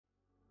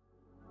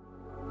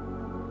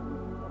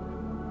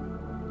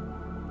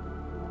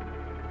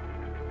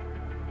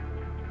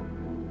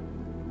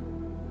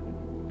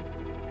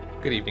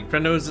Good evening,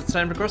 friendos. It's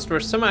time for Quest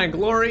for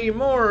Semi-Glory,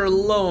 more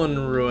Lone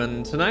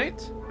Ruin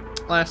tonight.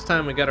 Last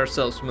time we got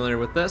ourselves familiar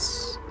with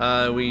this,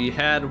 we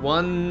had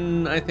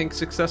one, I think,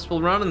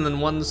 successful run and then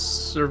one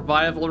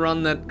survival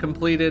run that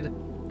completed.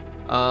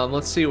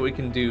 Let's see what we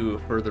can do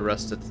for the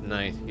rest of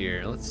tonight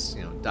here. Let's,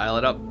 dial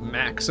it up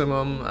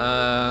maximum,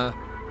 at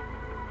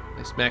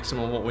least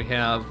maximum what we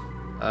have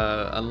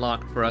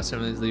unlocked for us.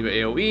 Enemies leave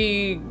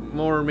AoE,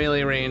 more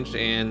melee range,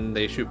 and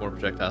they shoot more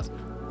projectiles.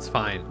 It's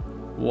fine.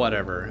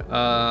 Whatever.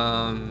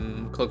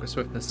 Cloak of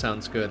Swiftness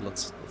sounds good.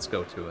 Let's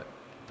go to it.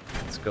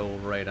 Let's go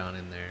right on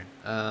in there.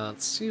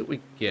 Let's see what we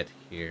get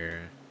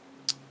here.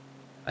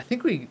 I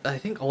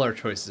think all our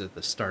choices at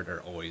the start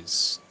are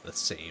always the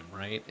same,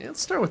 right? Yeah,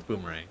 let's start with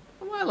Boomerang.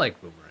 Oh, I like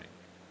Boomerang.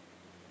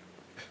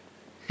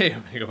 Hey,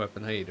 Omega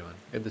Weapon, how you doing?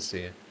 Good to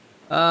see you.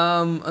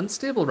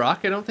 Unstable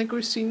Rock I don't think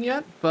we've seen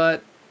yet,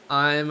 but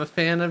I'm a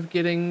fan of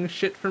getting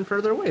shit from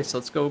further away, so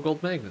let's go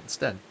Gold Magnet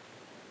instead.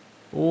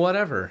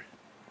 Whatever.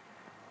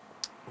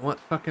 What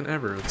fucking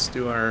ever. Let's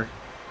do our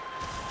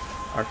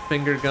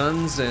finger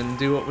guns and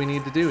do what we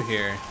need to do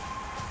here.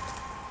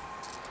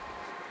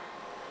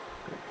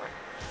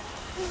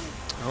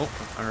 Oh,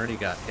 I already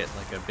got hit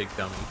like a big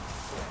dummy.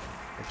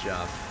 Good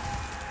job.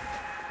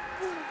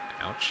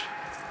 Ouch.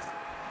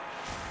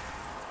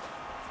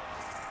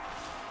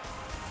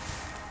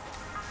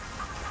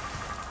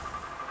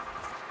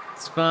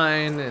 It's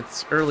fine.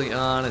 It's early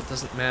on. It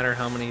doesn't matter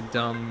how many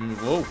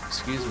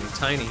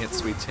tiny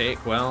hits we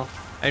take. Well,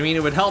 I mean,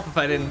 it would help if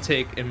I didn't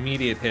take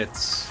immediate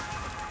hits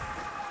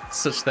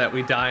such that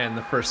we die in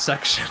the first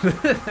section.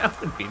 that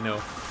would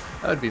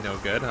be no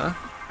good, huh?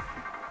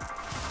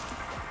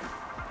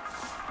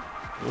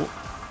 Ooh,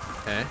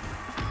 okay.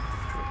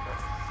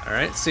 All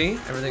right, see,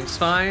 everything's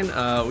fine.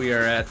 We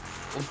are at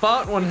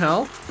about 1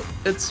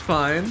 health. It's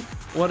fine.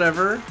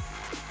 Whatever.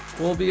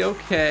 We'll be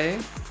okay.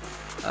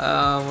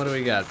 What do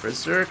we got?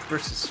 Berserk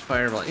versus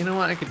Fireball. You know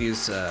what? I could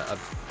use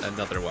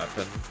another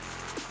weapon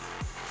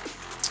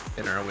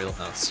in our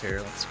wheelhouse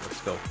here. Let's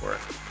go for it.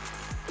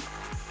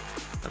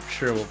 I'm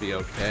sure we'll be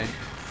okay.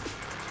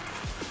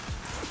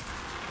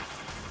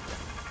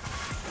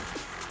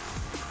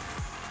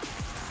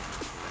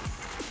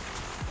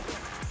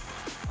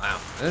 Wow,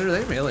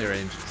 their melee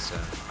range is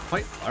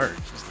quite large,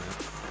 isn't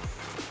it?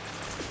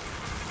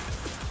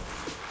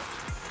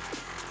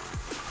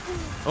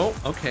 Oh,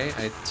 okay,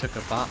 I took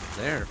a bop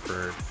there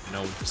for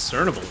no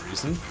discernible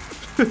reason.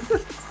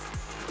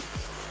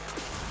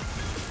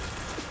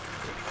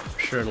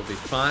 Sure, it'll be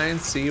fine.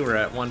 See, we're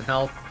at 1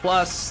 health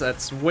plus.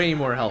 That's way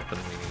more health than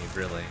we need,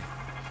 really.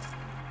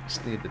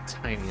 Just need the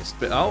tiniest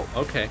bit. Oh,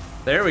 okay.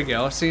 There we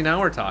go. See, now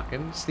we're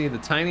talking. Just need the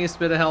tiniest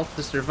bit of health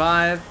to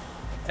survive.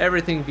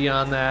 Everything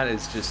beyond that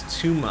is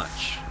just too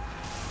much.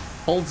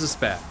 Holds us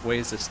back,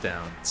 weighs us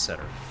down,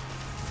 etc.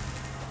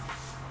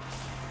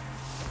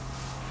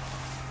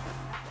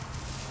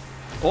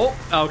 Oh,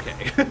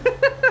 okay.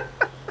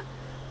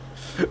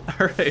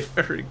 Alright,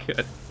 very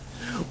good.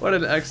 What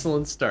an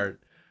excellent start.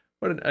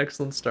 What an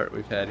excellent start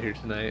we've had here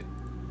tonight.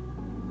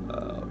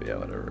 Oh, yeah,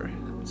 whatever.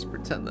 Just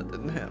pretend that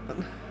didn't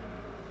happen.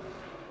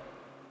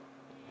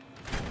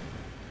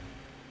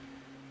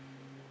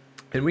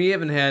 And we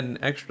even had an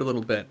extra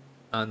little bit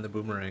on the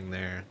boomerang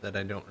there that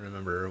I don't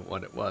remember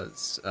what it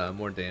was.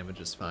 More damage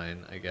is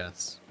fine, I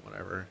guess.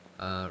 Whatever.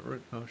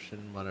 Root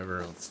motion, whatever.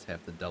 Let's have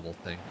the double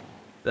thing.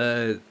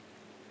 The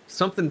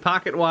something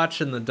pocket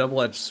watch and the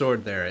double-edged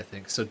sword there, I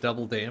think. So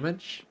double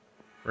damage,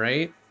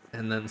 right?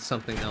 And then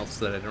something else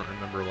that I don't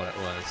remember what it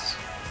was.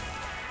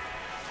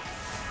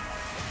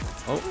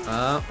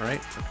 Oh,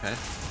 right, okay.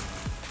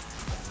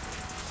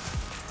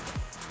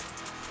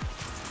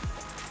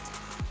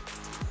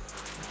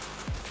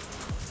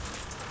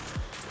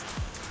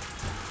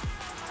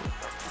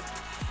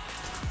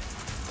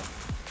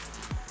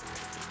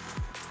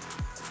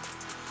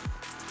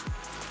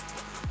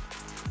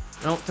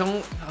 No,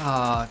 don't,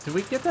 did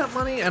we get that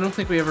money? I don't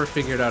think we ever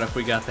figured out if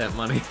we got that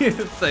money.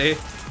 If they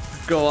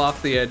go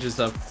off the edges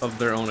of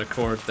their own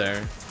accord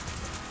there.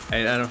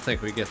 I don't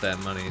think we get that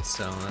money,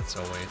 so that's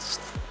a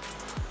waste.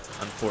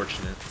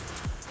 Unfortunate,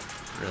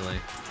 really.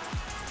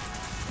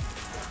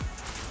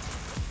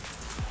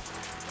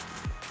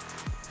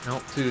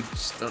 No, dude,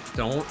 just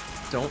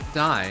don't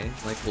die.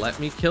 Like, let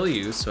me kill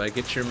you so I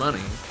get your money.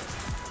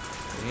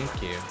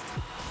 Thank you.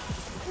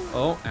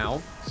 Oh,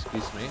 ow,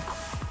 excuse me.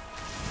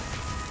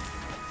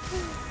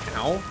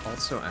 Ow,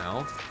 also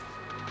ow.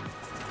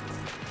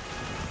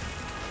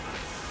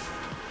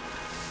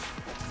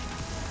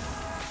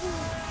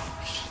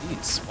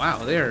 Jeez,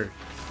 wow, they're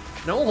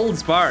no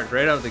holds barred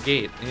right out of the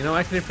gate. You know,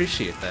 I can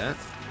appreciate that.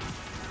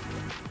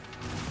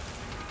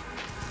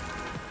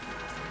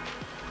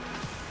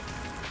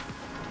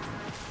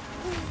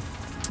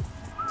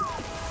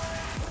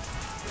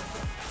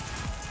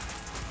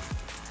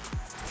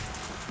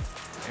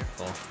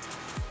 Careful.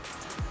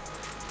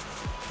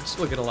 Guess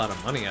we'll get a lot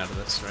of money out of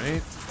this,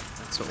 right?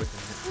 That's what we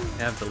can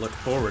have to look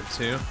forward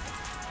to.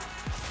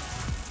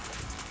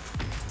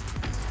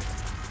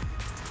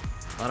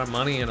 A lot of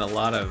money and a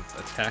lot of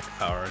attack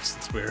power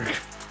since we're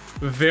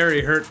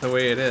very hurt the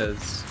way it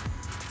is.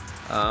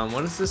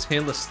 What is this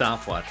handless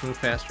stopwatch? Move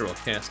faster while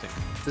casting.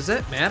 Does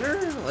that matter?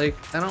 Like,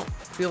 I don't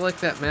feel like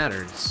that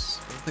matters.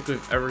 I don't think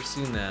we've ever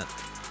seen that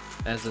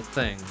as a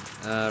thing.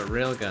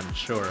 Railgun,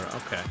 sure,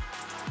 okay.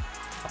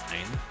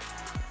 Fine.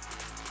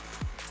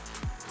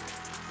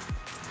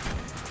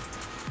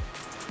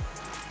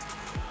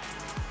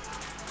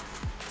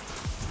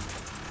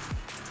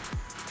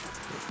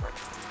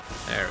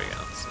 There we go.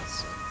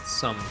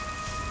 So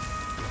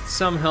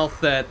some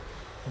health that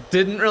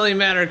didn't really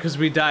matter because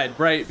we died,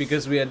 right?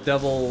 Because we had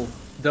double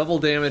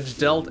damage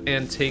dealt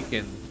and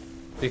taken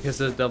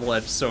because of the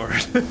double-edged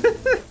sword.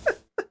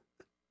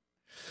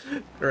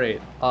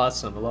 Great,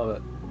 awesome, I love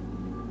it.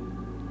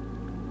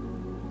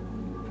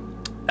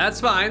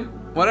 That's fine,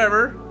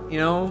 whatever. You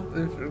know,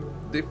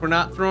 if we're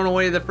not throwing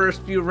away the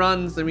first few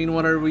runs, I mean,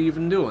 what are we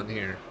even doing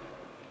here?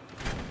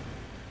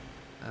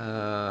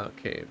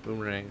 Okay,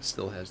 Boomerang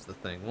still has the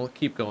thing. We'll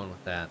keep going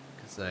with that,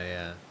 because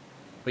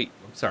wait,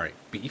 I'm sorry,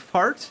 Beef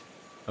Heart?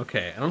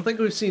 Okay, I don't think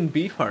we've seen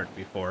Beef Heart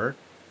before.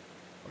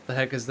 What the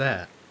heck is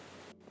that?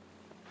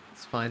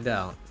 Let's find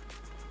out.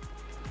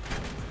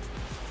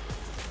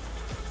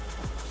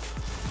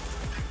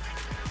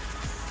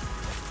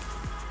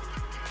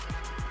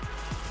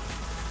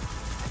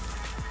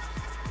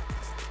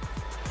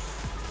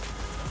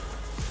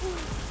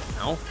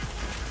 No.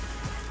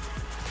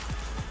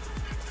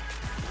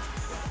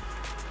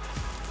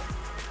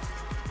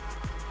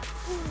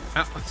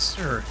 Ow,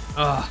 sir.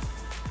 Ugh.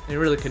 They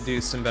really could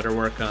do some better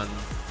work on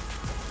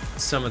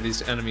some of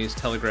these enemies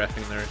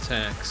telegraphing their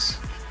attacks.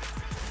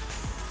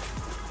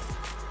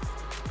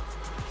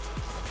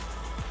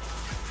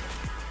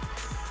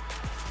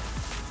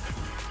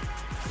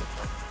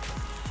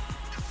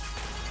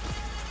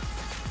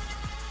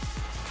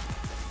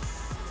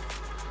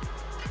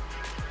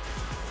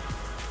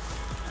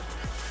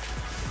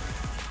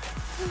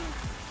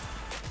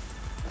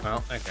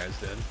 Well, that guy's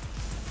dead.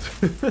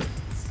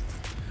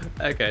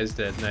 That guy's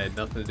dead, and I had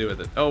nothing to do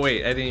with it. Oh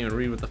wait, I didn't even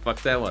read what the fuck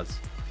that was.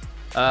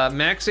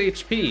 Max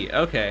HP.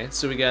 Okay,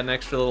 so we got an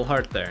extra little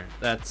heart there.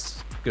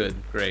 That's good,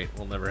 great.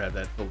 We'll never have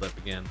that filled up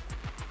again.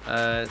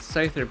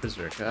 Scythe or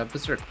Berserk?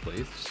 Berserk,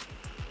 please.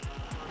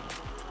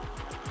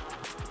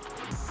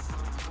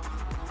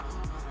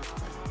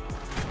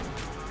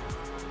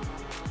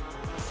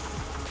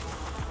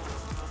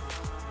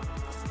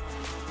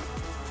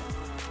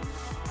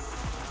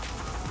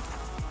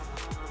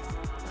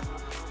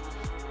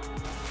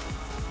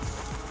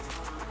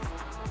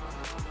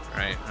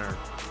 Alright, our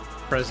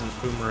present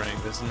Boomerang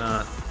does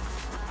not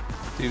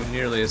do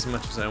nearly as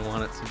much as I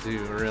want it to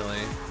do, really.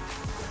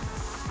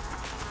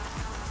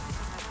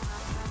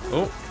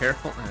 Oh,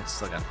 careful. I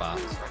still got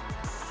bopped.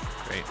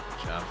 Great,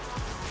 good job.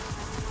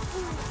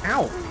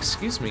 Ow!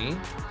 Excuse me.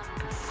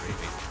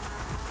 Gravy.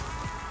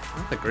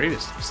 Not the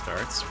greatest of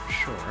starts, for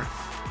sure.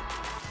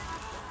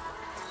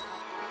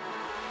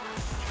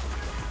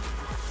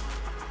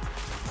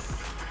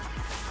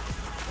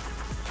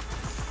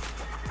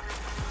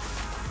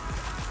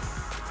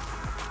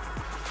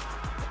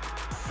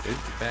 Dude,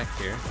 get back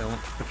here.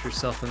 Don't put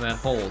yourself in that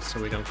hole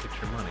so we don't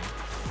get your money.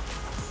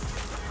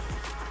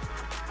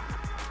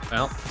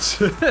 Well,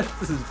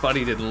 his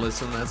buddy didn't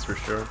listen, that's for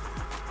sure.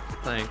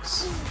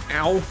 Thanks.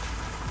 Ow!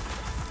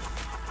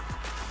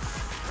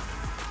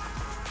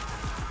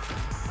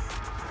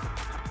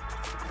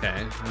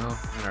 Okay, well,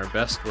 and our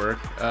best work.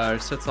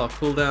 Sets all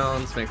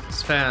cooldowns, makes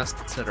us fast,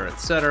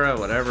 etc.,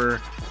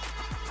 whatever.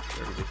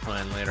 It'll be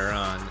fine later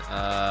on.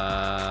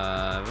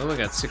 We only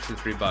got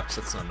 63 bucks,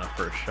 that's not enough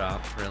for a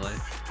shop, really.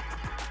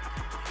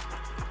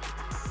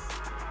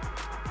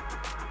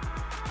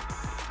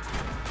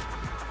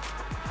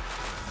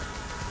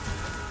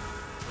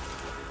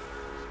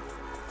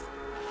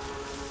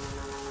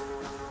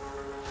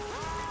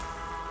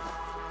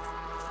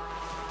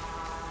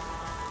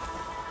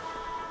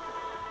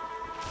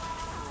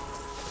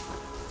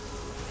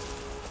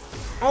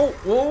 Oh,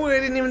 whoa, I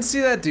didn't even see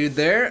that dude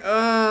there.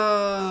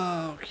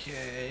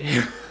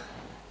 Okay.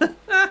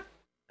 Alright,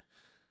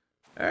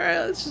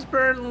 let's just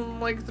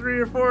burn like 3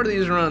 or 4 of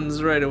these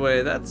runs right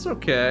away. That's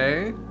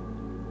okay.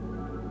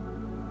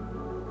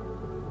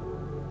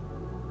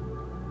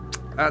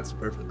 That's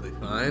perfectly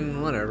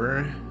fine,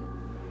 whatever.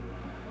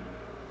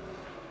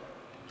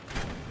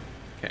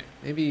 Okay,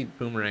 maybe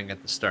Boomerang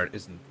at the start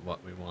isn't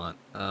what we want.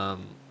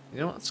 You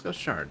know what, let's go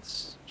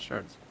Shards.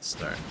 Shards at the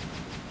start.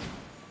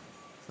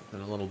 Something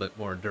a little bit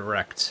more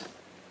direct.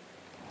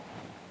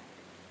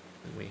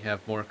 And we have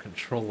more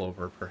control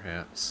over,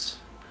 perhaps.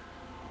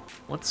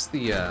 What's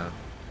the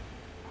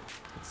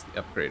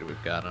upgrade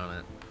we've got on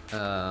it?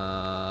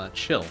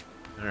 Chill.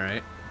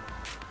 Alright.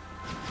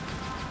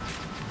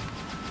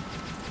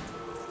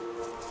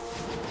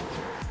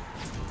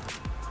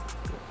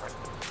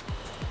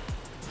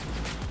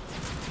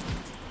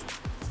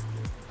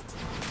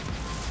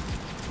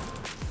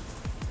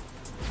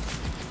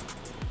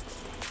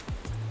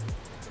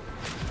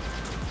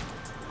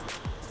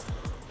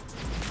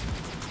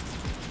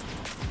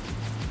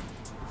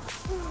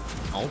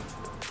 Oh.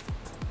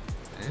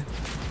 Okay.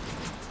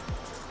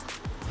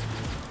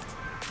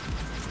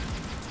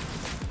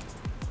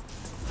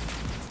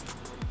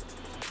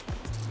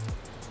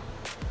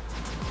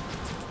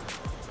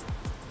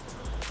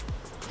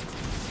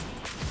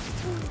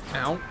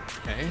 Ow.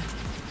 Okay.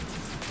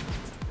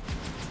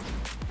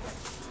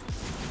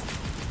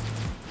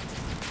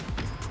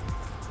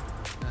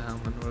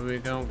 Where do we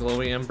go?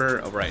 Glowy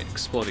ember. Oh, right.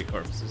 Exploding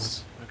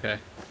corpses. Okay.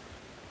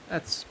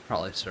 That's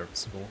probably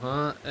serviceable,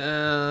 huh?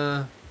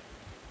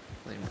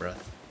 Flame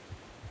breath.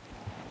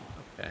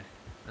 Okay.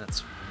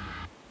 That's fine.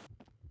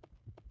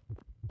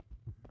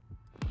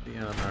 Be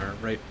on our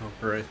right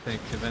bumper, I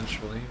think,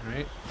 eventually,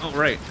 right? Oh,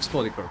 right.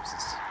 Exploding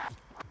corpses.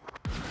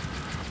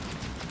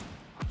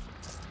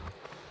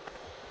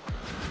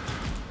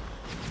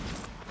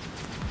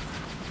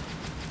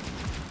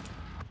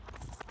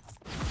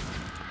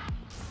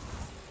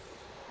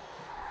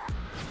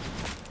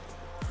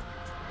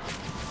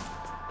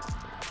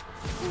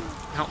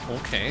 Oh,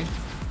 okay.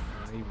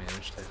 He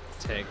managed to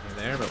tag me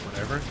there, but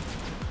whatever.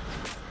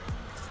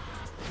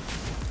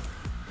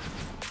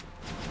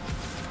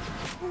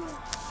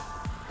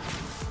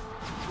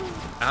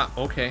 Ah,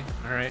 okay.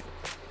 Alright.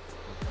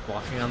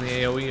 Walking on the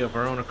AoE of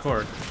our own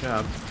accord. Good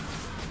job.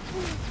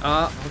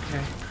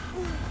 Okay.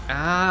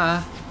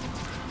 Ah!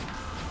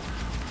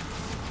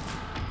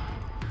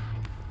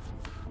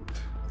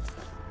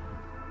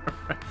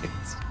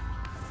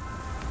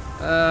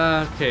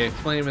 Alright. Okay,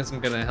 flame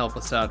isn't gonna help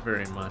us out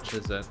very much,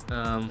 is it?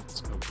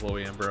 Let's go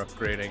glowy ember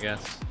upgrade, I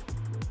guess.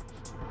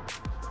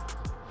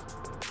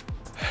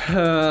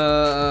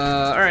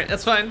 Alright,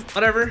 that's fine.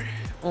 Whatever.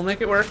 We'll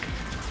make it work.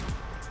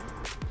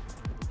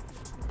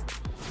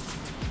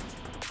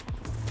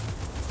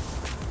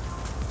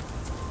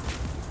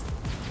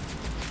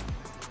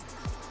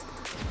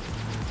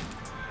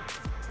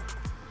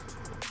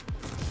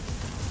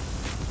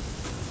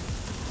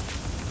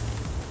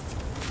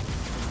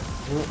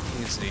 Oh,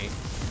 easy.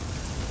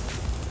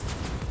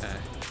 Okay.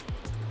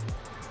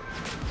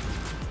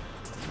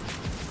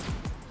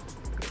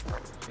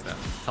 Get a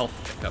health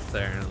pick up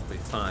there and it'll be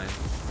fine.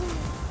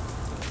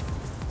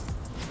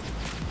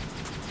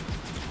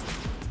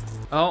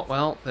 Oh,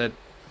 well, that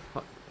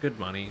good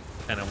money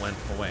kind of went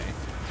away.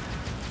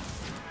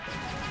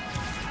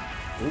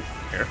 Oop,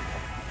 careful.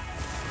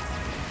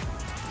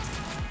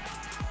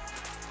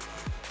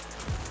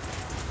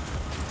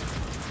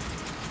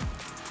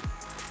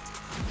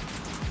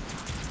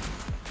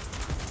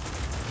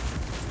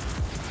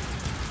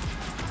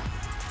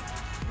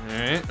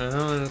 Alright,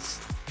 well, it's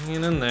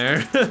hanging in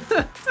there.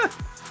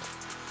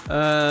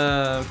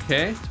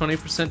 Okay,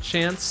 20%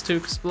 chance to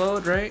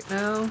explode right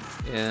now?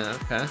 Yeah,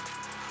 okay.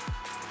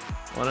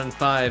 1 in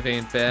 5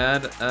 ain't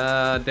bad.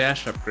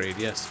 Dash upgrade,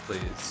 yes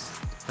please.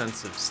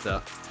 Defensive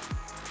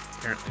stuff.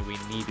 Apparently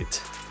we need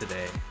it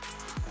today.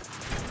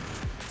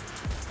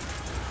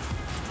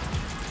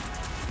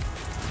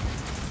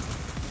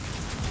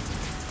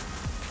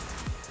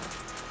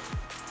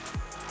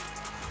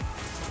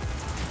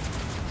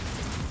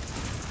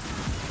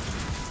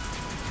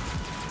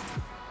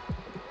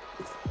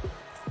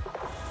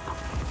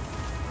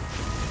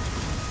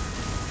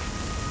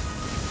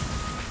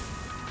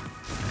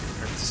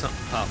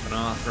 Something popping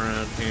off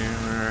around here.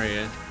 Where are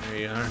you? There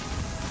you are.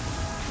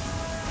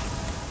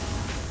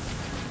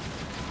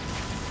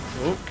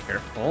 Oh,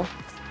 careful.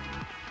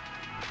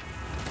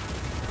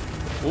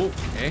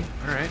 Okay,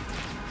 alright.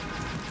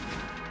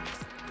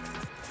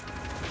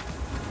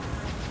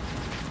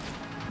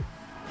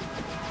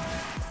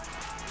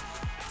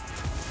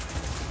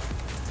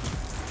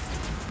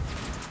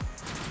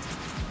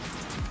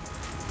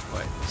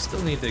 Boy, we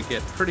still need to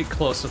get pretty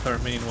close with our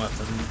main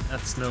weapon.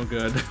 That's no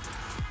good.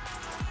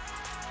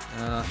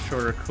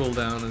 Shorter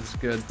cooldown is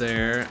good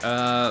there.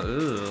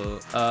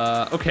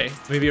 Okay,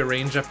 maybe a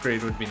range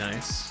upgrade would be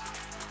nice.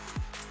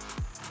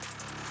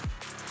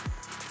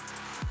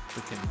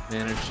 We can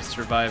manage to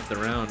survive the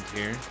round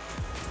here.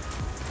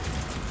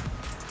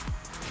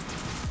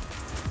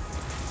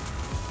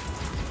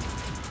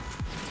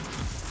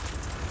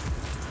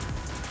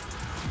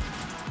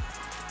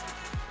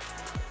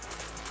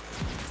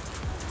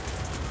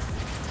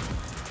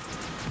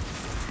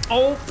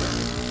 Oh!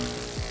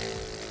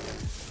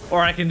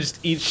 Or I can just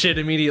eat shit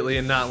immediately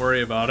and not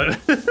worry about it.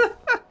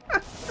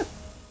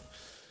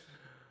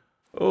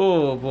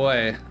 Oh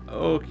boy.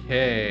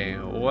 Okay.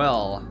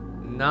 Well,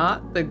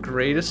 not the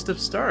greatest of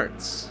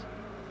starts.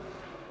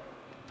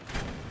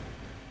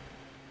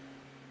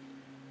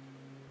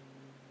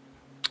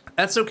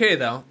 That's okay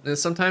though.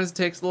 Sometimes it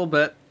takes a little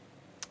bit.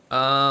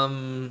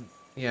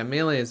 Yeah,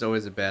 melee is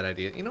always a bad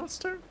idea. You know, let's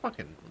start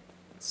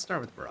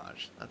with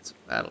barrage.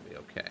 That'll be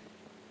okay.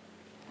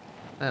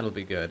 That'll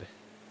be good.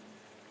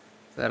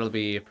 That'll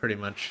be pretty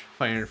much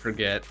fire and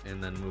forget,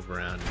 and then move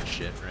around and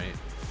shit, right?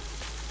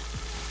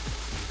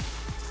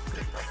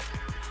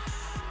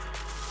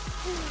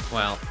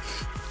 Well,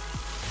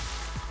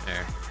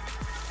 there.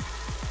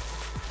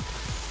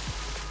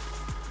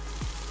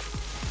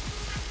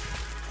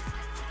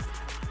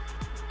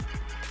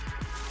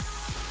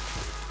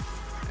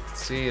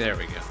 See, there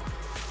we go.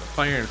 The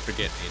fire and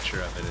forget nature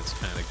of it is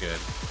kind of good.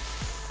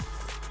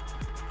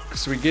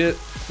 So we get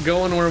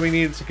going where we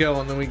need to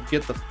go, and then we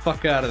get the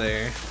fuck out of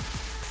there.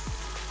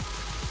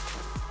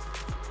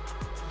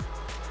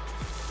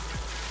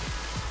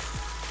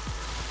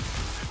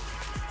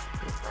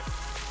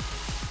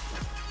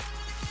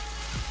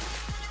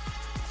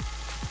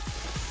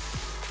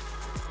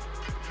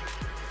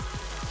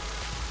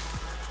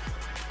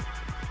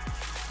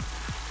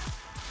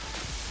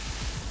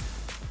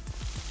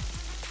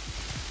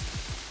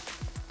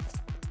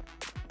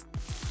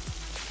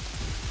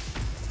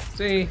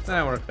 See,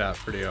 that worked out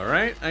pretty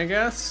alright, I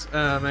guess.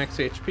 Max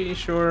HP,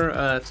 sure.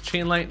 It's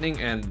Chain Lightning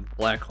and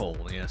Black Hole.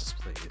 Yes,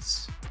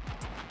 please.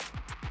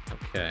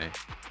 Okay.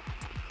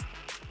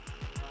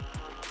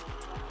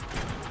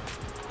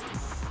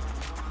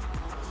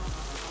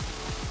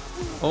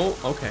 Oh,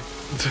 okay.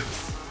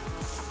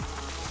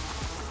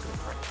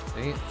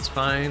 See, it's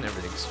fine.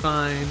 Everything's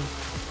fine.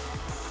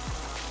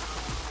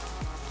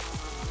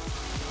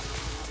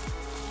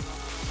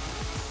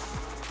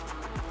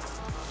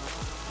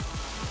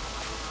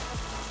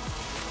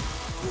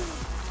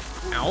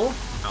 Ow.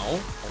 Ow.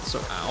 Also,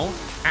 ow.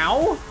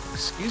 Ow!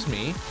 Excuse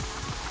me.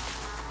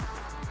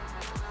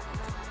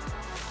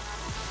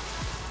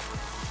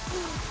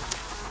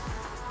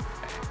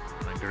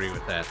 Okay, I agree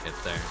with that hit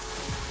there.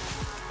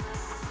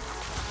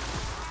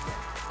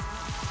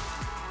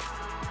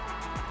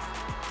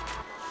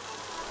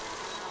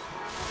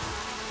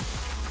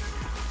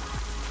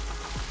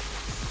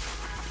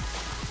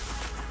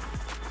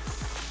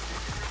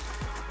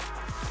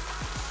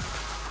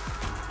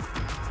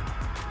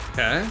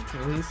 Okay,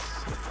 this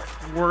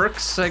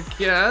works, I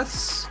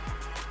guess.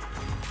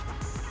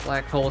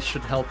 Black hole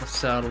should help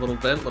us out a little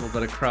bit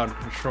of crowd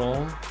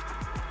control.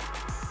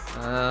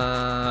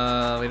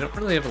 We don't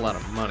really have a lot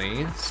of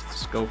money. Let's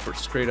just go for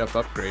straight up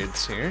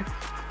upgrades here.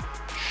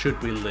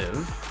 Should we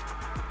live?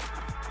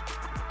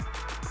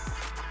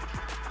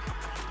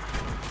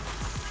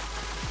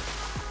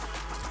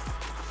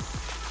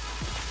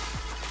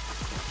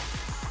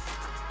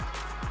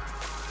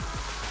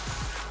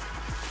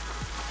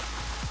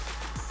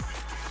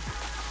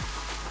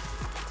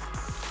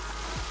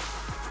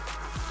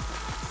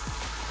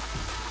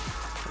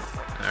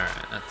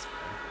 Alright, that's fine.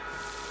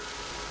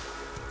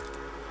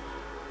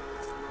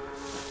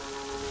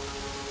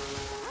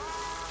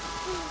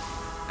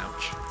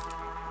 Ouch.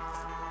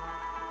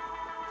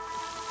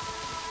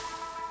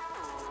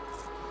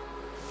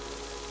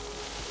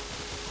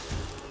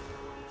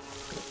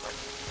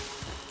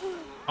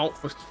 Oh,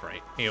 that's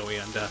right.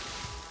 AoE on death.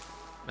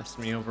 Messed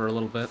me over a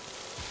little bit.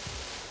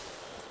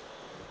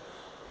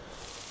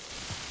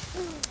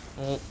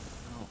 Oh.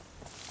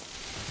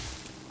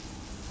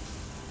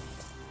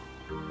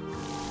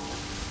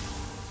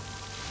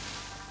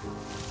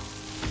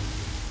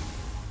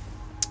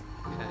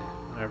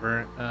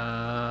 Whatever.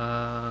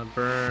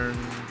 Burn,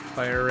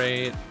 fire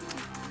rate.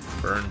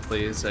 Burn,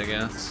 please, I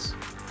guess.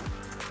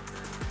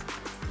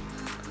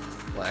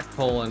 Black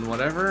hole and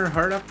whatever.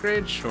 Heart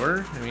upgrade,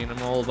 sure. I mean,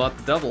 I'm all about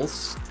the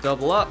doubles.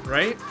 Double up,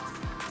 right?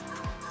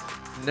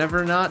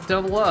 Never not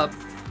double up.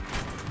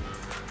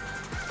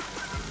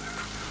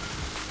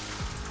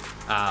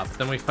 Ah, but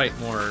then we fight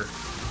more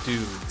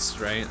dudes,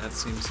 right? That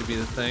seems to be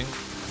the thing.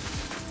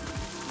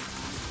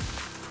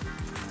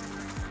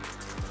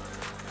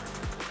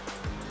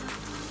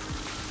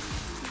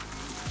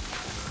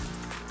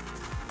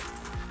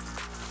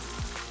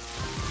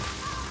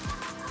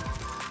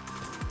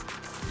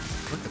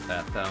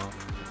 Though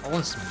all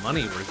this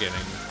money we're getting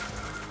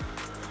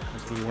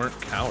because we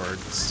weren't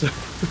cowards.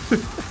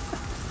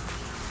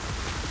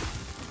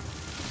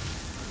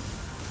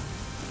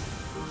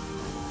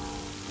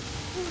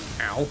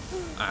 Ow.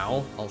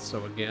 Ow.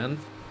 Also again.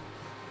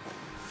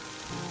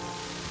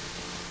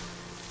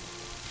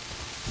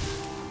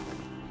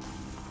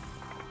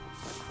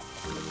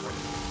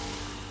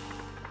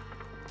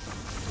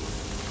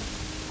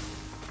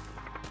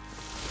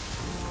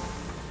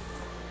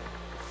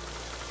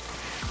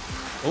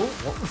 Oh,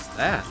 what was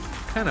that?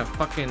 What kind of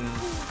fucking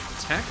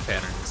attack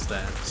pattern is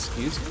that?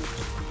 Excuse me?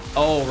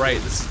 Oh, right,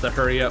 this is the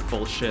hurry up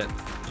bullshit.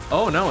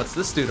 Oh, no, it's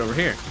this dude over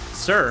here.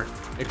 Sir,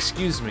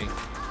 excuse me.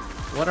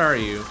 What are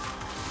you?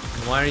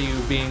 And why are you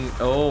being...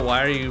 Oh,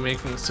 why are you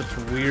making such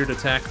weird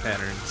attack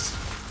patterns?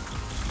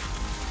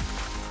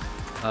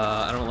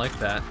 I don't like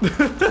that.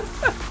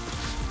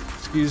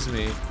 Excuse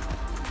me.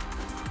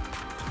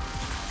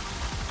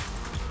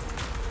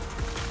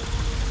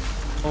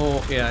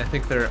 Oh, yeah, I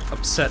think they're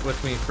upset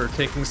with me for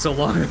taking so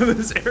long in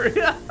this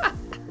area.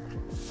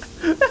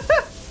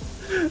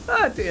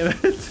 Ah, damn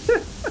it.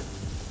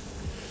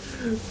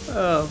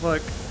 Oh,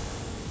 fuck.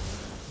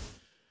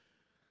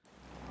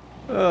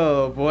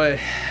 Oh, boy.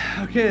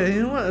 Okay,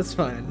 you know what? That's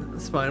fine.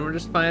 That's fine. We're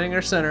just finding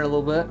our center a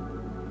little bit.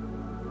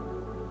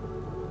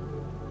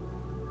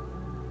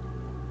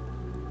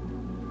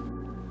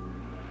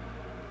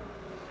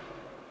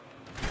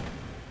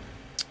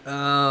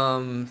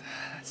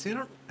 See,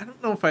 I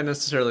don't know if I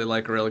necessarily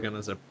like Railgun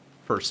as a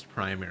first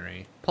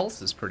primary. Pulse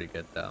is pretty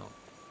good though.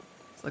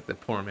 It's like the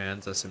poor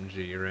man's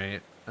SMG,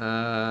 right?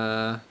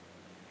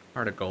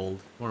 Heart of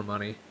gold, more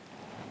money.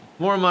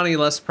 More money,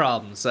 less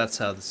problems. That's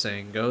how the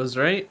saying goes,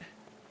 right?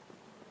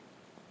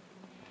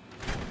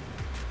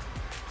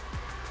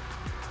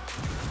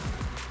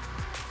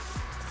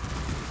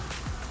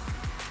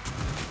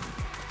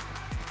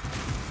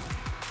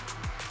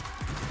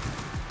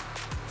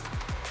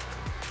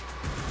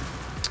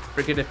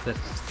 I forget if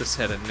this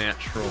had a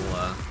natural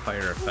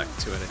fire effect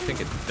to it. I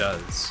think it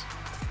does.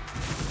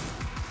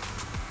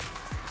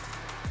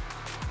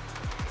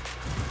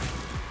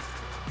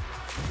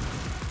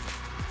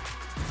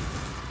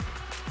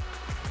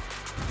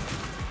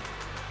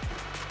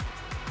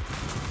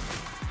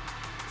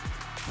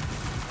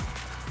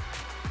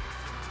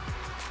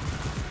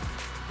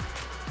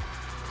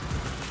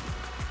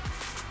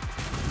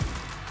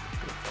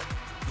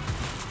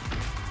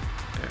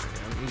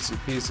 Easy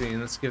peasy,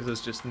 and this gives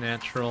us just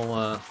natural,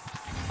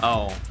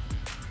 oh.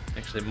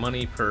 Actually,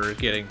 money per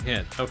getting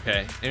hit.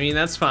 Okay. I mean,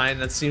 that's fine.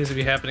 That seems to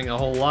be happening a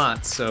whole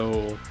lot,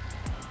 so...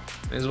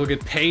 May as well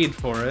get paid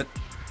for it.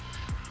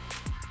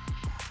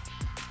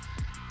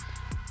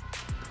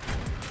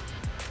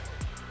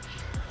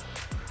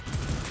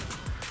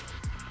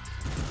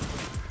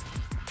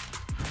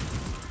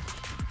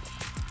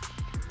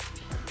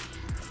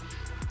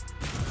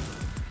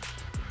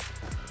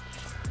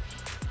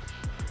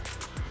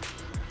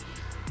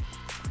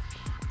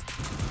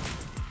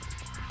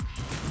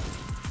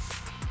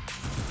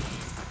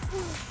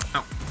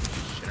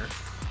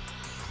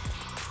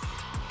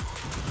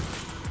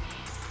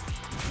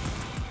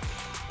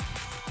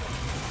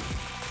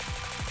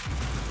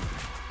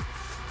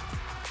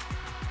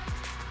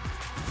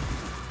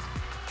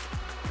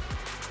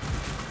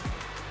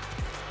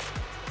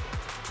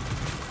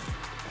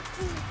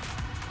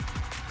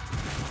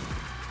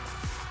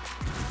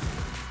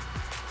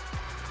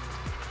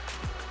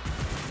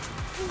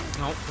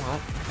 Oh, well,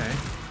 okay.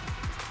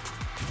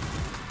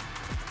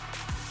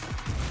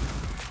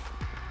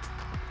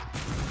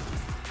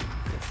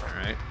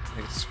 Alright,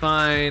 everything's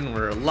fine,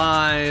 we're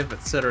alive,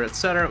 etc.,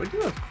 etc. We do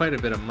have quite a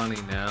bit of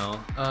money now.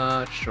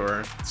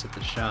 Sure, let's hit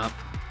the shop.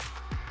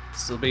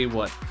 This will be,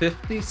 what,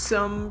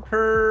 50-some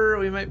per?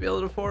 We might be able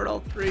to afford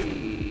all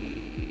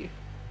three.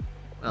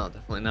 Well,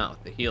 definitely not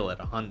with the heal at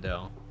a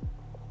hundo.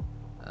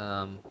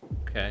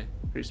 Okay,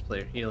 increase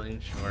player healing,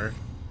 sure.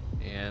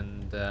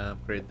 And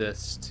upgrade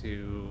this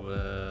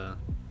to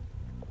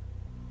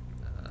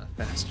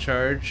fast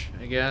charge,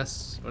 I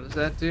guess. What does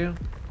that do?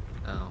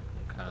 Oh,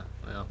 okay.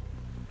 Well,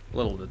 a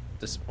little bit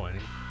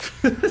disappointing.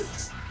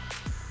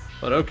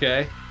 But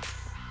okay.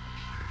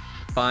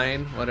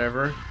 Fine,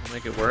 whatever. We'll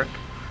make it work.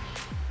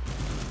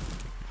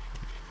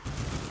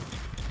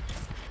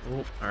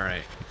 Oh,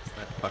 alright.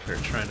 That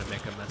fucker trying to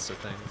make a mess of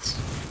things.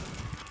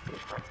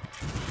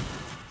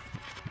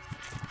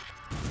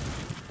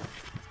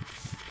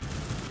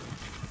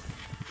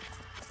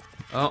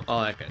 Oh,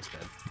 that guy's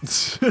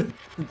dead.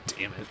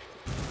 Damn it.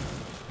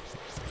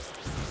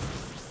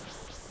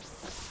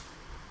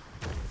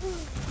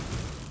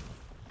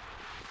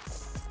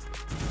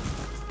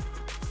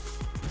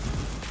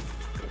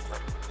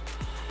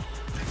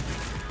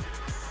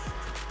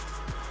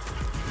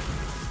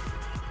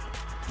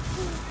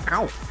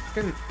 Ow!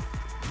 Fucking...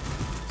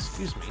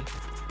 Excuse me.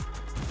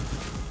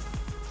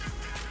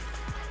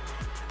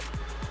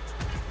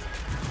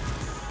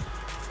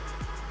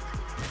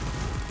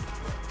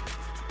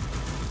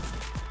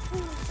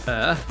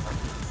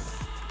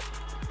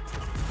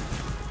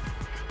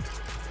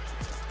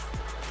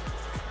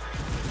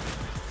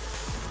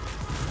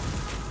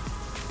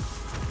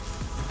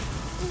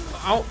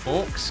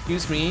 Oh,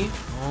 excuse me.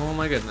 Oh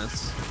my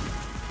goodness.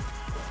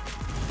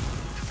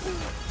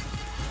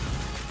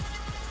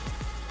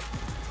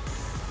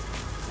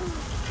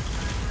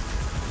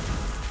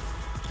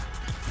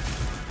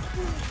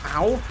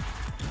 Ow.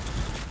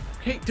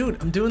 Hey,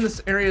 dude, I'm doing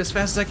this area as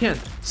fast as I can.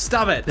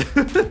 Stop it.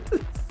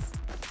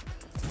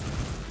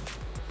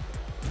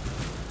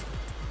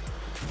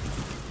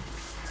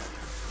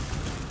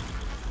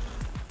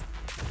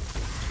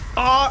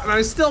 Oh, and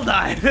I still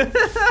died.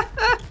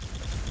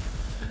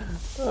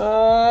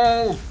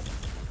 Oh.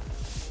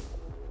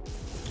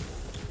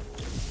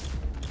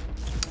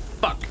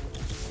 Fuck.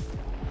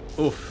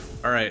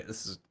 Oof. All right,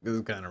 this is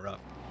kind of rough.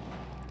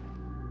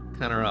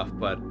 Kind of rough,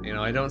 but you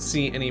know, I don't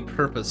see any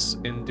purpose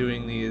in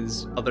doing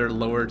these other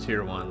lower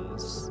tier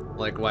ones.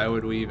 Like, why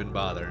would we even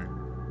bother?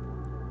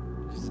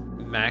 Just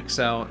max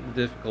out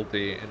the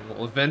difficulty, and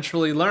we'll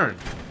eventually learn.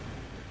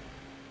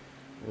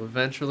 We'll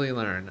eventually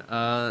learn.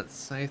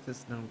 Scythe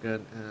is no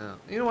good.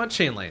 You know what?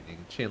 Chain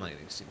lightning. Chain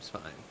lightning seems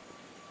fine.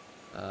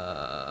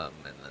 And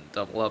then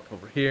double up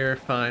over here.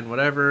 Fine,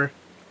 whatever.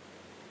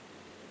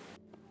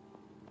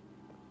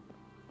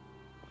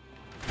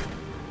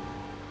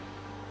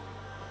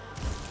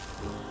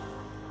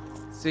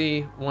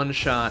 See, one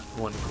shot,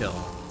 one kill.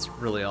 That's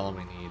really all we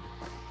need.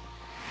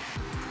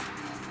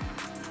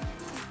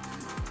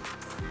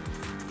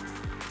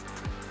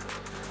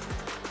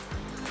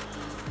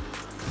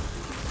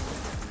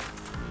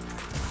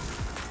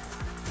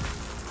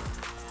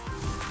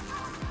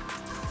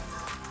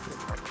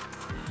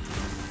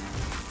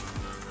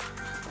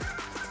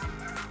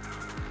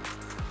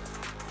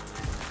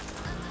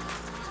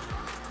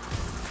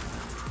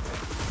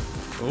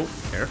 Oh,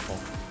 careful.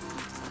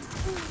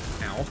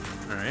 Ow.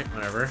 Alright,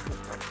 whatever.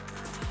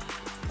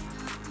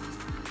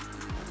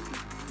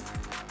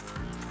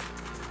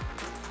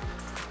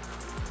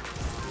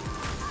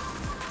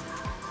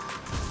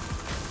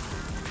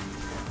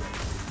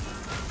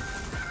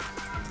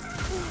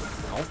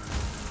 Ow.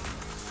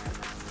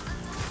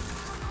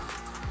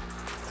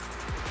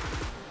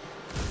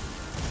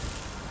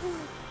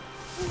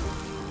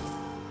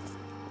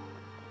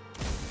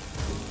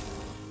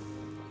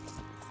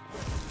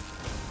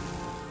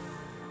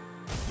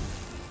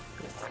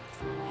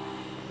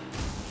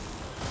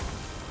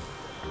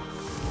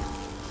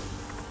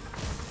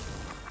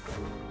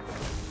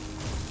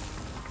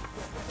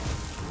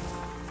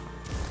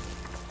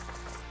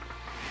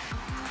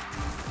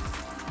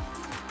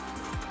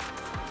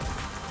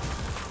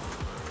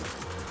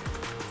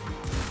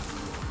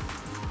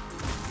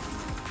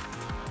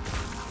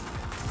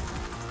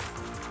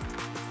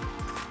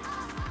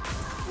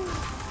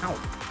 Ow.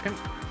 Come.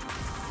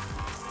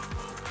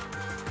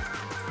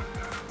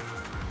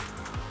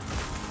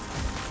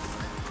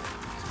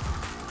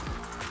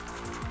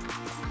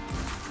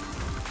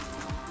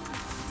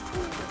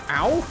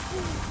 Ow.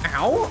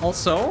 Ow.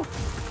 Also.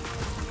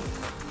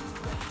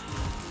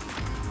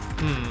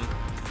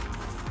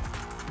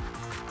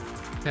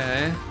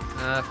 Okay.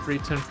 Free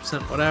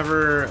 10%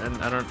 whatever,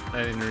 and I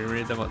didn't even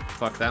read what the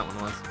fuck that one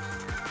was.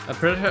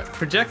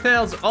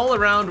 Projectiles all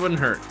around when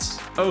hurt.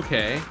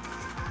 Okay.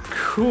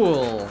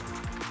 Cool.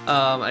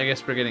 I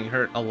guess we're getting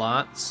hurt a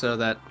lot, so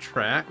that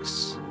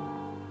tracks.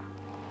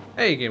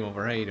 Hey, Game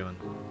Over, how you doing?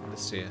 Good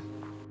to see you.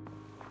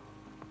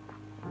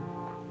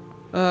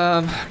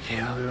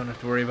 Okay, well, we won't have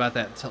to worry about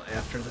that until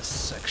after this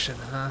section,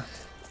 huh?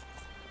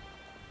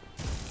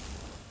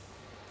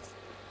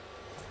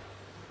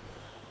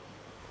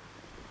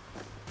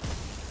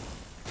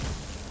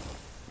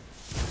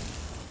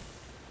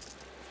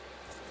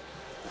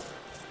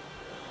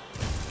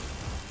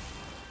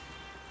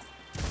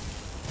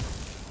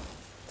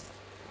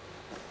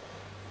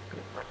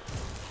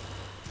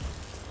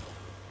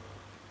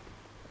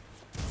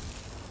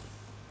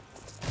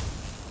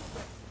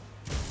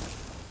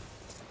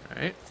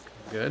 Alright,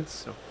 good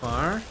so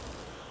far.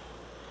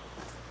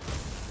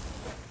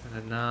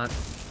 Kinda not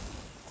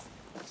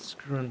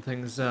screwing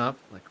things up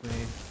like we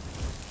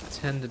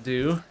tend to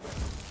do.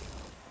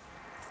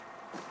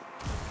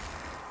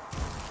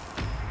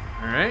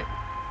 Alright.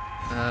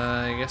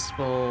 I guess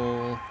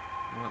well,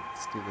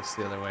 let's do this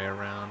the other way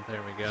around.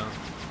 There we go.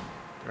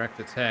 Direct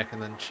attack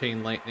and then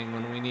chain lightning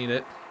when we need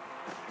it.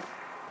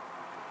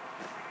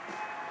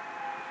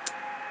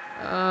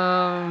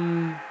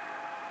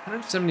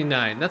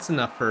 179. That's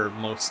enough for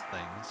most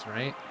things,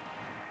 right?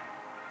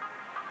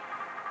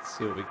 Let's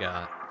see what we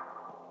got.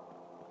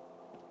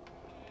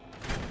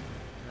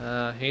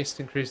 Haste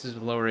increases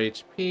with lower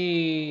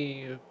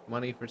HP.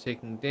 Money for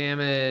taking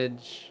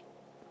damage.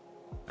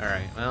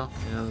 Alright, well,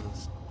 you know,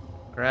 let's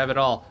grab it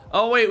all.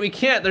 Oh, wait, we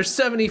can't. There's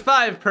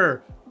 75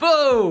 per.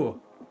 Boo!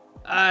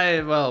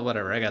 Well,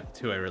 whatever. I got the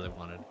 2 I really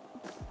wanted.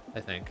 I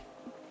think.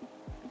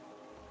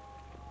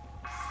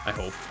 I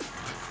hope.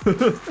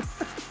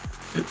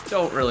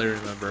 Don't really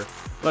remember,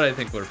 but I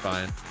think we're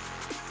fine.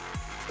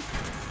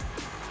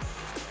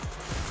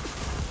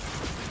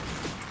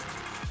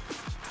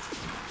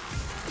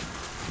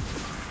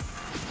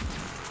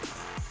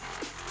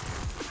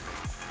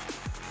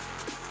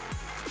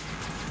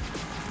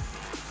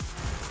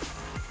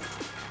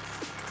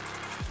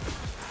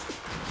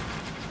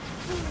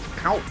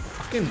 Ow!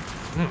 Fucking.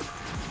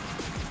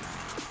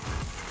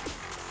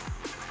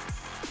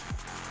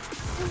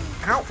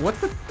 Ow! What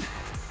the?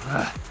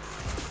 Ugh.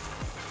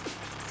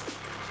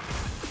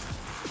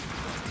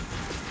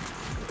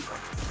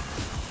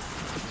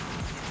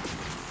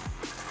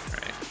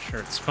 Sure,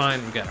 it's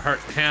fine. We got a heart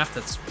and a half.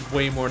 That's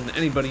way more than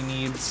anybody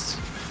needs.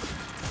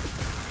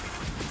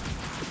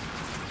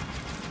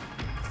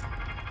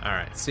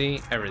 Alright,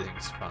 see?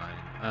 Everything's fine.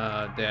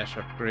 Dash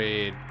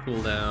upgrade,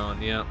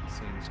 cooldown. Yep,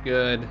 seems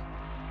good.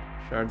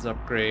 Shards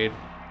upgrade.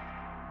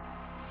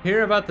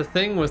 Hear about the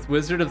thing with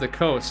Wizard of the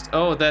Coast.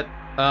 Oh, that,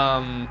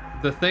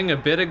 the thing a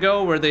bit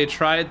ago where they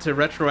tried to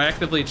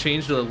retroactively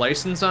change the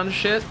license on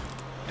shit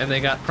and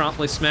they got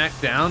promptly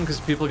smacked down because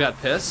people got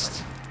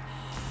pissed?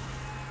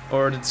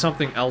 Or did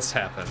something else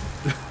happen?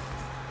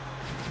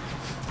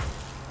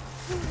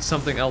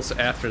 Something else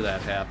after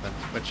that happened,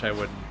 which I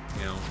wouldn't,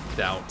 you know,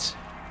 doubt.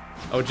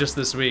 Oh, just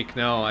this week?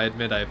 No, I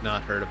admit I have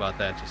not heard about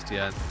that just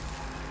yet.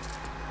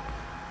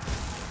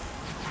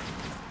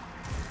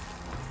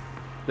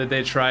 Did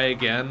they try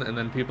again and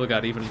then people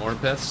got even more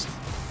pissed?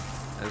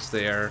 As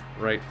they are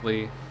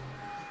rightfully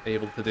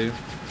able to do.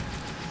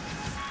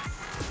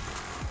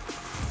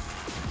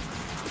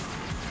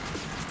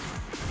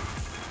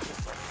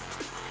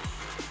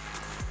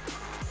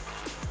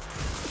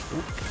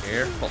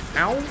 Careful.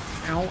 Ow,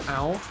 ow,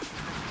 ow.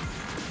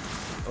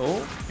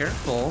 Oh,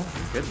 careful.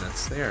 Oh,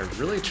 goodness, they are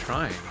really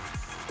trying.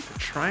 They're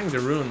trying to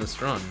ruin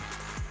this run.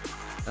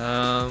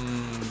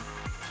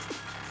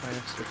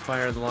 Extra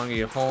fire, the longer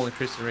you hold,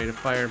 increase the rate of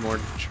fire, more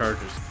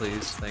charges,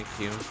 please. Thank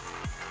you.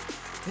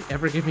 Did they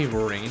ever give me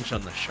range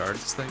on the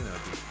shards thing? That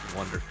would be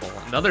wonderful.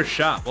 Another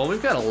shop. Well,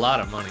 we've got a lot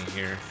of money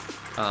here.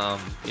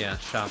 Yeah,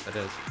 shop it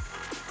is.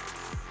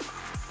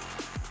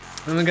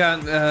 And we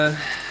got,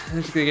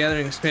 Magic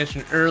Gathering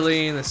expansion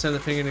early, and they send the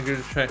finger to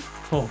to try.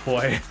 Oh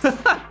boy.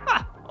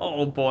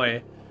 Oh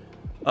boy.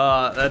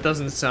 That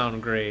doesn't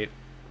sound great,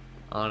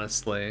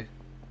 honestly.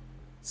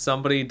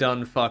 Somebody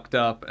done fucked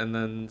up, and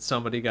then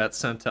somebody got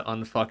sent to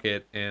unfuck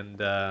it,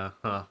 and,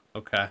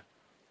 okay.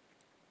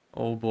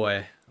 Oh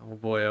boy. Oh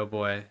boy, oh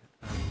boy.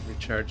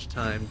 Recharge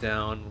time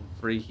down,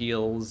 free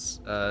heals,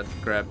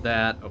 grab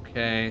that,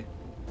 okay.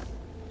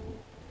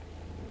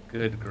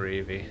 Good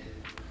gravy.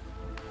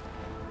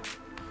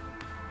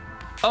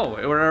 Oh,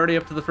 we're already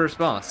up to the first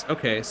boss.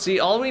 Okay, see,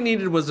 all we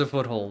needed was a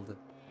foothold.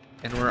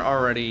 And we're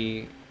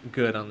already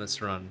good on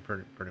this run,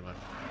 pretty much.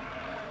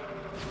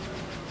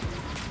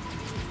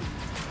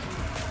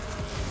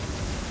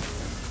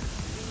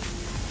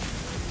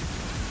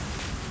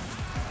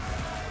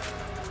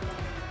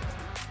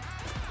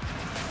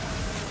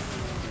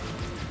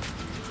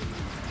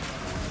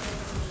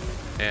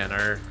 And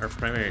our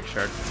primary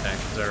charge attack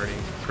is already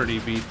pretty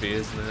beefy,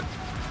 isn't it?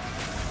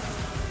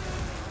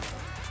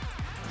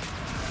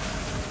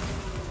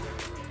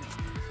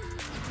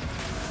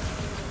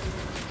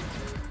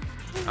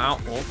 Ow,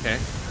 okay.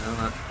 I'm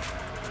not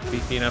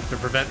beefy enough to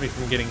prevent me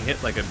from getting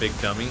hit like a big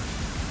dummy.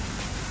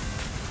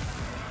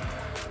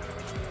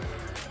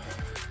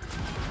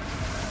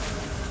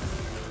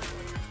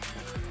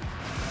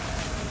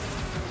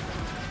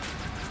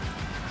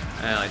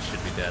 Well, I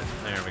should be dead.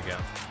 There we go.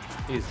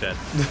 He's dead.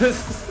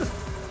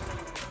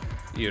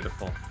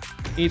 Beautiful.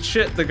 Eat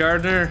shit, the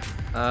gardener.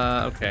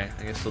 Okay,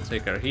 I guess we'll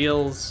take our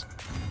heals.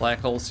 Black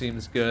hole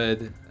seems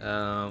good.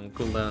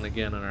 Cooldown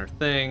again on our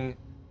thing.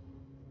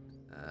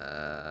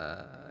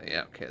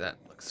 Yeah, okay, that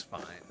looks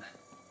fine.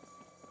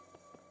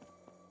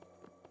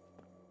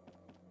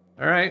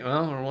 Alright,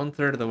 well, we're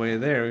 1/3 of the way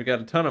there. We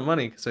got a ton of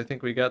money, because I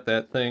think we got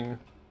that thing.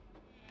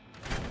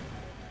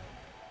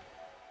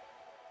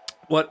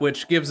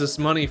 Which gives us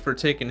money for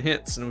taking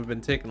hits, and we've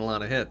been taking a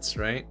lot of hits,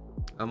 right?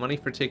 Money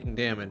for taking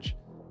damage.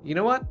 You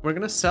know what? We're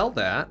gonna sell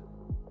that,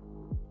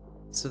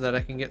 so that I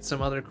can get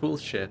some other cool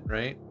shit,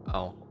 right?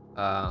 Oh,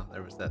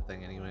 there was that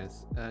thing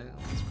anyways.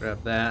 Let's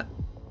grab that.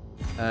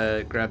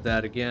 Grab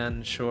that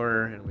again,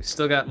 sure, and we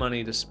still got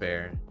money to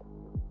spare.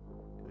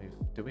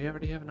 Do we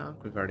already have an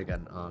Ankh? We've already got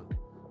an Ankh.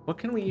 What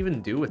can we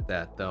even do with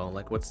that, though?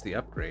 Like, what's the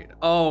upgrade?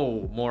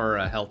 Oh, more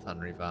health on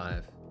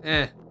revive.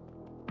 Whatever.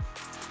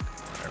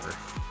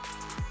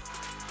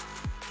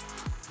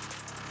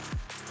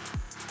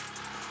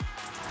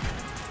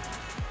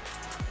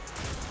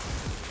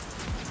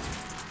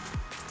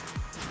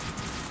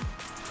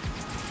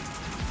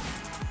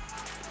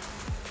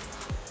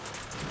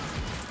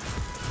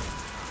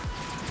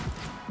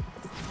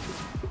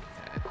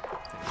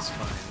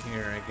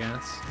 I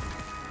guess.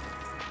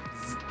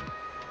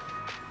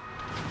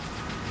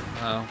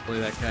 Hopefully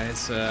that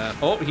guy's,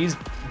 oh, he's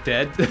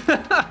dead.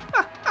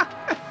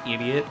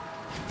 Idiot.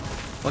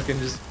 Fucking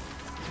just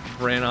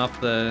ran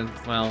off the,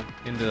 well,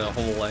 into the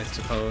hole, I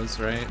suppose,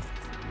 right?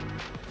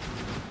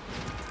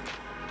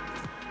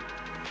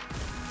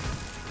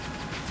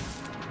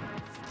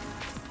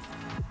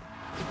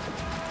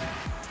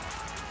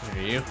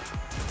 Here you.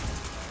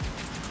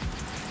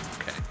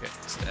 Okay, good,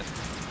 he's dead.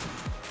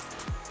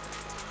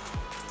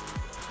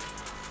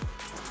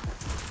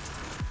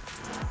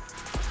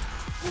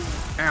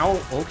 Ow,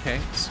 okay,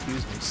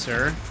 excuse me,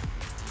 sir.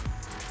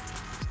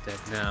 He's dead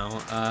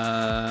now.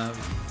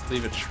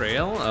 Leave a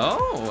trail?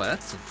 Oh,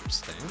 that's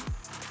interesting.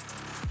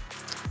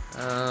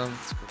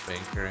 Let's go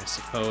banker, I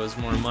suppose.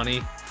 More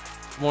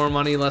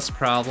money, less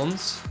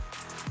problems.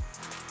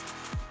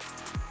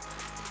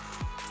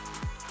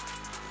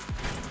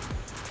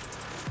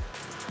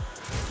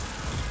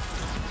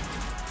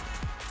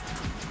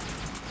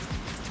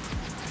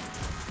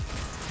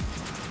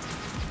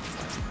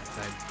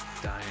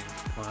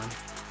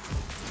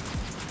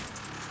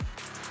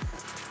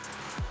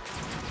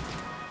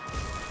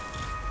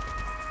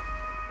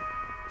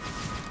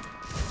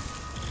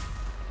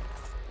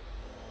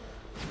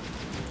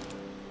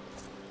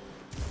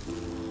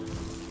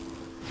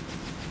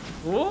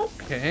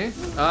 Okay.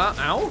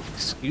 Ow!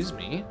 Excuse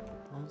me.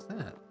 What was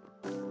that?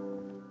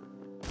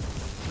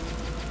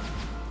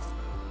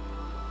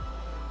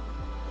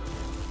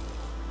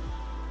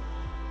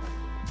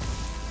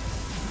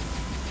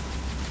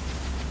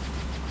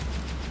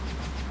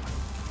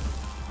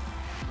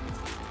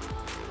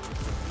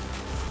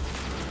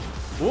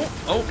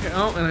 Oh, okay.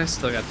 Oh, and I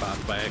still got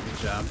bopped by it. Good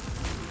job.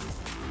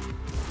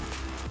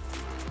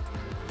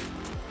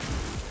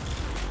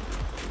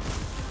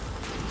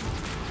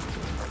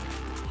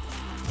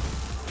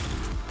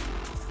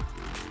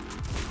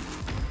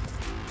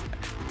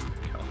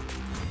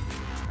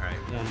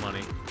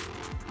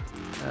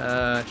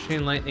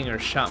 Chain lightning or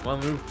shop. Well,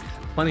 we've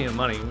plenty of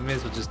money. We may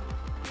as well just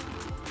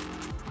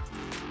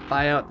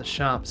buy out the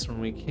shops when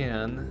we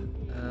can.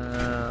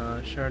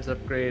 Shards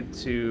upgrade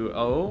to,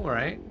 oh,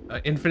 right.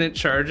 Infinite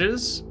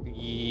charges.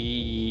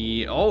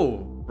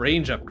 Oh,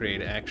 range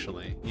upgrade,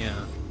 actually. Yeah.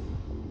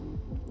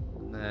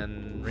 And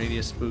then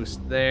radius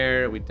boost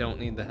there. We don't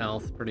need the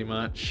health, pretty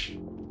much.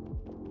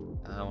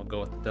 We'll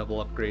go with the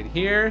double upgrade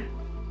here.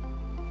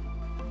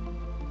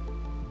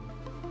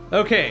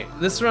 Okay,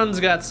 this run's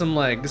got some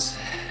legs.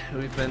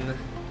 We've been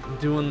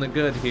doing the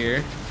good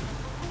here.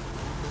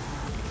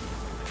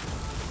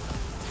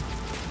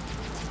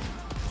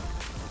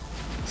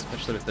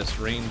 Especially with this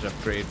range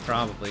upgrade,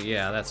 probably.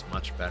 Yeah, that's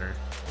much better.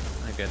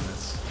 My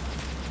goodness.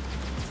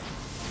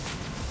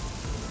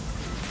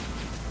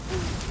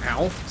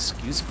 Ow,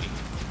 excuse me.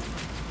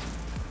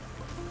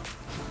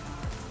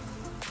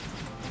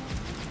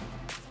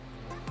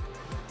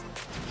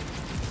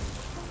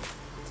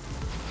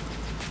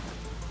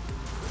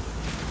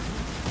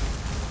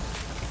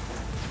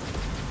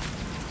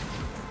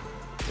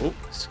 Oh,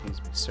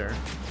 excuse me, sir.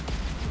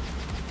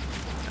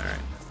 Alright,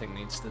 that thing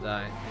needs to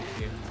die.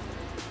 Thank you.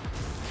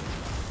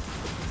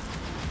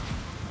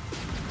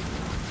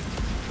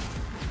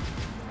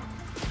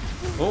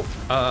 Oh,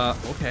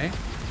 okay.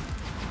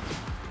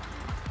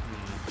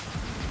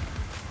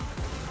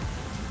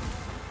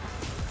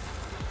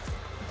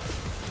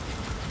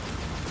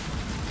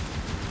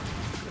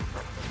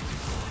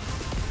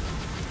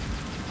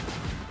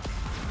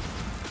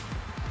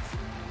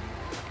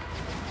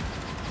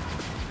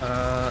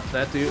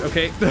 That dude.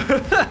 Okay.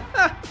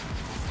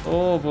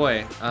 Oh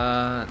boy.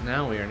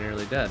 Now we are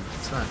nearly dead.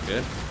 It's not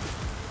good.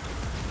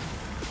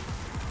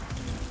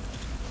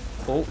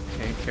 Oh,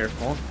 okay,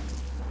 careful.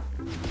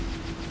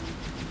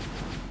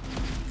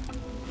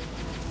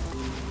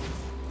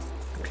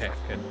 Okay,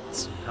 good.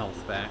 Some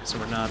health back, so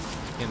we're not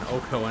in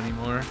Oko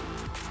anymore.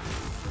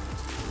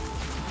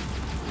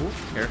 Ooh,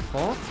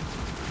 careful.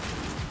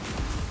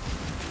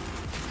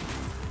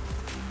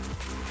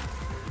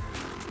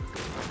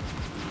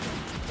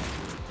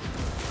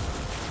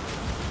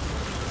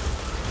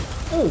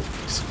 Oh,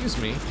 excuse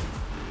me.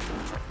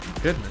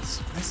 Goodness,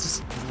 why is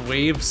this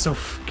wave so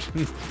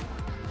freaking...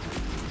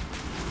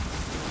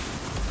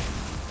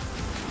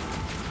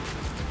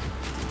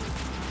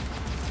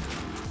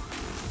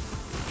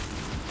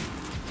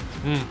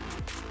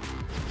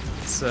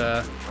 It's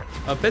a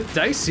bit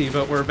dicey,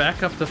 but we're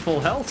back up to full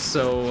health,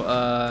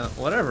 so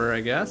whatever,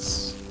 I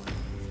guess.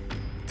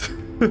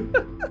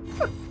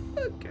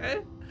 Okay.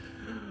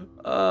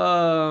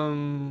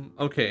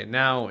 Okay,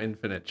 now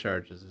infinite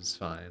charges is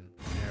fine.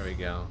 There we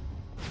go.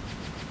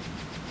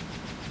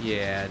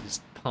 Yeah,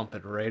 just pump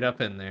it right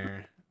up in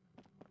there.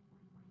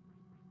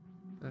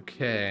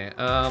 Okay,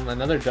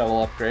 another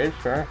double upgrade,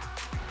 sure.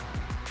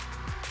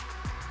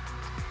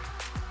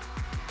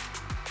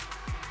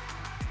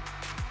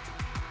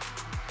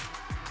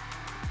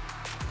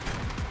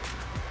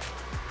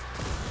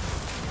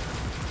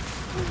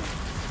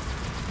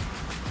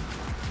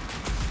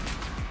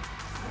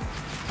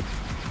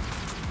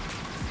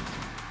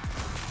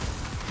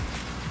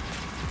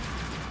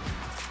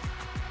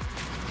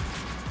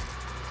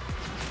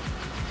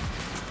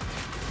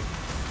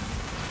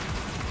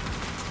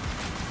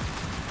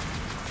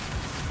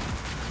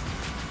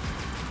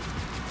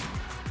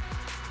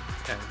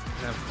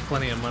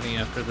 Plenty of money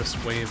after this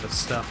wave of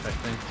stuff, I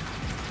think.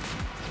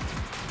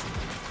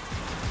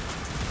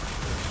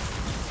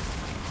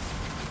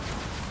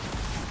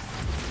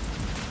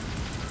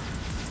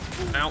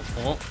 Ow.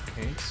 Oh,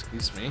 okay,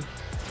 excuse me.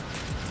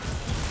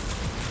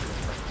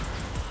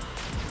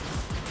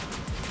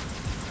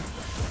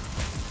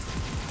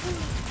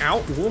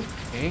 Ow. Ooh,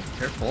 okay,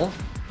 careful.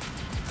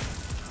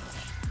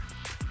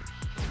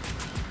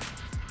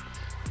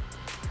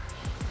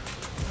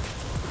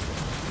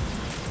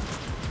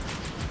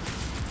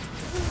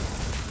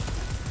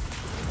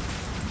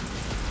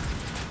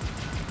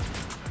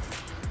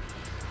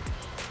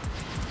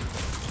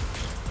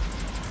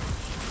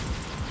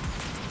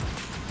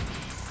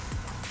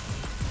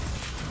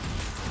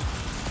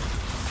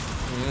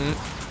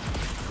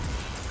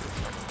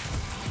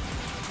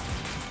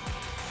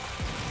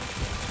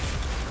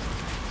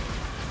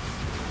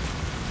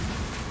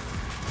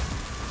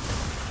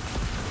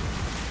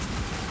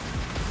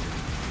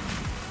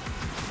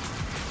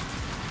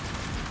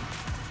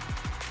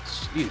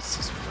 Jeez,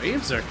 these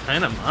waves are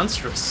kind of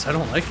monstrous. I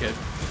don't like it.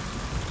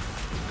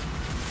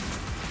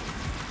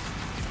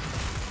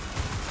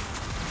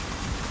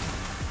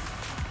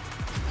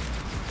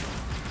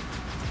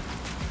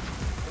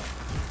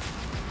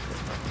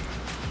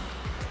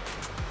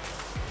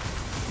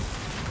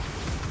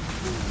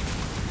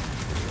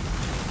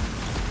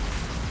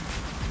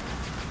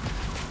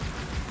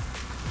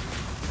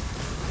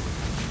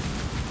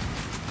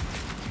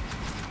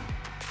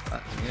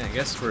 Yeah, I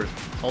guess we're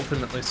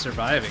ultimately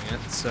surviving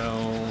it,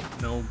 so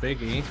no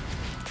biggie.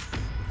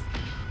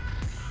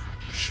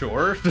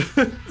 Sure.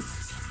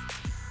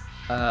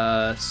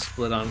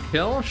 Split on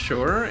kill,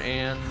 sure,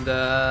 and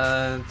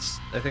I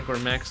think we're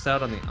maxed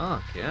out on the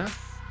Ankh, yeah?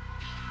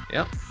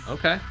 Yep,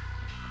 okay.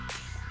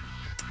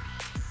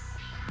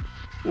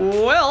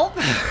 Well,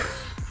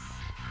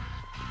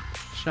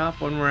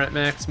 shop when we're at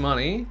max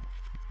money.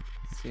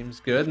 Seems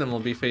good, and then we'll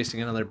be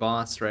facing another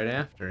boss right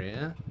after,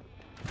 yeah?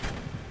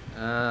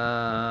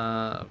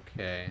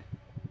 Okay.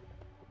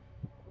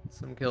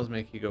 Some kills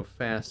make you go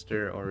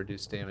faster or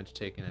reduce damage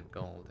taken at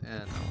gold.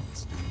 No,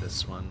 let's do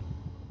this one.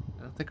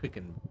 I don't think we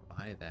can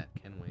buy that,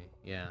 can we?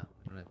 Yeah,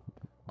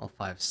 all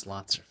 5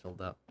 slots are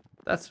filled up.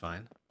 That's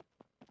fine.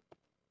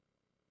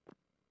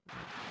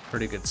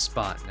 Pretty good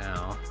spot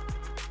now.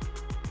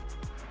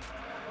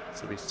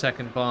 So the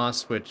second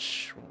boss,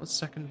 which... What was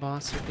second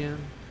boss again?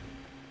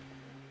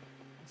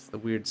 It's the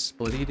weird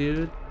splitty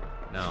dude?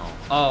 No.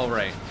 Oh,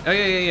 right. Oh,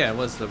 yeah, it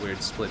was the weird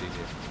splitty dude.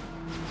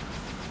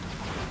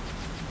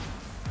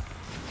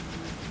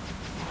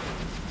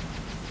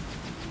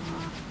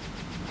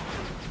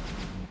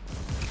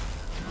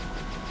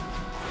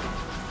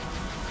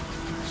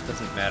 Which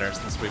doesn't matter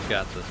since we've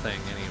got the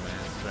thing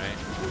anyways, right?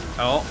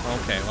 Oh,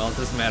 okay. Well, it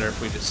doesn't matter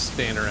if we just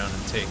stand around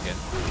and take it.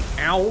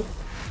 Ow!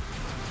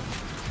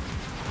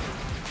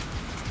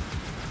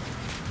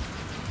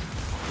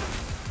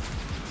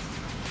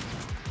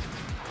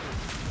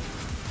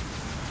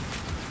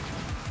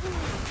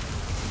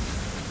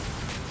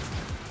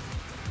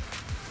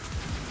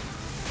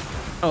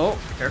 Oh,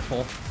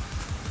 careful.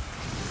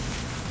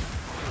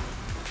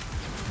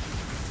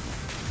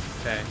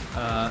 Okay,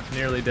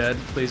 nearly dead.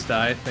 Please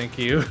die. Thank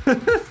you.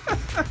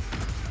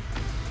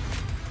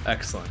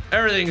 Excellent.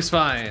 Everything's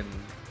fine.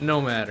 no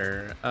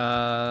matter.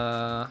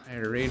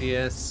 Higher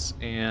radius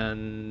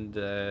and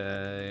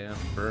yeah,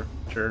 for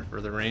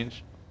the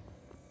range.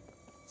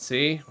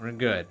 See, we're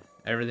good.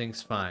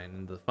 Everything's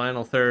fine. The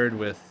final third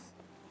with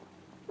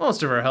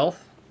most of our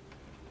health.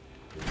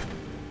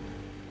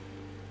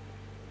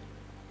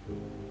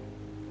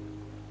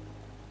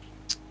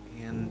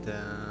 And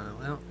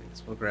well, I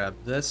guess we'll grab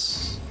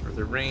this for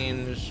the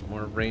range.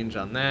 More range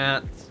on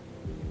that.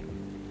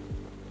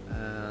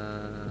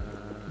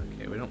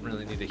 Okay, we don't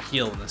really need to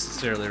heal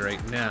necessarily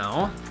right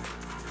now.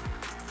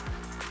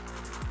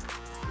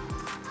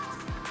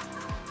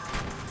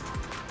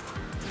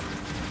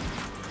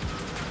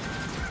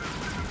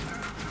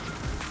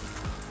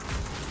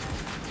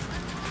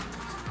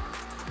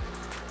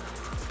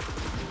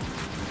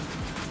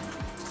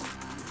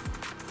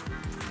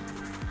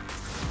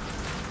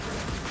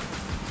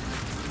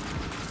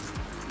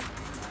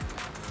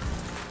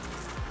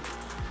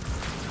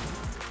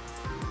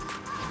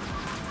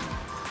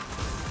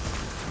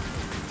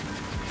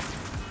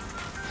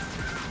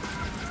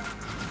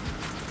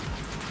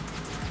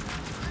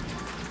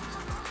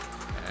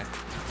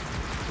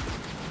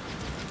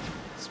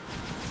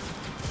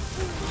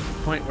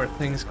 Point where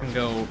things can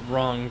go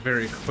wrong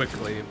very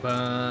quickly,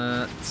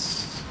 but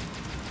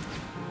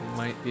it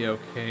might be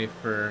okay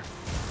for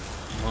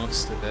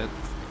most of it.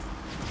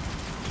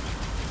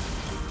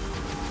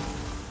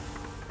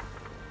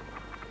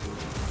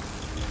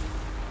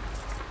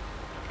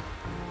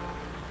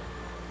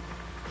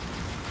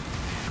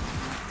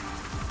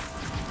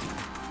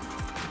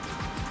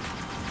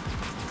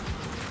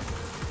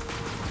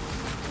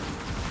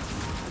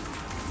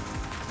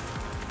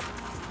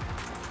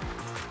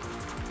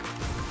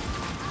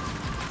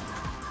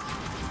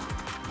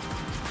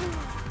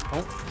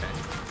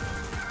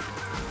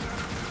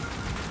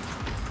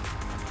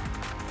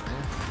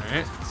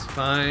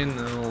 Fine,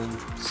 the little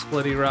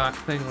splitty rock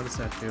thing. What does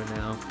that do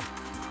now?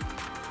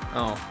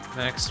 Oh,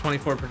 max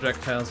 24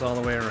 projectiles all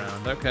the way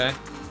around. Okay.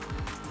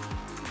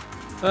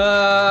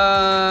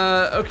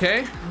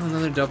 Okay.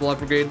 Another double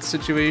upgrade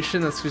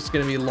situation. That's just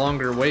gonna be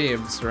longer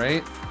waves,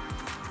 right?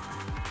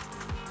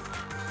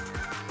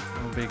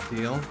 No big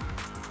deal.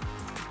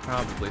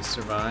 Probably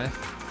survive.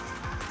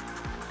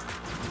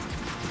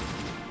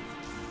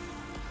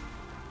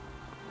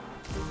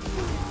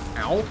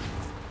 Ow.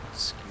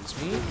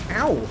 Excuse me.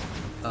 Ow.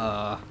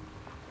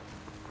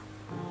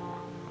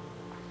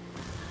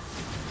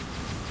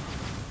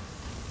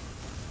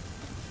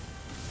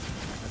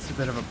 That's a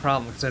bit of a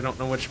problem because I don't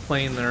know which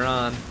plane they're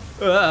on.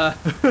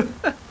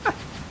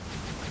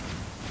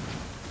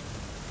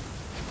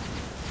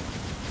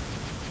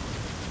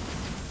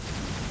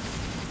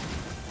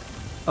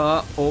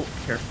 Oh,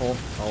 careful.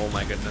 Oh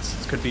my goodness,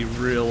 this could be a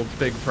real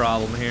big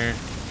problem here.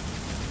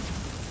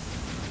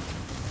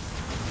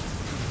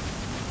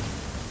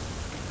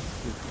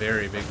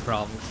 Very big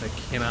problem because I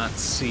cannot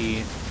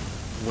see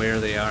where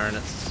they are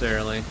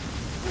necessarily.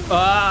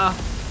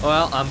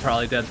 Well, I'm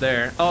probably dead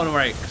there. Oh, no,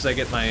 right, because I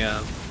get my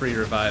free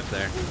revive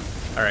there.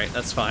 All right,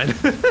 that's fine.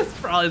 It's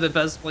probably the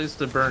best place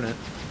to burn it.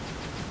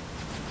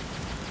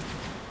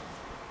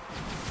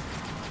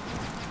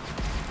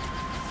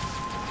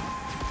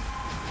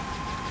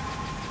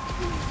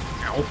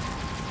 Ow.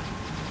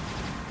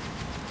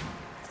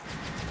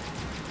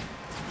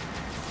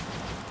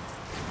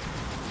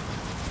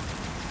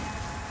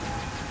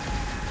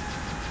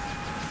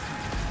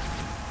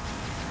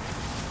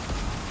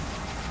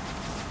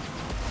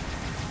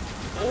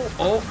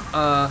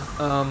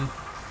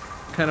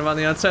 Kind of on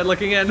the outside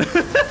looking in.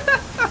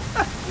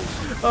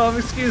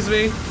 Excuse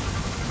me.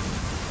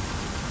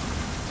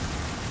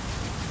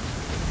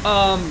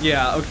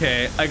 Yeah,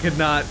 okay. I could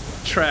not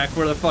track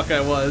where the fuck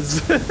I was.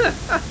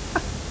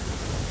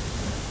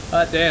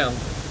 Damn.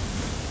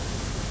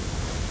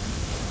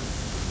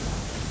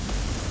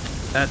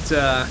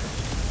 That,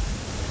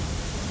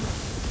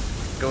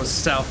 goes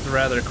south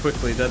rather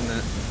quickly, doesn't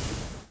it?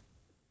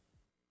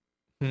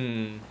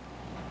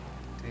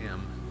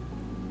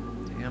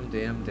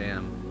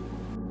 Damn.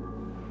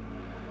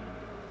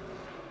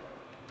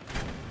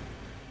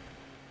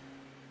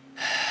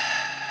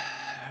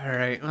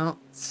 Alright, well,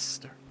 let's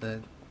start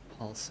the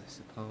pulse, I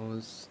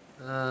suppose.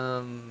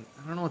 I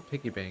don't know what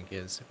piggy bank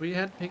is. Have we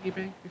had piggy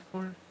bank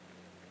before?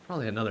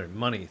 Probably another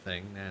money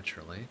thing,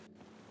 naturally.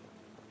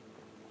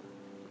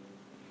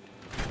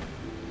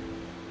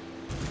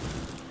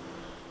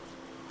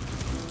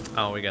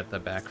 Oh, we got the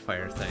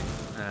backfire thing.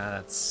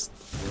 That's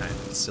kind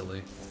of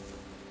silly.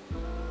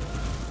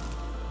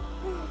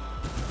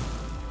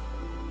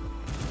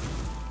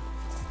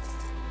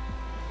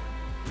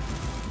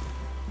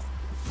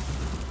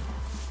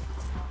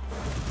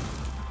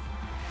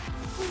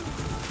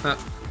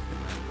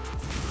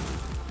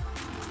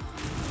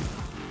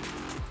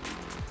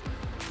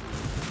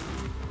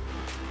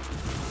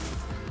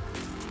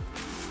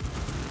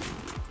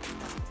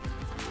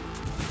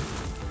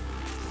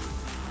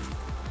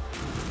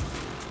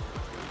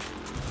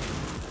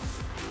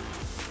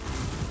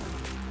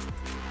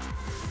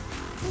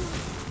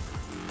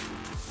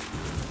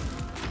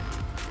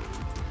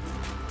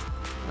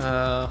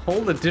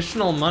 Hold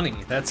additional money.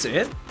 That's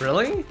it?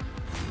 Really?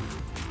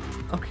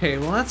 Okay,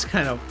 well that's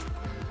kind of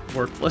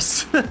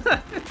worthless.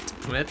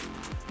 Damn it.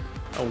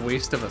 A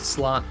waste of a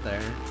slot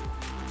there.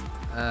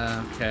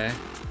 Okay.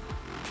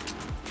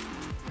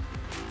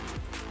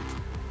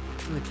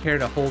 I don't care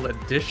to hold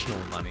additional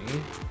money.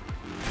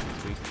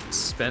 We can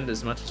spend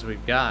as much as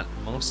we've got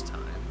most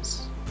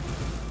times.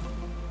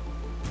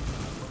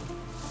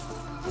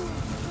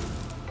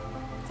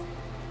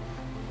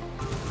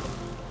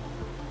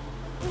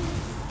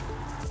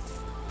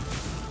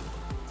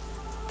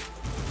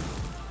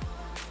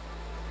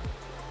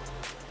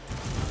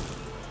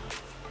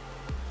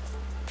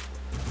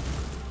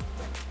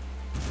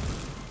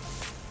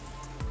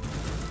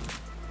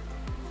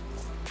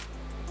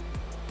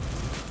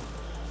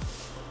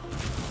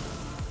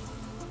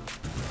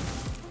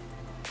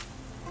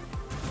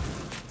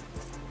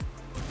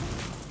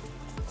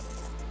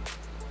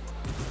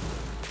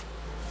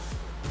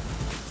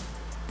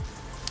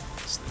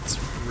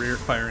 Rear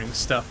firing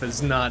stuff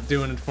is not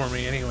doing it for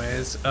me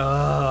anyways.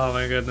 Oh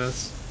my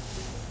goodness.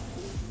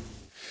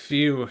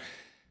 Phew.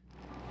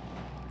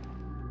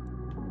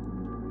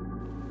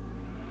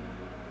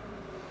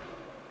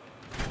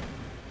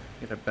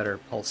 Get a better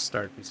pulse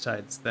start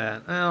besides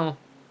that. Well.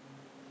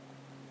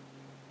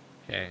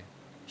 Okay.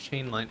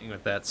 Chain lightning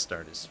with that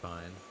start is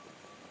fine.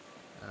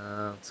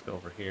 Let's go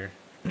over here.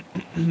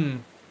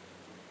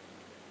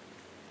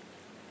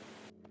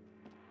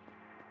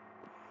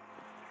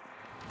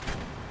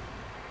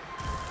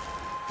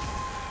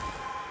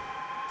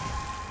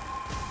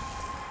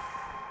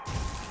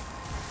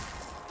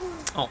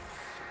 Oh,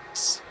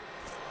 thanks.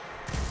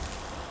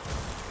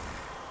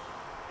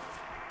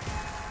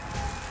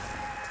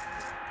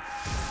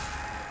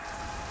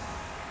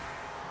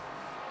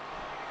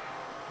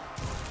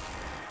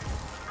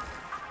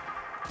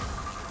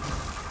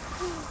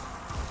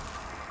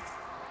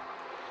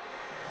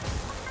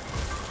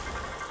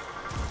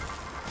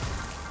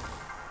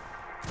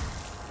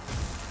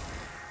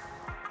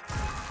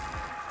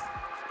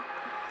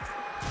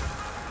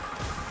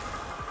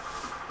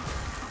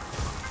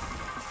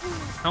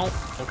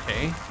 Oh,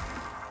 okay.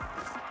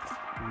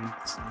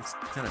 Some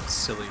kind of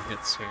silly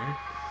hits here.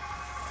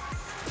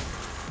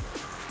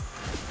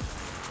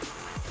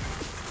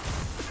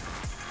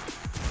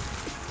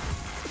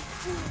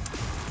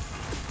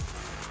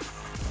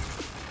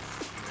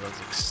 Those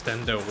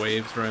extendo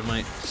waves where I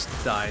might just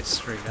die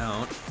straight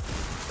out.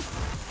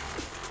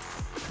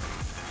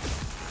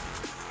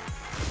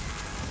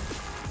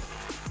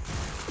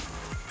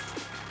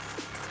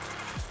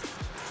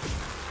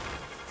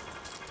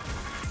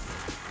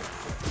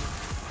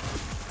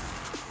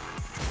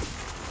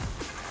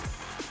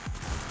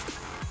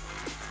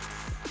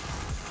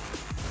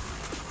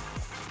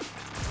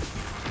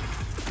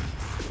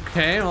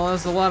 Okay, well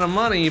that's a lot of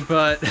money,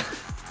 but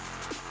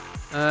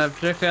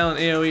projectile and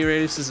AoE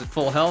radius is at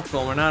full health.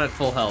 Well, we're not at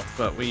full health,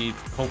 but we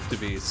hope to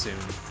be soon.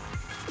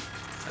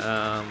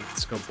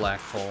 Let's go black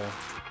hole.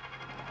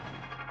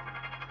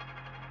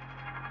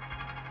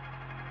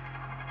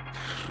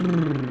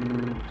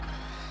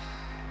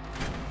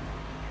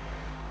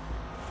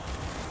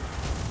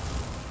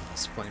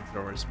 This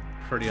flamethrower's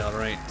pretty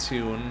alright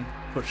too when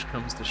push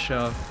comes to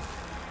shove.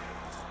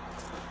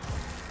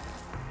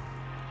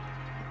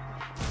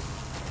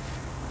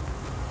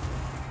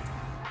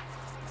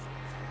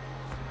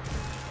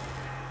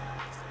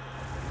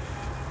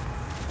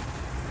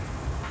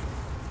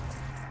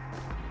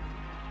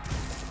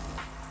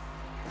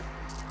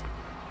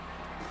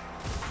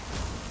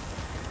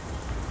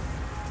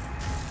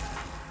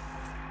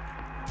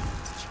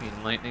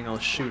 Lightning will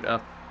shoot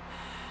up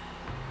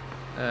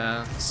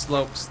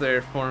slopes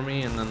there for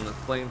me, and then the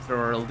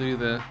flamethrower will do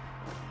the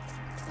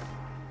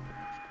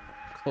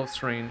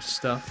close range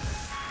stuff.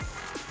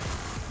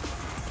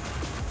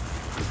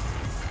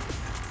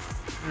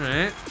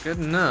 Alright, good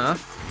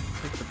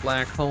enough. Take the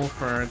black hole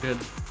for our good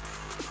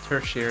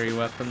tertiary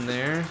weapon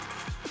there.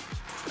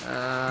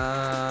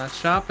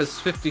 Shop is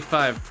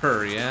 55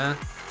 per, yeah?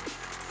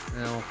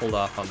 We'll hold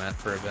off on that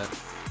for a bit.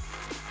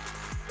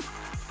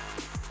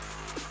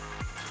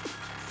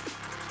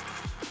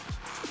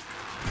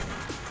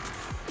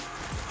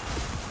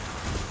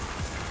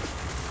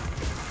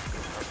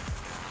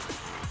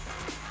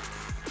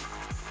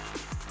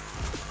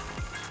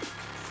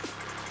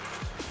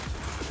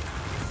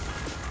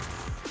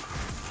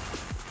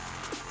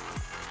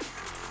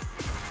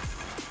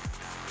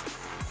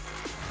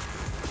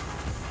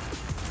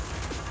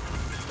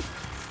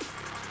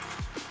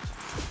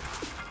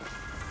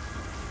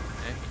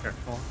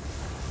 Careful.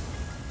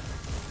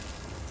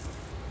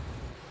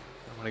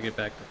 I want to get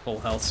back to full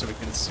health so we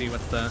can see what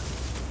the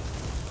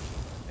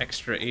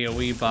extra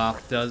AoE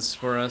bop does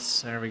for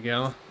us. There we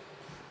go.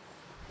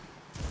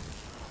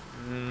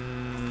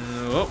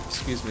 Oh,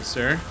 excuse me,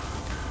 sir.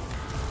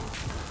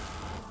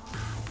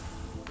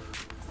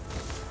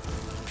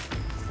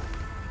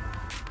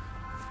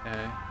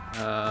 Okay.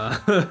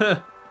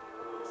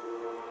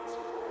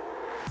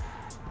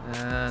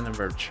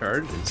 Number of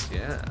charges,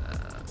 yeah.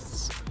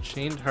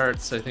 Chained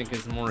Hearts, I think,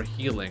 is more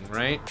healing,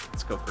 right?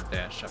 Let's go for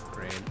dash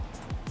upgrade.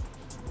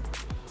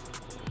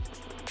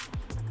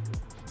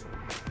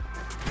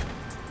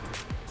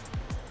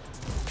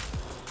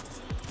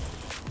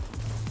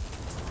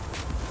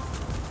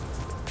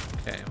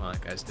 Okay, well,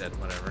 that guy's dead,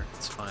 whatever.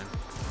 It's fine.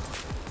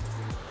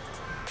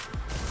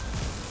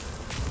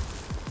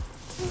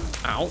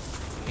 Ow.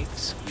 Okay,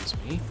 excuse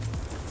me.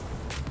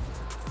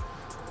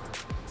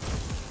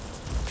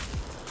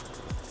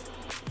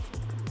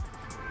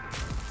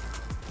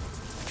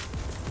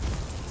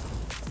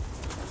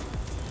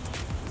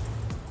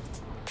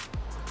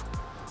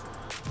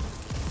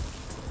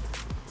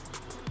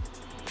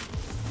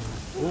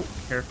 Oh,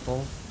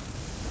 careful.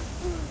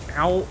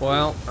 Ow.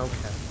 Well,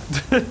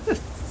 okay.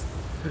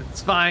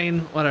 It's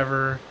fine.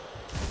 Whatever.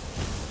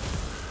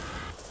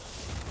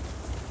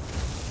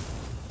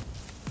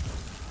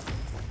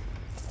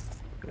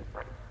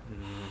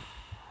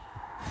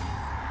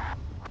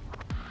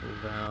 Pull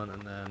down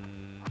and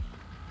then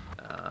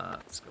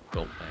let's go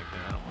gold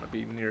magnet. I don't want to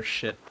be near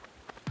shit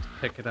to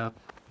pick it up.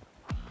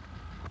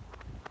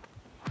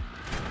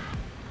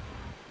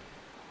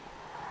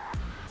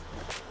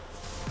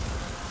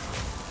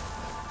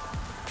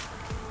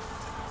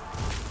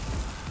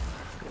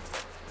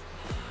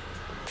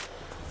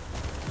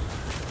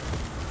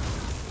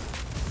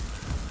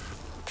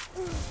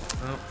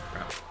 Oh,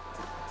 crap.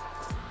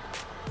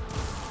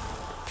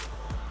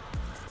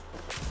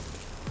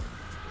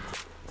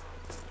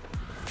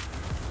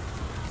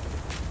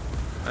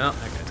 Well,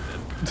 that guy's dead.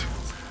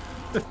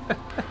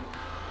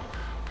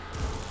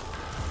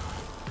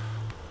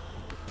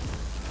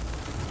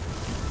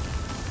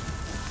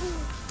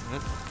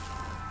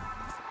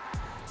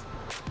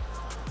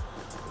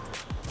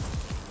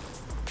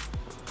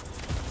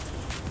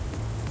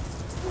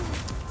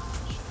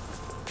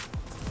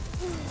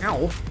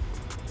 Ow.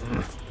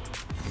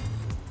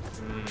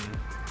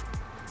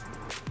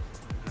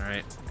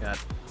 Alright, got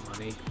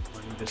money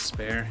to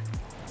spare.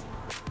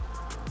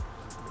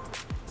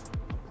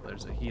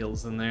 There's a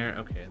heals in there.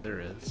 Okay, there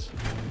is.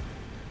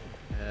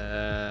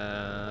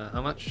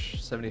 How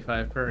much?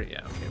 75 per?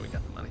 Yeah, okay, we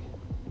got the money.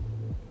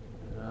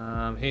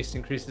 Haste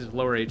increases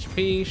lower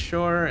HP,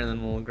 sure, and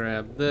then we'll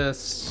grab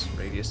this.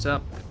 Radius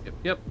up.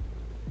 Yep.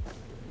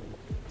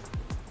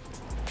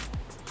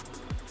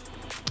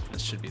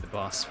 This should be the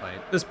boss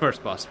fight. This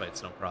first boss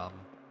fight's no problem.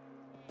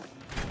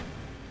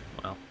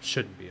 Well,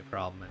 shouldn't be a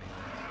problem anyway.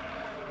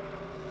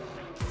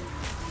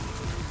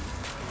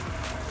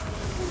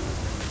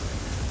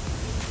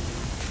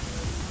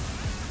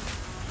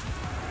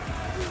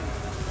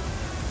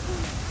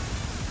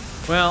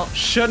 Well,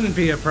 shouldn't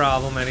be a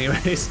problem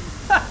anyways.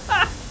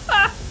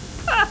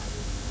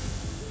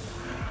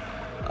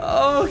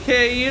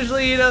 Okay,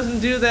 usually he doesn't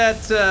do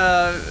that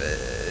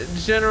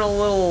general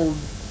little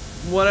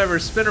whatever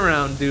spin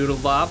around doodle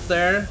bop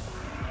there.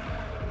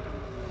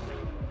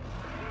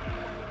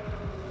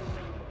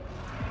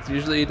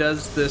 Usually he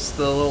does the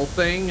little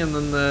thing and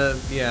then the,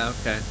 yeah,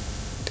 okay.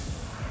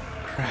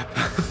 Crap.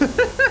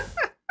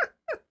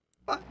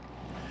 Fuck.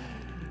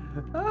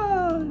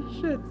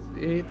 Oh shit,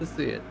 you hate to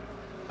see it.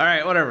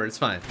 Alright, whatever, it's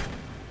fine.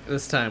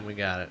 This time we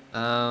got it.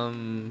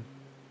 Okay,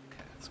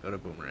 let's go to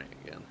Boomerang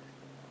again.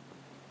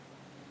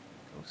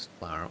 Ghost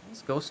Flower. What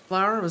was Ghost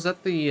Flower? Was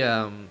that the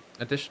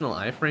additional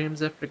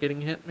iframes after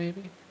getting hit,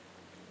 maybe?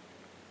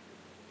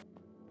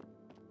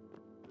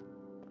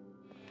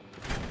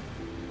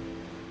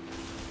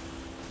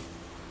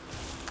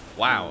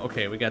 Wow,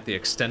 okay, we got the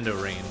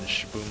extendo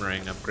range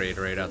boomerang upgrade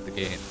right out the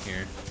gate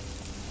here.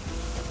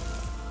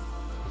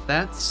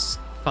 That's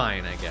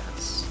fine, I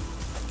guess.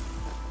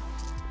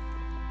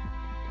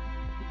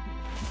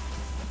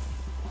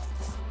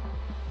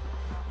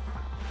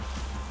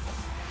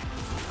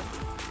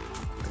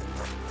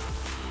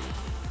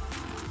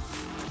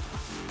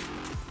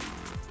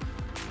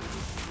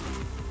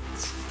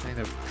 Kind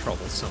of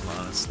troublesome,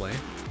 honestly.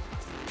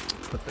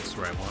 Put this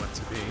where I want it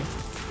to be.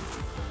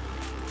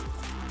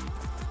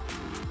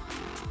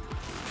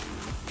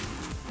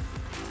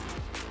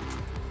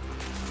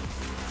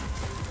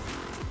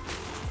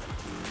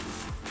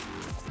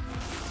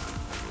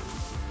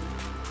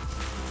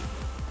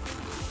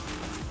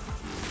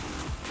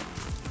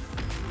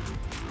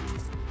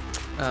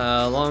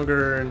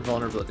 Longer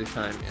invulnerability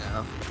time,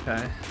 yeah,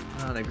 okay.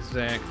 Not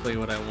exactly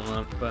what I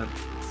want, but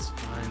it's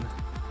fine.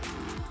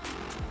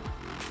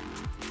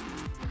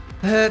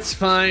 That's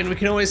fine, we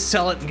can always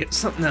sell it and get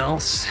something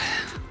else.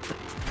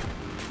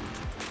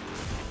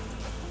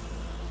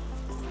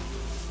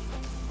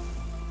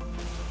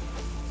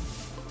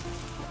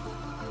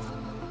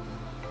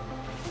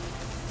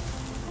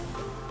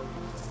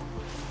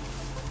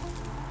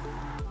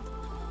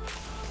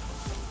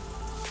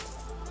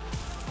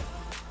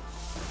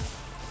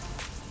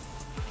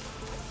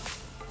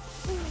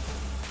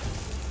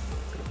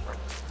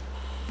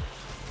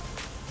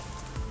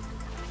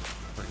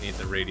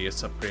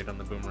 Radius upgrade on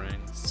the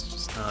boomerang. It's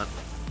just not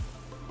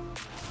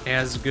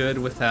as good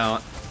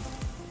without.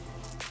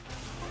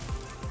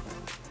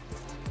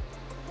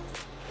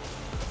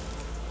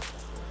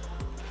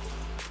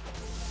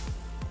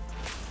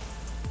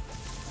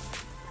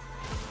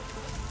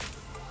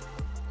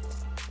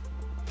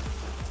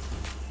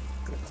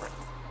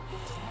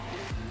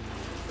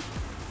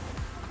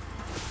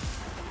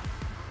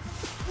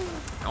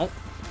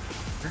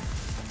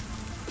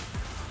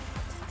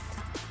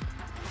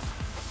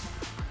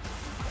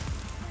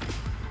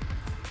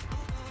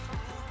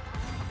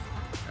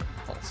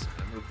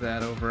 Move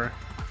that over.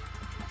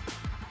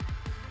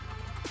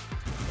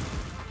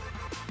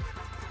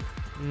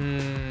 We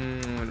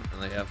don't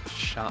really have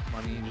shop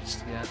money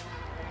just yet.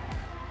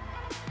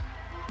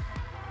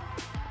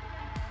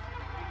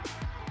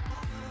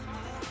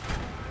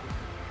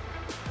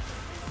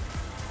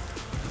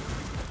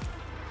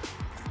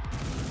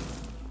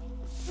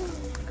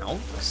 Ow,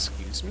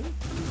 excuse me?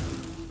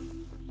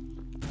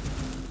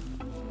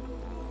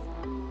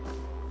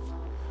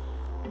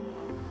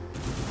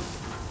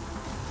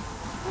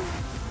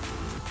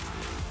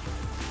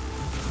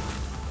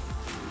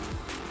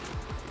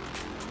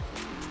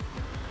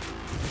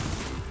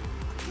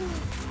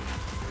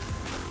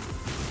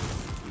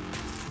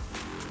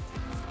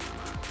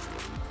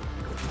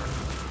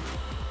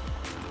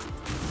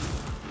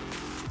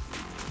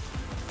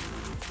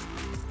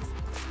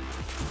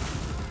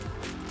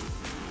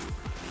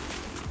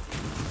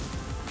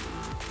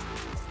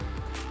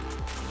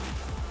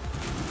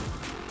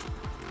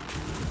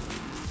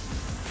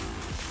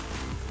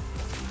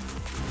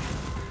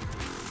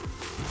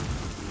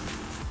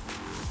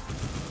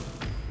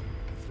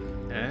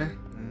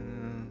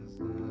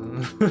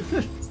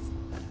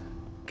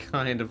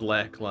 Kind of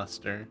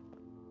lackluster.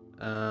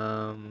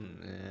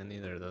 And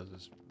neither of those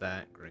is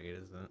that great,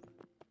 is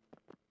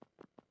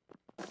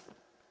it?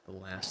 The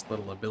last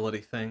little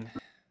ability thing.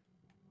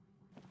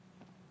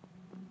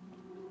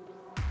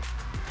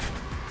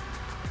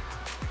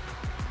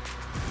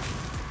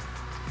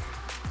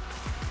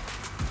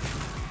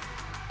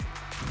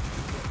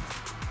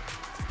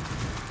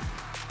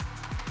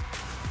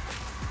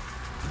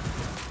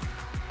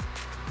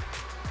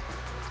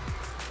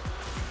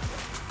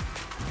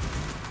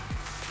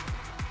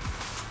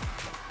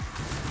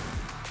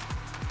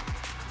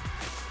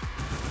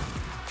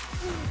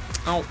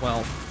 Oh, well.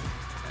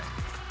 Okay.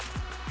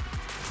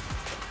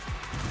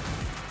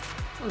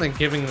 I don't think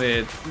giving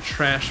the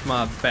trash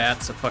mob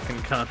bats a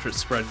fucking Contra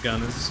spread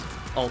gun is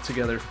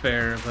altogether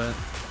fair, but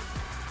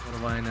what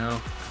do I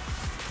know?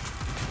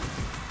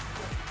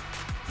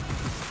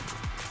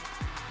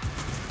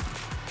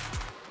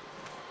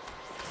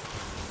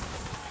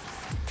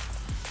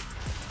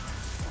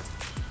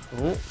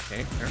 Oh,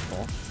 okay,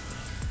 careful.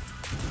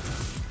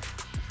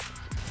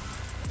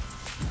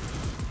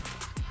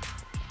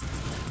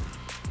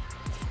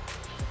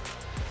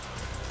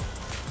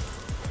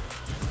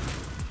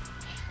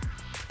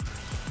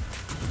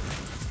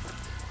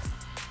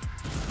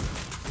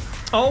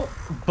 Oh,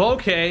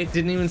 bokeh.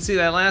 Didn't even see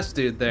that last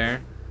dude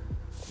there.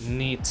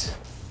 Neat.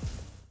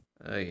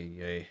 Ay,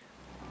 ay.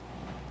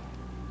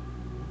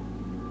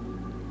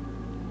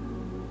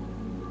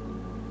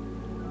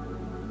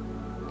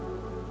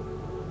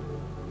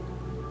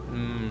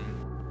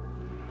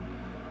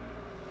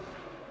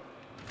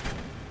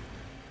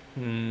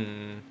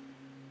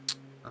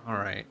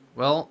 Alright,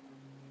 well,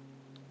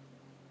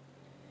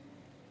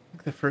 I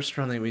think the first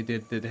run that we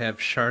did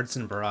have shards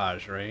and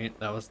barrage, right?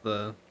 That was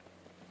the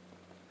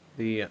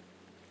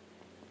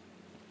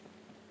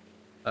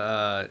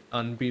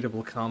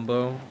unbeatable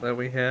combo that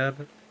we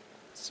had.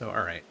 So,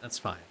 alright, that's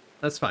fine.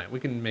 That's fine. We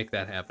can make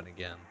that happen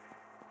again.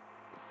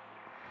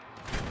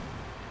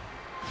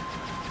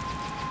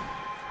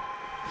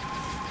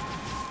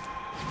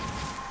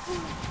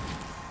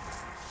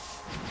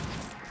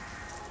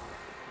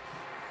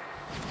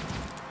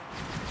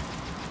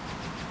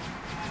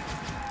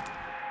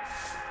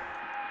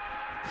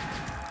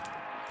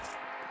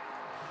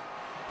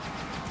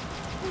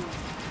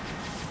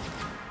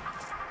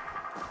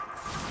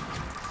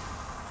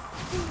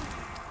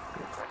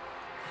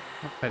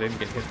 I didn't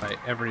get hit by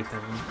everything.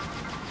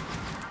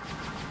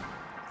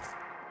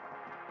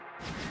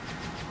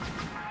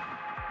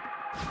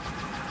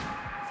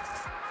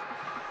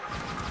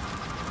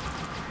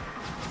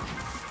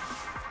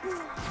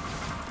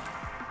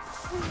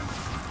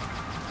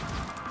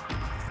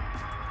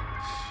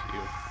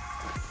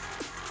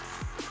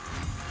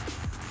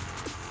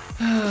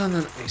 And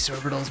then ace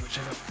orbitals, which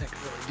I don't think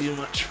really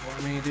do much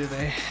for me, do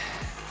they?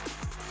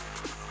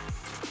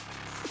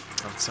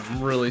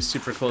 I'm really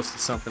super close to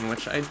something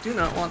which I do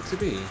not want to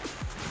be.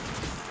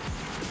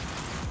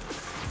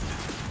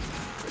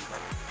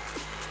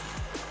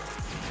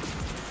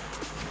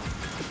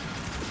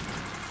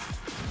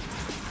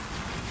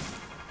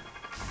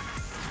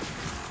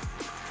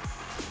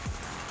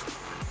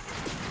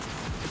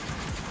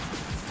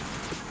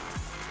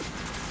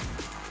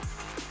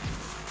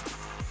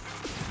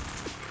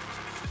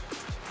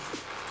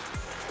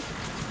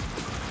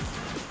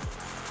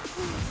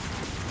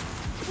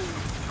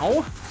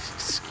 Oh,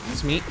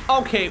 excuse me.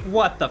 Okay,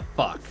 what the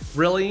fuck?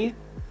 Really?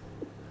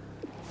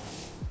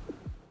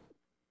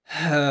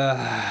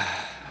 The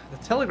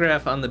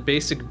telegraph on the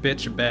basic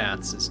bitch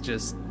bats is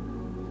just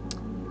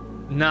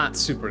not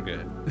super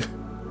good.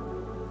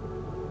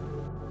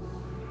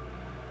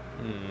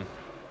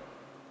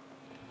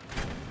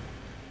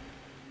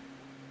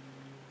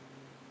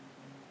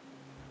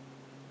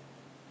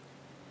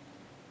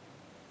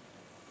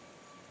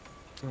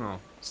 Oh,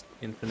 just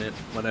infinite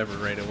whatever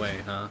right away,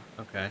 huh?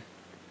 Okay.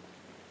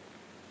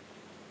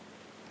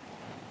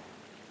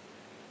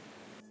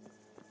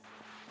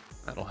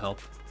 That'll help.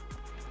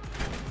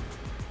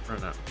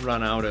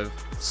 Run out of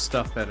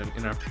stuff at an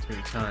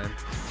inopportune time.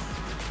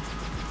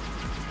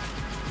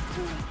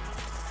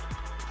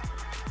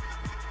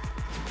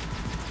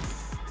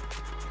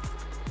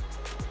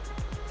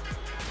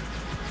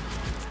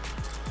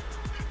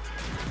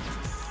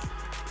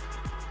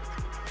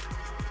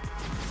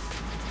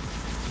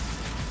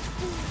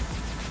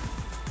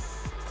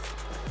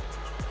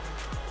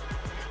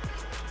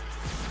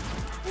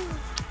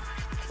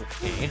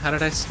 Okay, how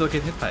did I still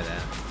get hit by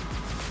that?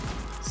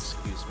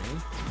 Excuse me.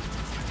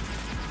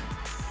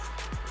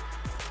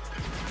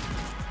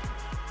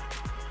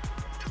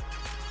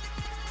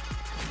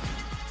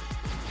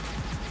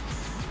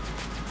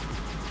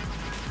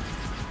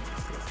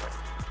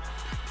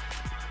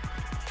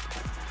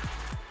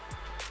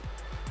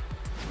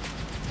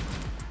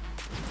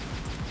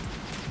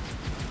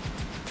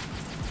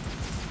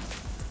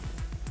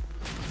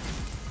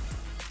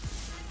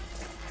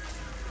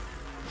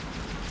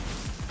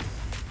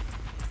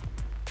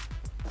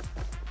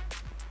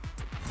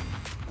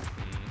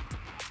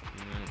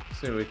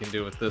 See what we can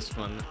do with this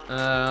one.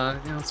 Yeah,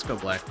 let's go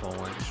black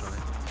hole actually.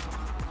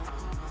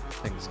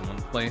 Things in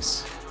one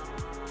place.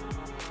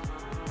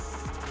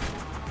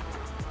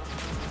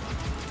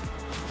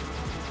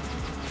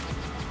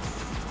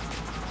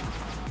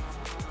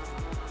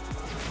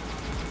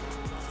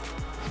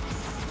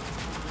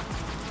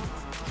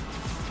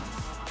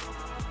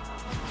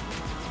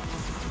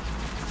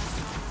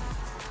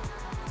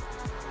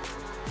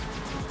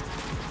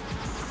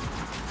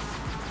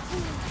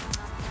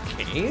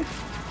 Okay.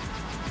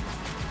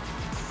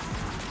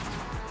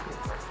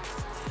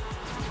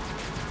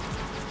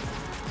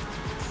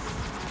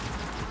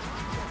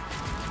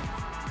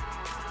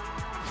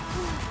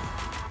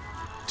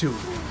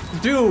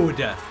 Dude!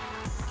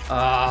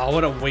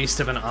 What a waste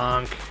of an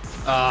Ankh.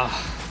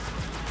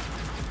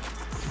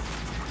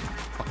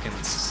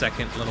 Fucking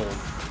second little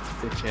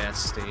bitch-ass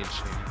stage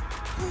here.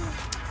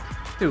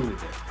 Dude.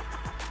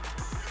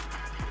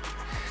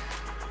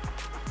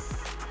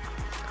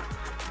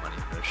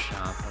 Money for the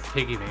shop. A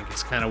piggy bank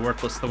is kind of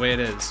worthless the way it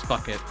is.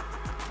 Fuck it.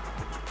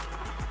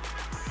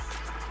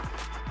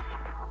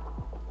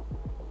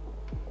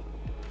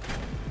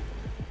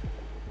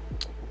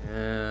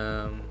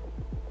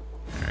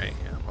 Alright,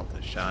 yeah,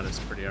 multi-shot is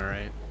pretty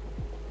alright.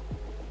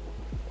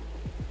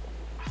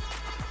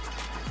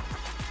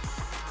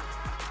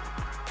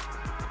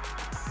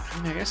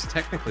 I mean, I guess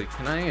technically,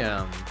 can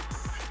I,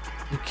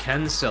 you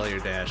can sell your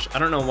dash. I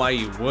don't know why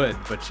you would,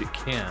 but you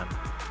can.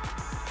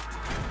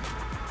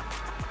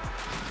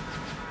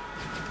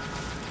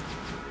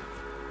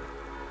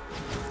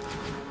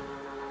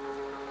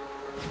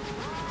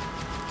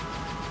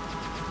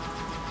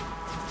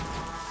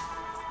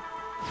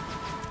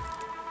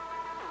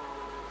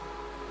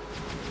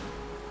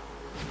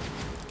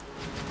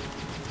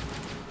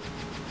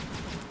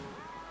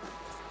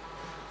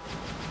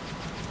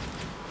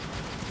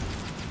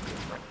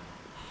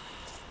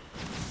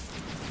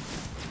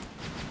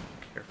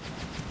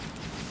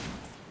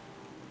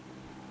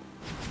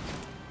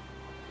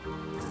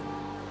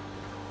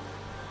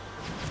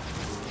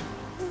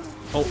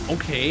 Oh,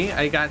 okay.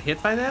 I got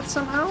hit by that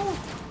somehow?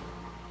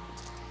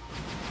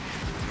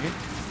 Okay.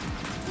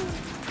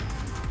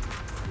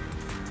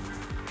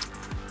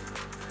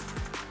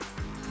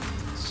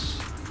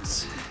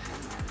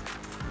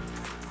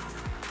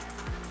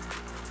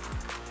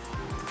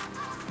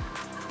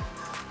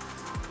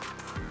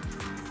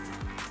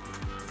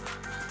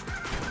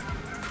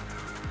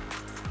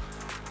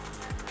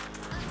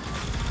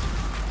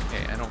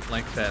 Okay, I don't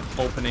like that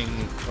opening,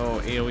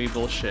 AoE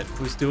bullshit.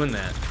 Who's doing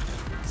that?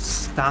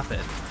 Stop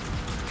it.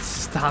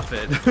 Stop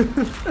it.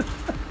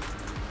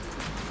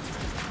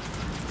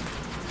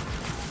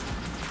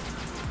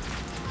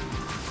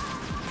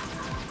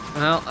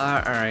 Well,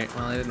 alright.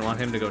 Well, I didn't want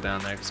him to go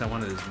down there because I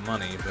wanted his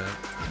money, but...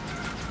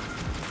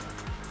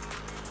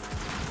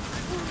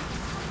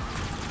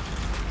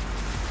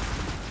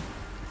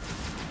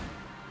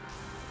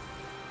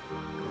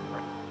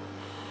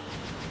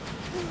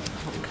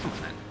 Oh, come on.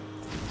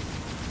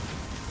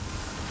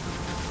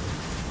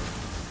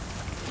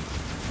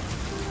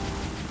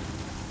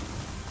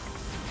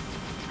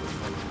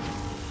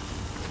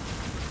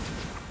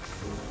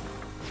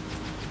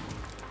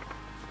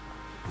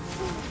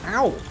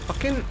 Ow!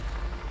 Fucking...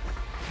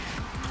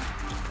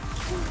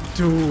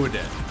 Dude!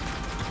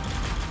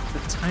 The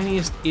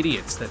tiniest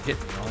idiots that hit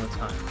me all the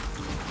time.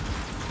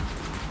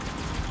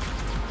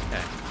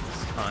 Okay,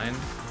 it's fine.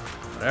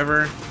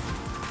 Whatever.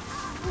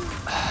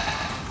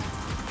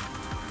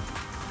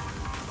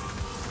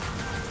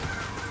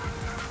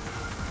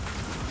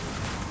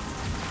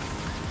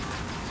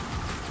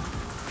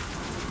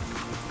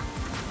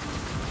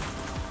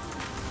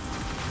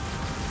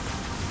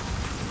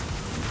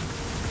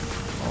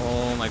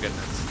 Oh my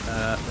goodness.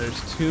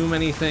 There's too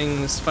many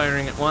things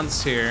firing at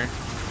once here.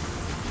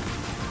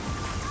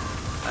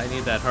 I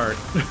need that heart.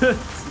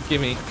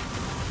 Gimme.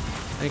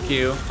 Thank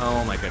you.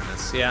 Oh my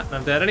goodness. Yeah,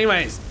 I'm dead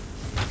anyways.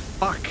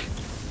 Fuck.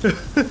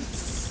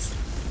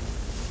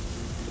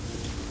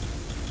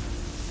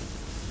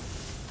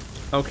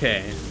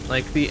 Okay,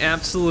 like the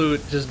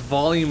absolute just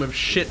volume of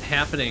shit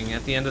happening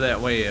at the end of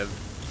that wave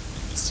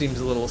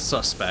seems a little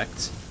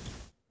suspect.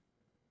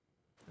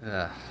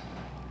 Ugh,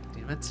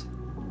 damn it.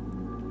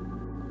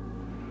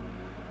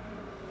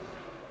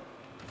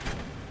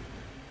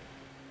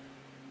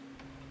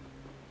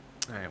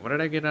 Alright, what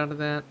did I get out of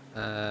that?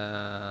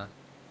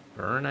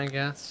 Burn, I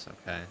guess?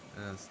 Okay,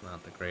 that's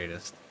not the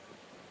greatest.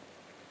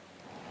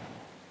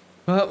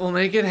 But we'll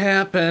make it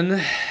happen.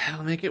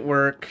 I'll make it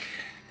work.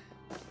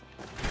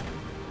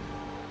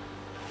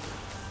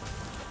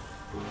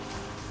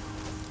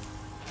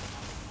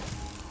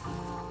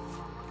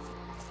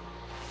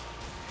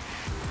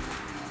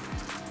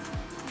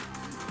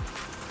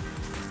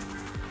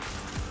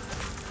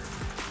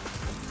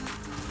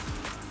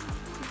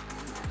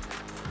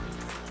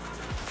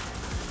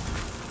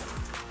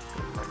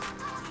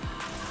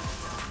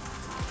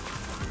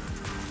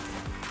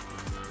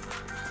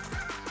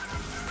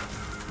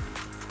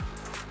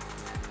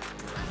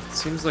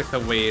 Seems like the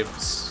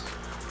waves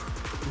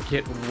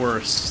get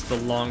worse the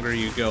longer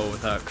you go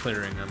without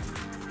clearing them,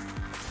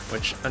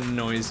 which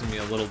annoys me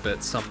a little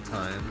bit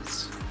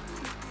sometimes.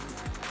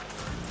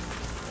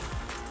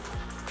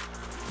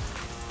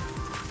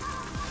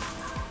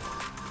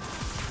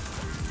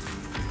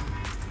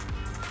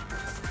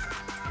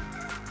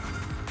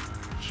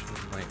 Which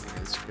might be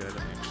as good,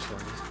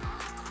 actually.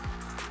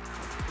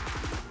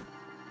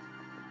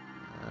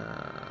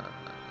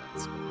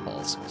 Let's go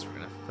pulse, because we're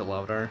gonna fill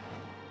out our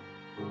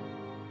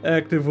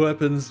active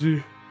weapons.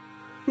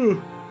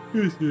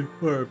 Excuse me,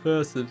 for our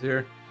passives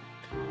here.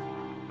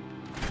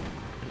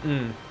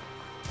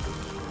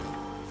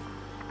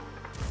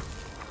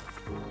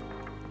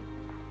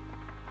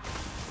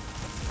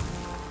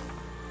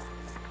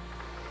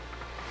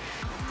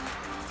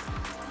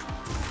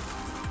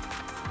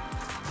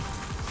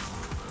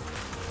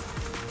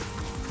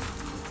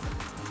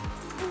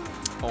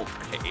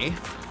 Okay.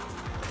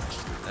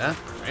 That,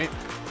 right?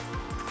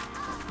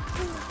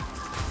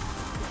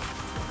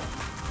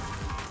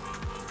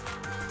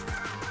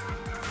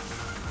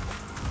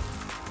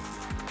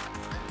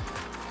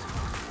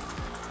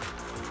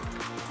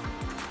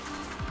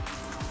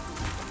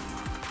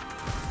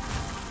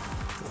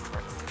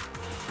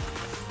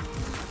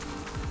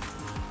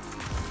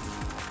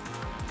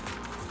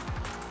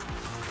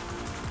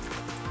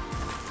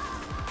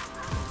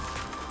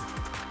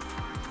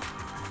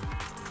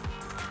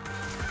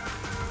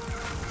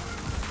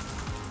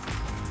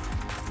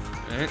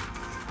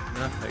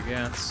 Enough, I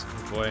guess.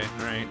 Oh boy,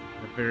 right.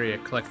 A very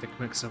eclectic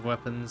mix of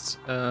weapons.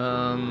 Let's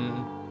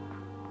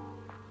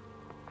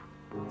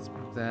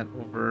move that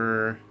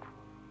over.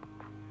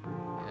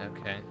 Yeah,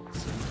 okay.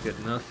 Seems good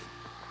enough.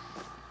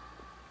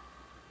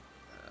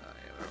 Yeah,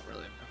 we don't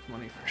really have enough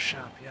money for a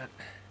shop yet.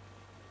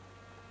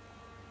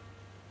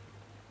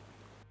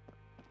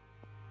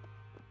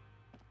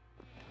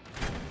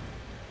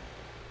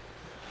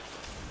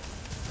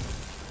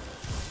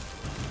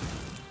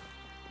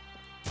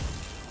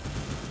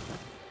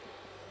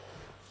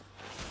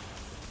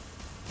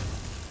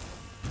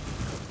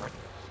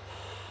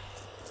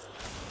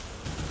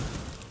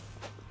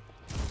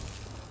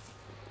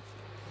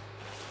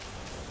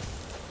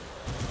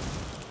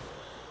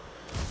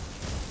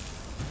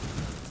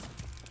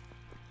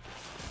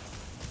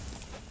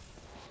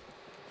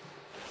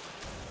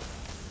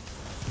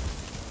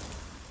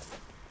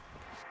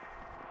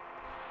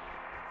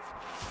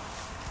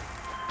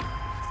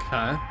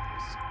 Okay.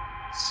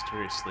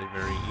 Seriously,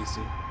 very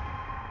easy.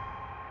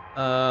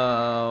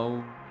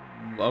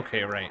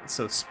 Okay, right.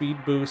 So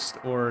speed boost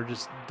or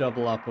just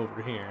double up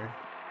over here.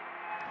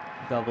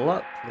 Double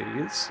up,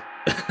 please.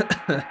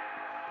 That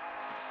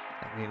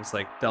means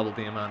like double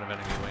the amount of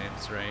enemy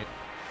waves, right?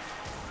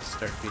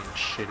 Start being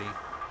shitty.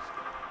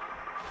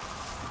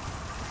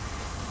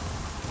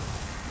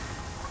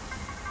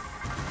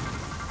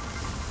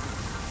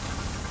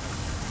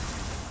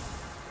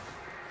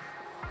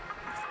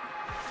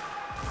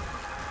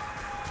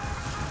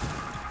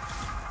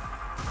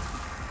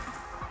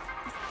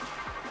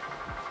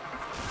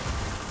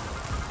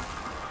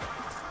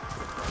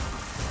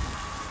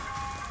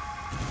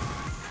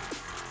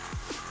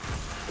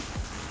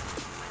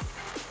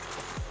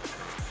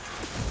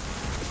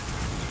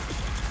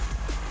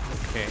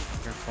 Okay,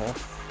 careful.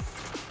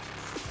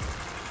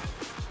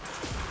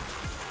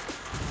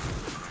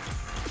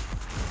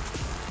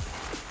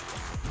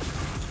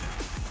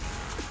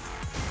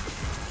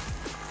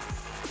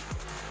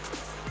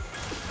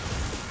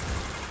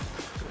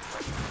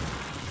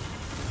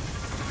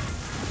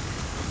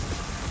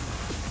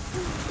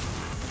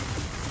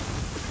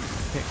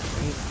 Okay,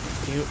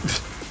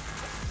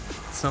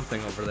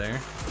 something over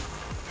there.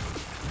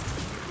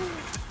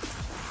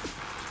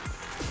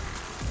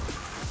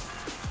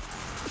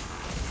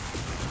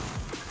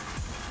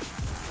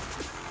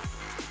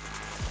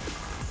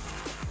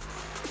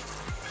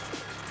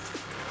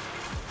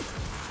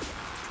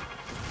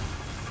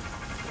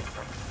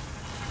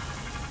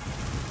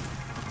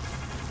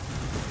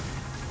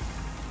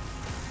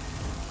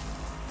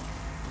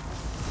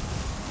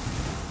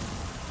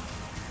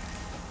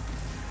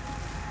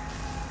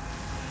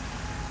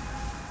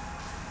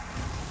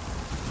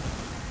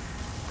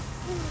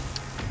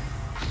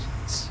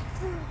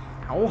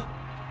 Ow.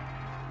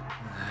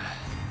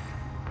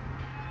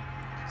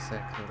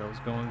 Exactly what I was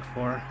going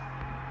for.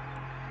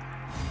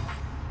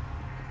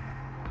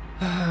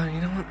 You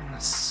know what? I'm gonna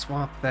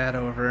swap that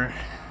over.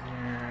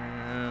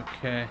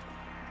 Okay.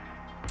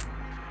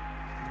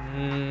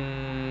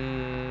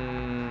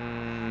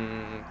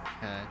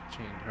 Okay,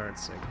 chained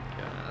hearts, I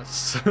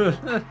guess.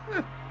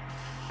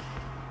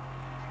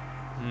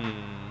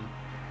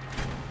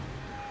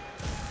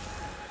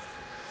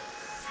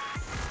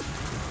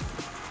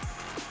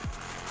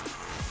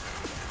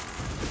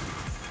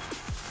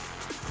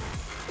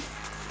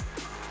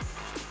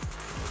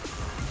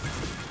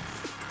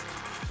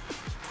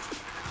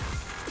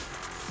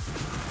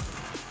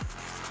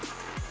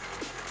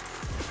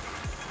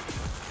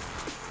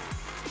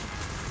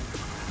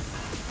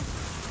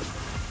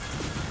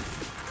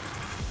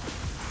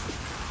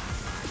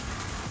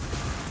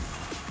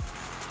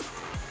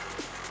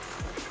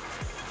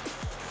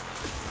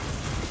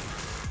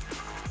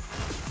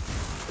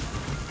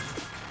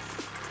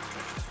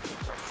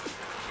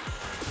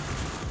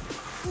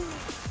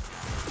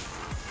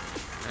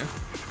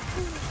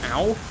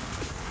 Ow.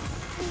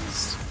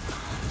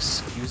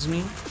 Excuse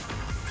me?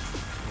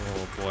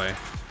 Oh boy.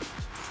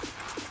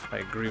 I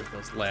agree with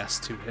those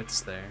last two hits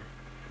there.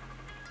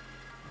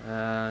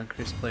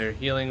 Increase player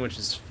healing, which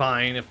is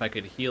fine if I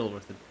could heal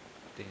with it.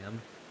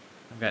 Damn.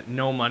 I've got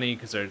no money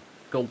because our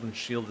golden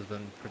shield has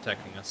been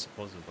protecting us,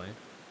 supposedly.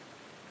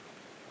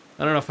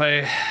 I don't know if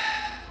I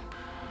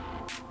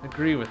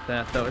agree with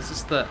that, though. Is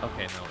this the...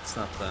 Okay, no, it's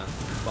not the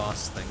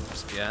boss thing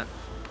just yet.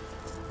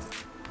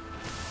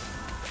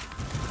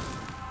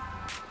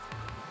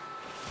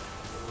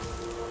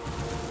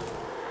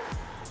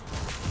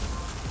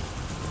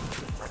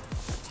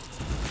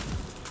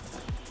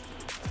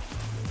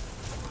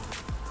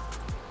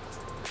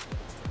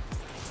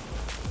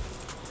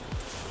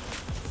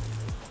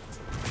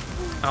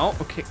 Oh,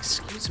 okay,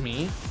 excuse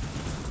me.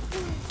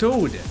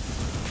 Dude.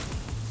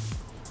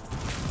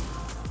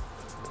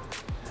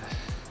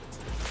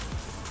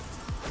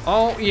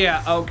 Oh,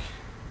 yeah, okay.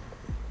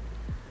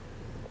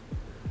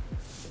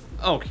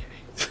 Okay.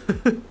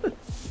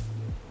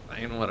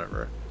 Fine,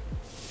 whatever.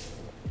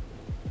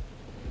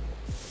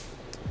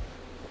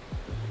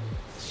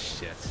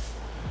 Shit.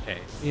 Okay,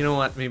 you know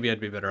what? Maybe I'd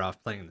be better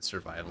off playing the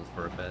survival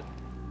for a bit.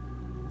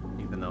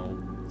 Even though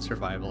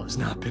survival has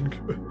not been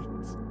good.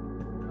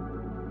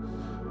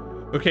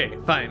 Okay,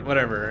 fine,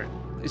 whatever.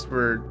 At least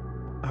we're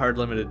hard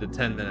limited to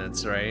 10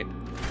 minutes, right?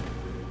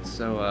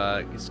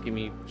 So, just give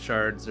me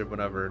shards or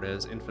whatever it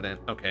is. Infinite.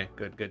 Okay,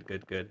 good, good,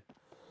 good, good.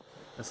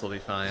 This'll be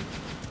fine.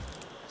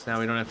 So now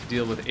we don't have to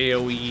deal with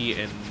AoE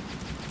and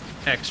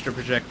extra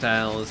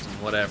projectiles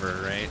and whatever,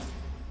 right?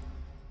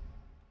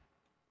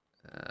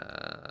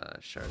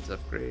 Shards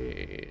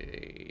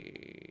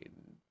upgrade.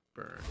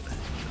 Burn.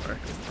 Sure.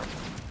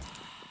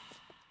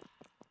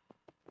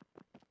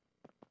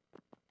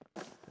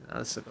 Now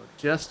this will go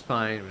just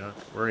fine. We don't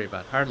have to worry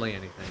about hardly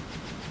anything.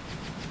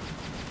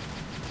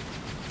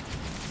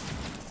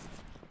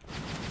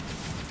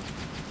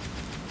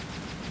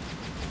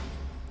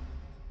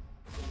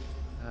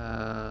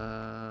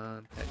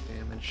 Attack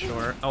damage,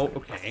 sure. Oh,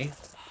 okay.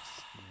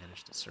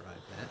 Managed to survive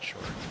that,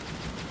 sure.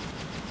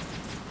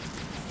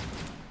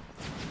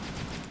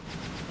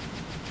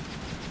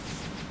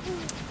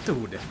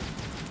 Dude,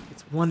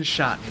 it's one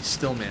shot and he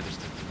still managed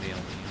to nail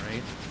me,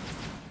 right?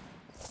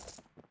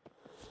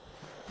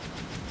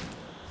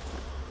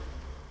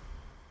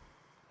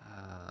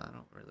 I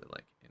don't really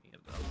like any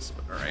of those,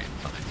 but alright,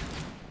 fine.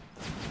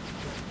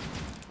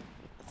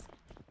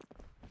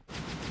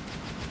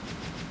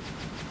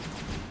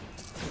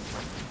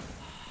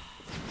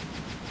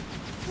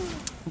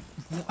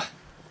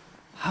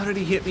 How did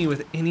he hit me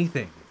with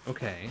anything?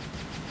 Okay.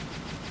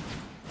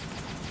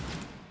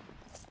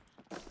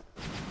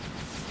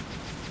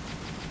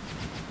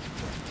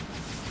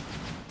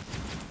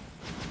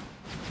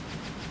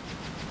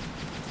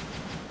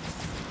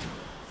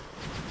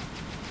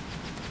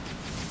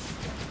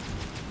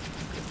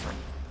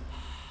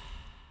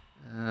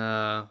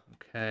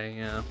 Okay,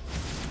 yeah.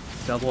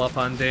 Double up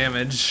on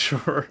damage,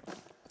 sure.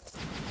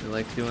 We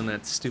like doing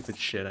that stupid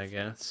shit, I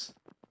guess.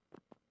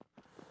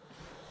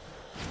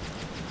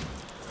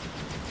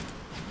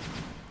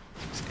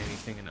 Just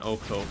anything in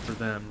Oko for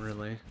them,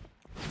 really.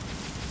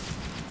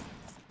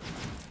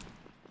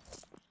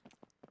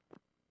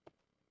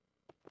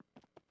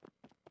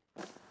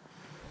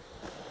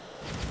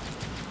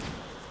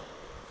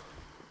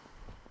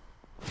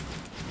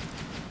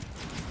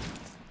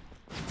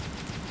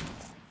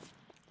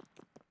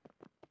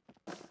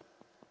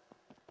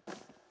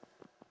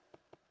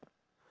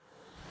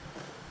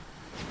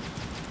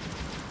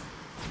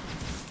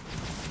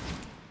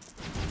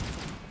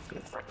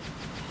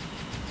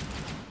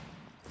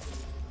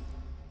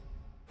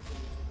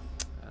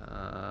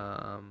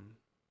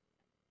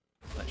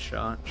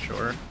 Shot,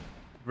 sure.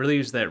 Really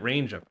use that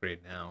range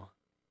upgrade now.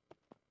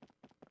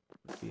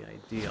 Would be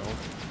ideal.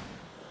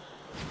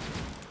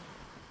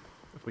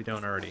 If we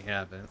don't already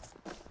have it.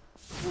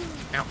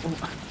 Ow,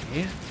 oh,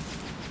 okay.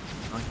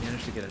 I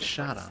managed to get a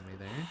shot on me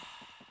there.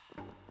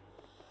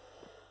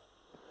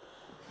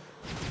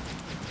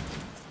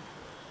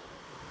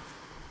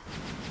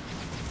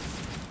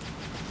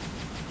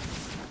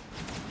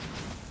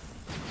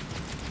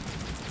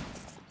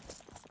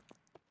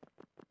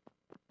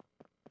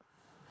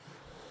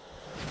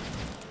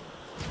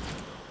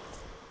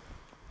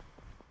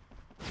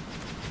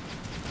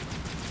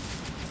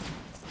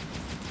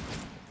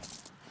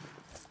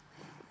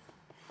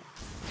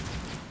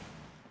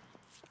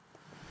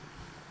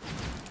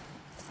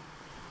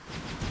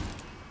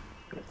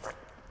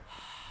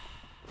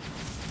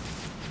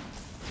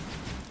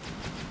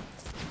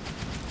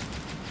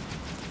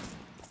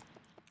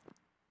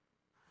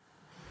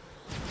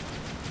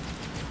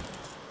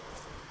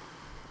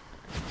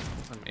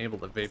 able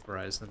to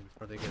vaporize them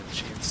before they get a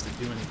chance to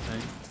do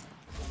anything.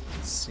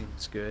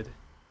 Seems good.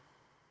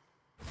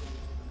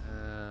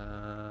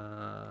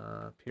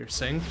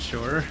 Piercing,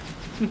 sure.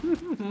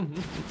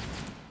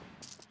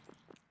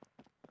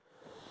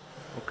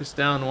 Focus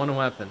down one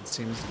weapon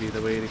seems to be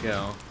the way to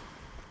go.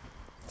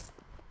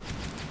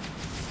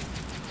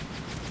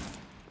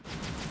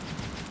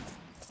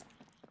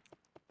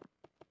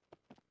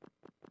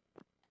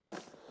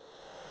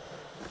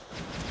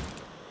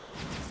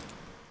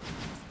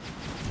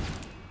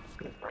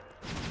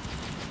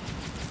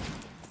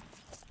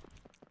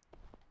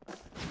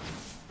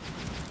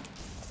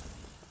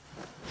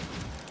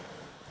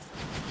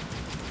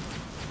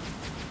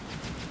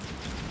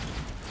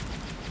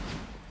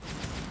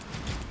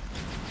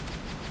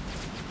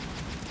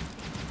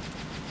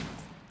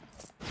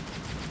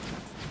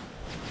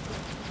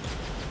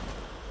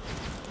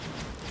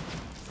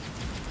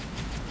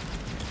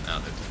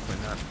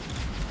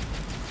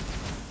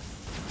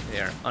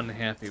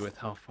 Unhappy with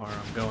how far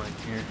I'm going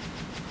here.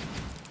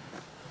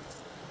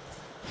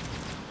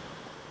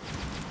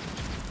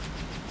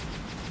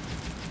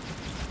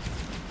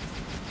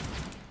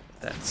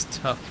 That's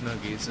tough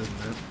noogies, isn't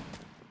it?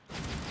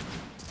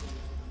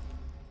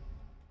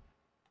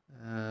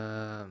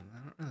 I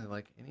don't really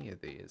like any of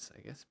these.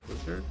 I guess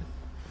Blizzard?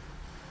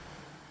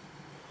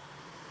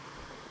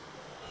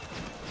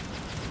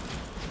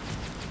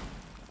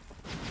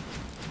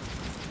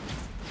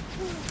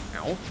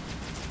 Ow.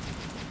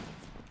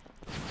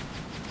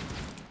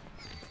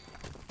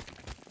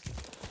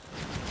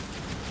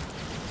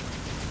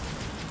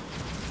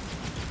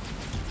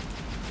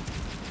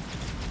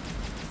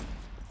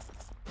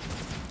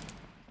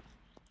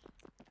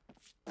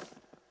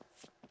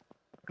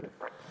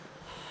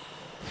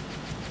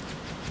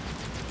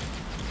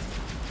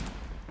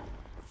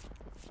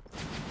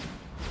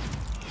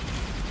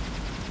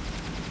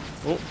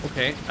 Oh,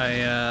 okay.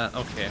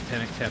 Okay, I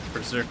panic tapped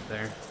Berserk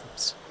there.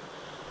 Oops.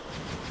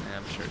 Yeah,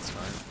 I'm sure it's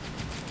fine.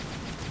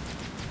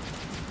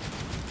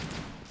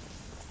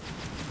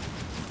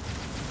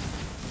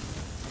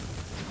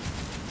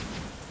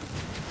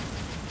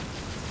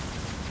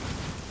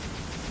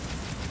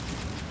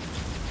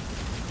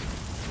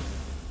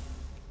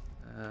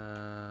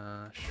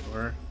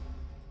 Sure.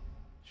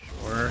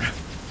 Sure.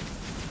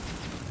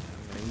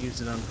 I'm gonna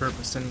use it on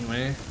purpose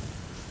anyway.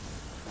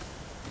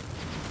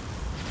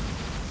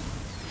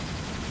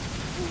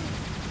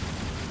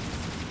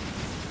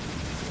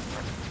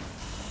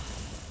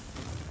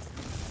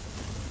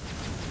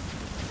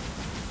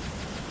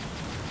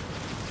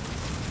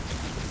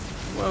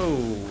 Whoa,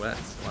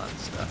 that's a lot of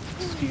stuff.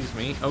 Excuse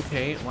me.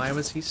 Okay, why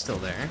was he still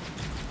there?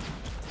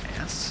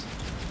 Ass.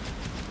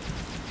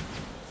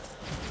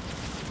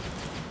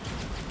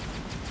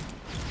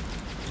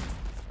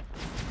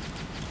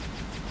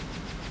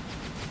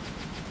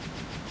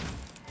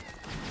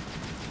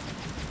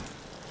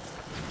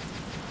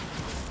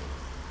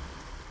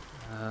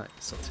 I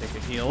guess I'll take a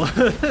heal.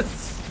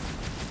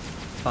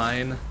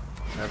 Fine.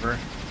 Whatever.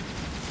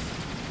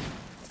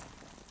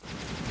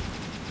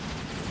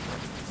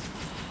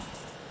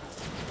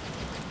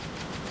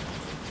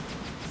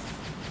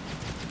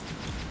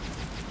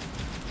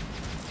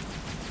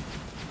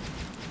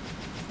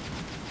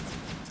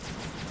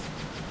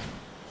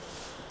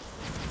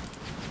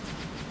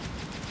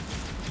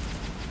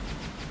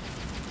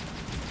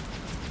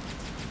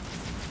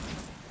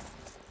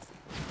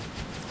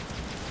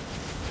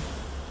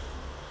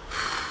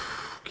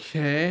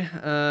 Okay,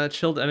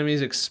 chilled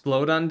enemies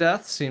explode on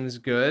death seems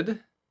good.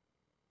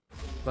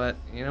 But,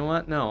 you know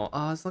what? No.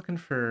 Oh, I was looking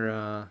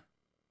for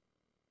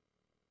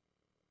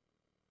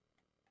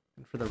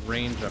the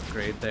range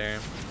upgrade there.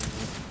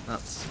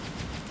 Nuts.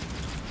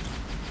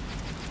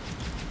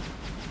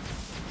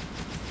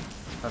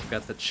 If I've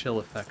got the chill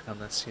effect on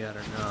this yet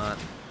or not.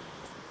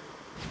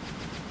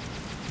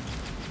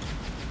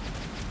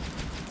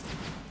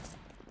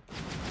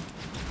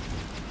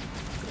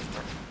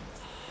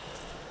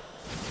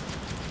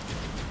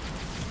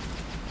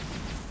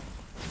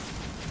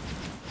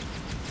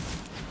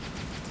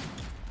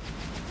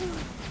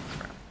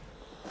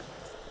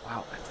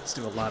 Wow, that does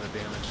do a lot of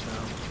damage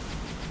now.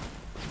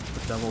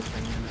 The double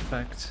thing in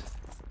effect.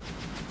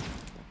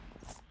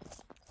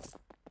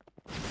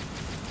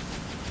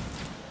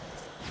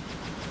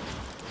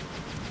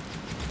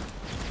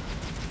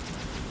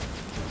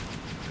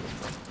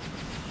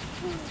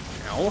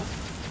 Ow.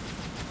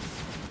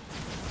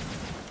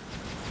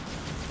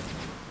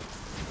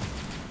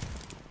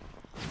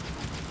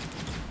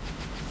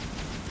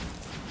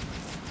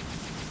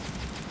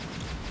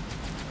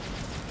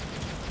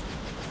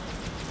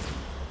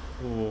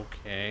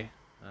 Okay.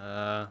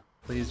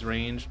 Please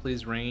range,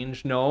 please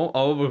range. No.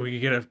 Oh, but we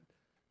get a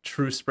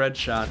true spread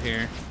shot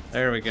here.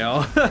 There we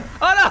go.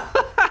 Oh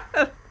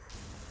no!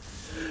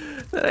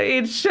 I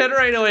ate shit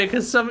right away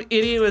because some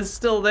idiot was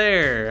still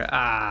there.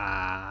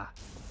 Ah.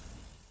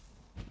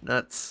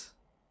 Nuts.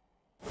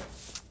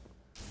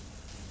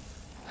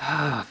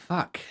 Ah,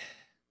 fuck.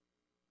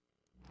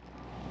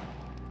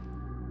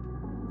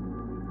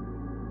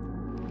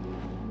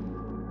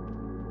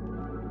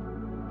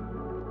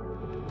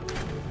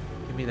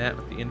 Give me that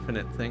with the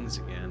infinite things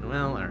again.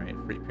 Well, alright,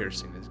 free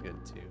piercing is good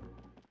too.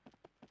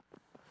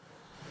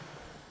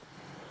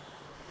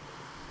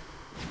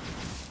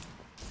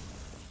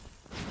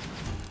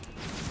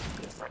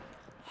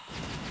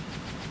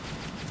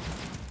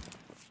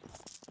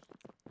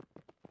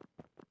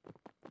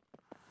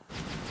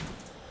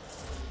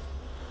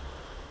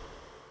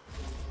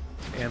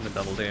 And the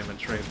double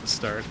damage right at the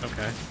start,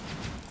 okay.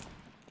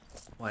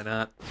 Why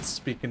not? It's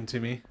speaking to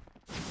me.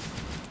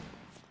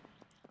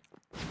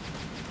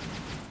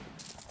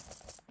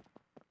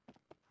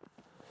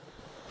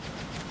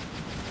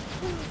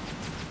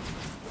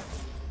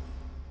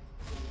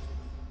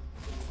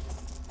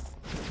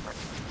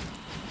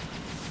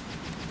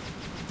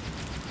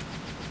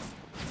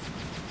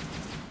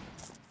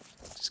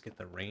 Just get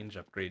the range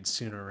upgrade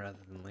sooner rather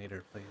than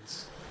later,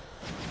 please.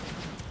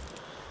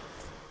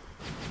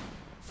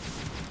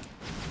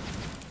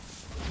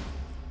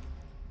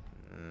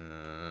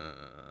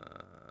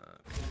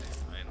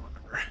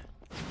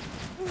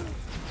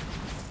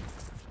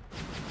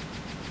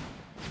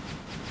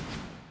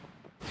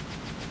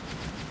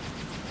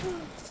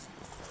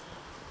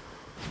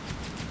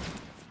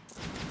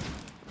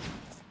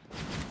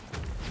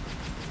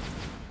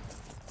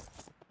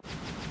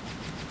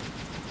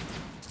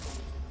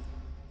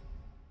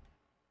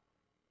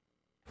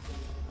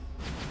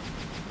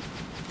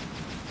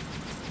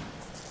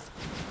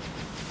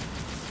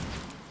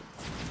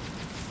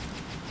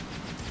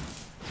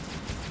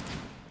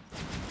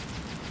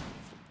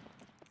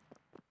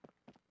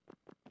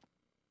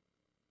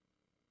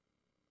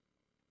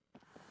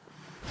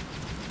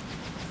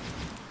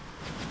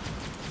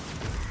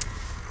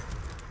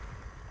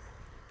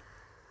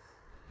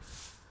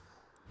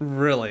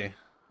 Really?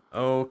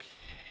 Okay.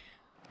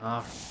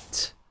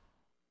 Alright.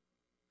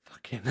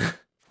 Fucking.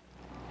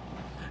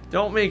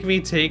 Don't make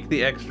me take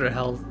the extra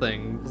health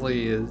thing,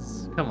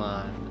 please. Come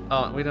on.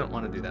 Oh, we don't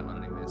want to do that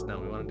one anyways. No,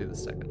 we want to do the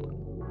second one.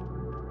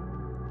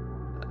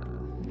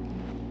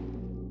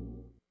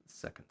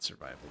 Second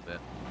survival bit.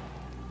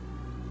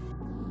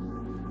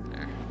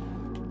 There.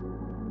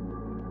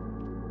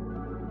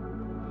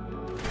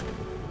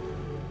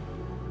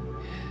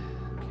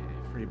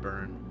 Okay, free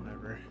burn,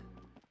 whatever.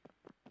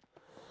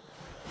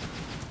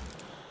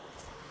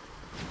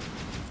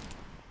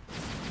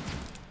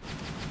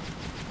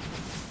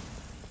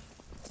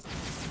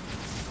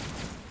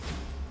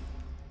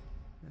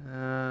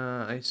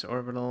 Ice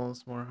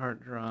orbitals, more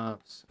heart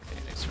drops.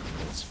 Okay, ice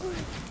orbitals,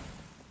 fine.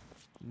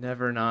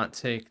 Never not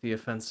take the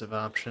offensive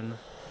option.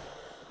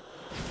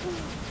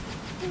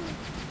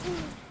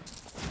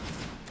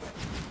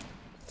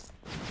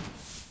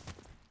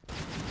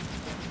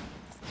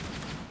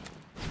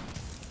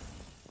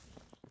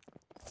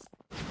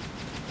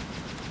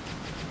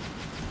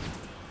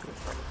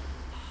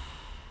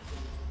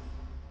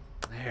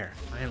 There,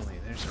 finally,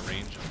 there's a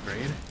range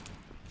upgrade.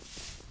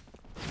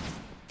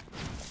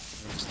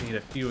 Need a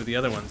few of the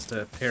other ones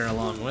to pair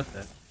along with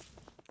it.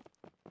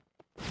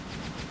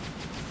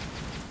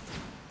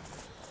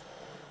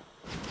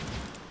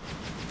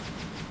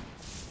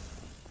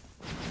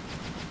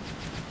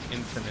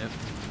 Infinite,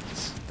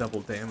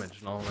 double damage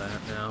and all that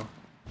now.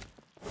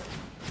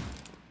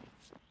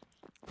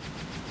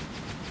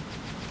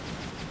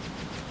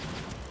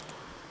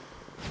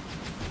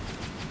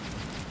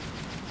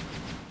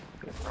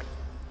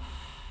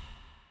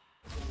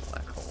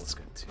 Black hole is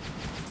good too.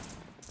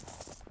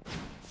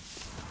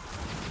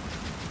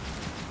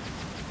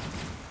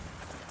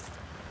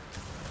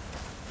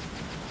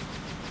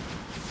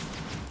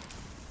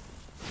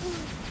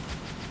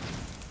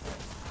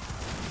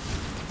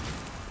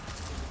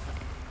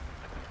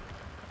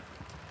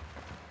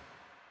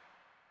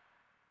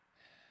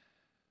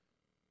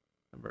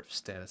 Number of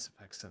status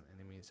effects on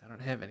enemies. I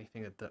don't have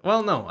anything that does.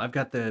 Well, no, I've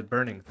got the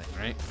burning thing,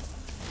 right?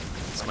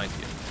 This might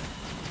be it.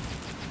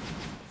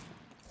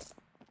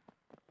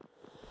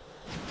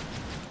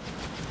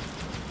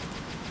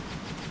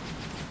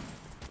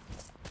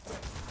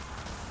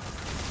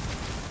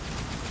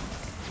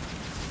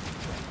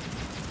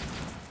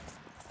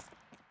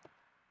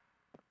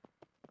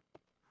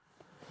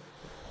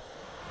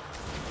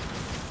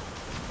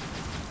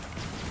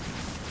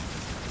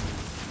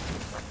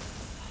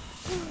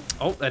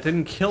 Oh, that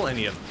didn't kill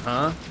any of them,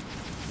 huh?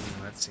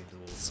 That seems a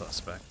little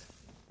suspect.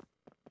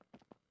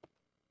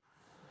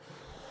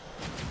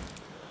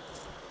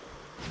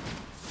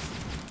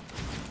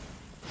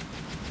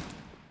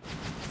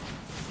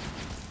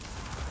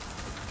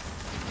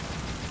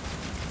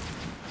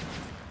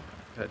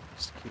 Good,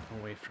 just keep them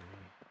away from me.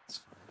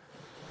 It's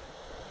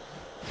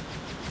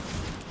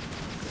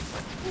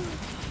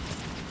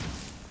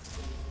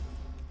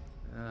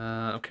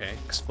fine. Okay,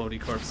 explodey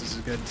corpses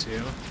is good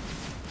too.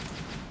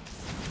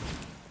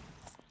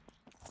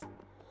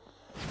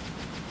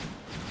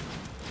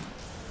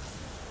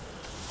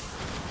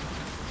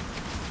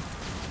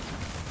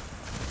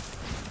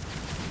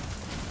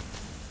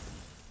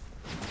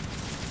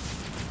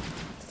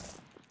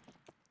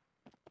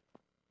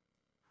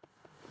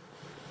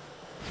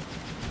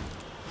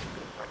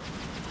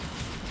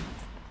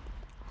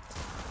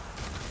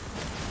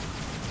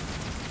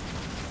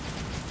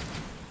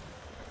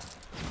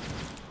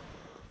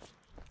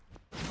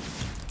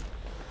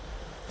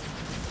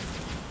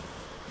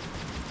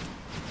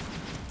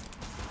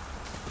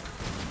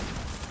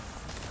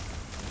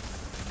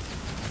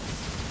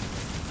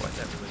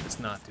 That really does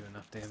not do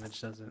enough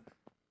damage, does it?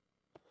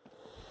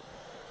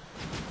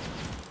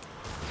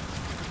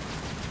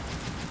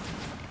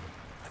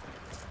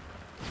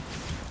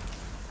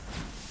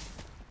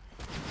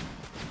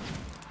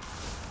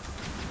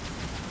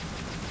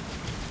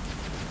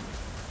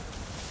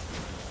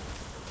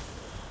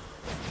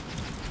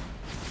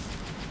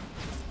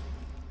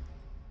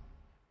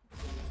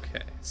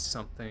 Okay,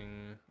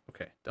 something...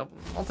 Okay, double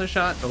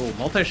multi-shot. Oh,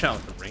 multi-shot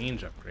with the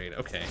range upgrade.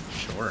 Okay,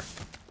 sure.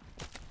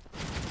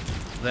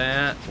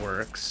 That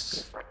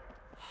works.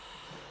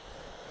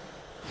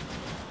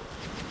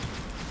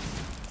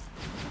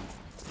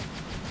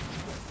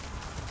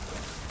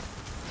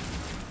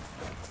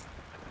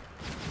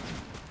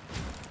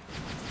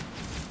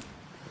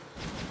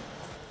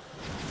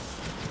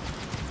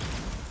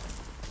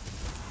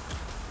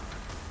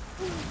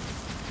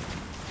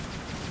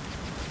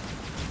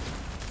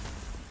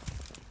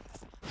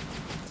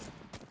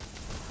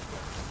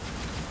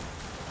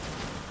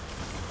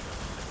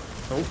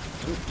 Oh,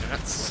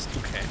 that's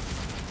okay.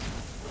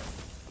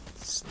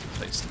 It's the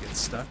place to get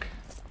stuck.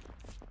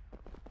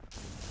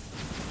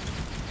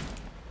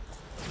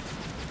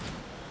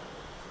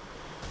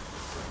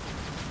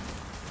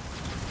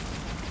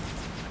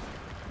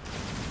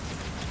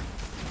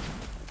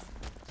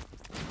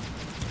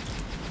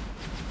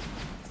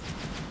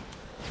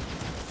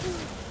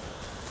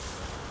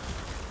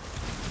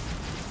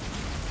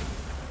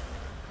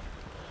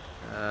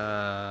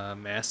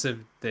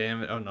 Massive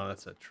damage. Oh no,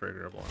 that's a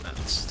triggerable and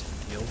that's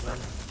heal them.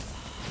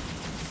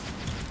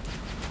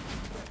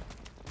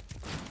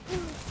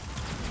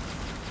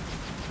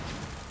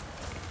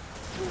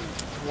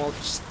 Well,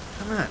 just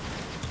come on.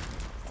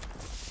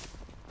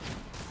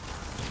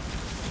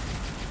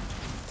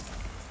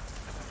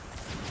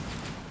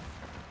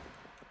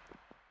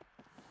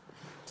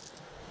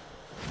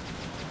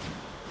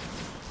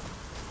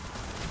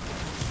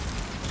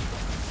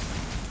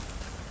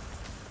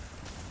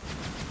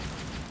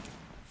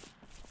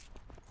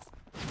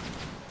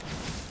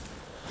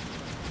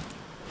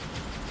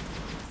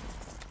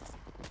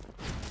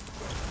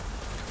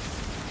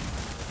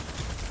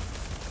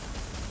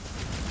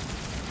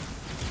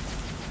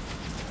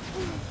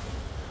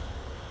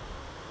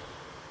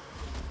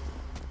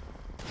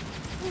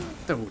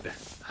 Dude.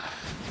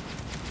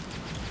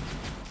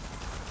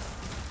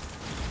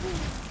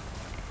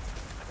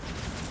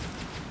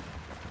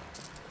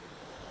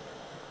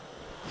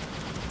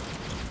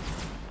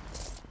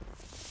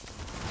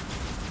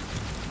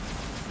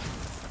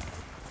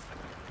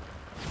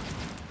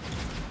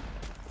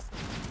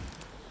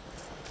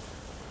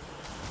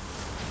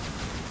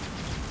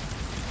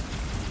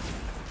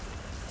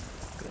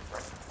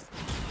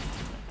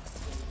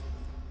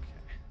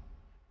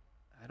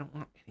 I don't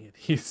want any of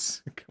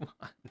these. Come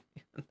on,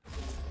 man.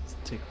 Let's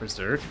take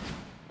Berserk.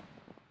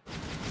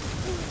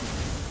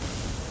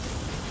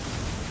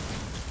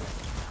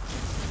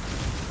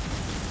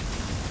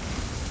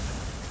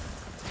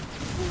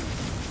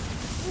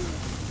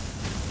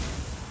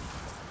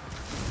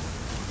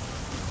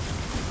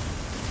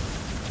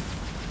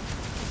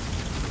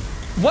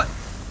 What?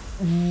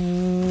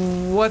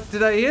 What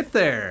did I hit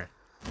there?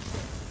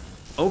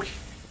 Okay.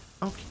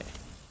 Okay.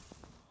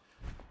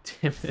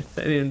 Damn it,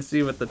 I didn't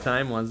see what the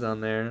time was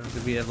on there.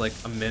 Did we have like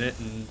a minute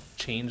and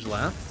change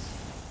left?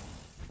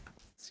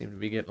 Seem to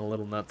be getting a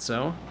little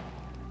nutso.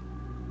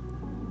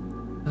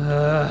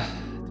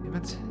 Damn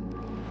it.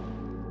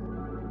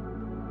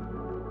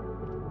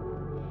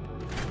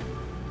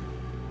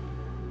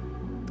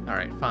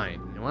 Alright, fine.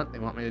 You know what? They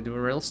want me to do a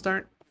real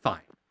start? Fine.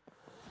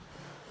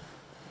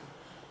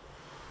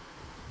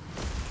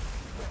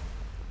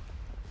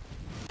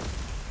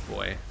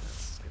 Boy,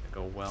 that's gonna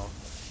go well.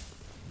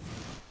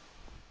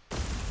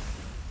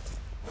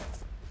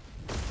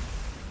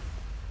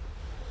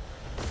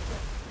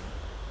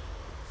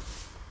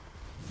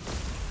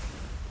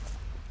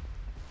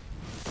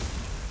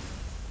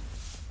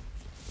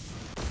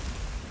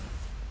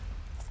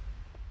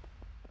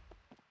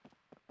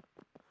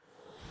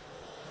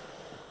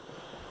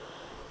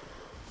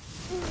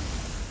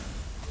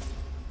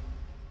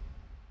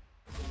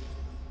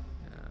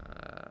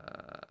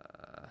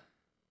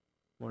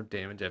 More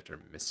damage after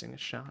missing a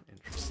shot?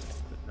 Interesting,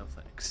 but no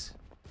thanks.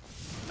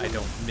 I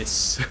don't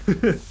miss.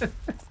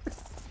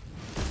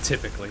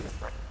 Typically.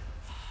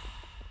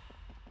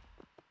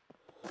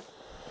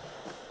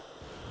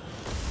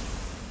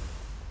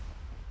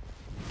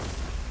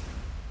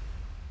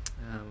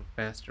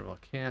 Faster while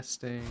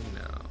casting,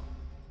 no.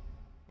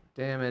 More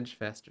damage,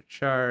 faster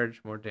charge,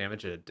 more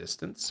damage at a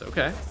distance,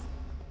 okay.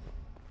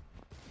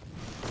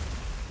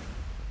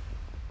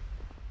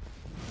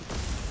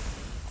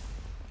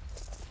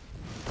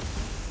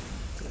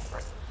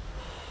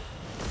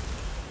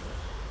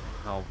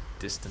 How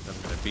distant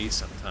I'm gonna be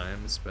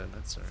sometimes, but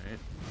that's alright.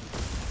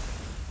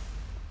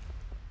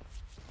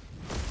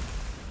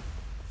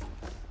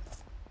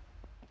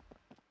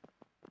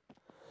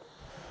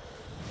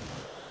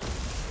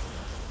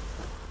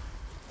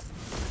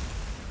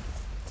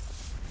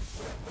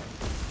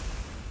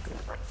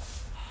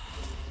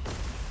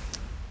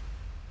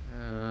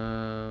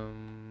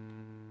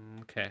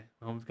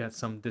 we've got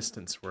some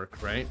distance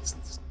work, right?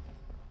 Let's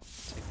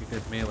take a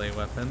good melee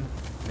weapon.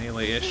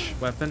 Melee-ish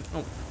weapon.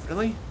 Oh,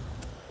 really?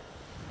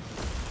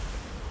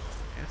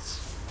 Yes.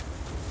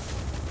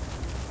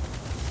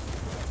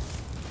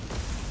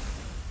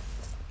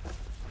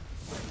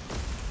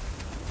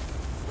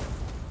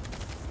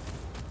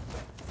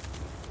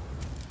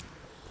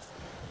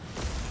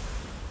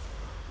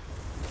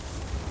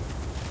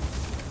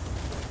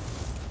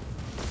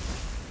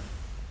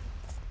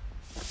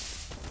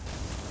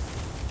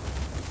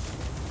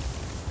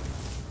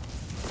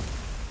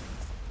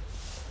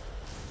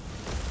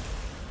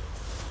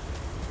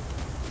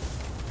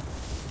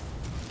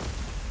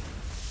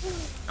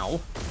 Ow.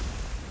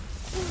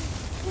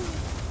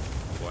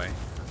 Boy,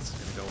 that's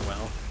gonna go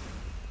well.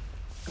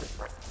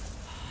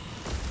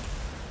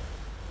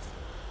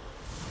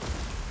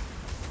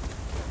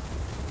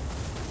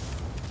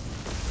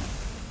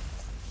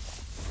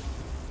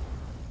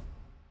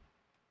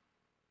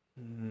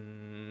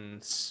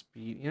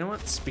 Speed. You know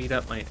what? Speed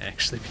up might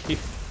actually be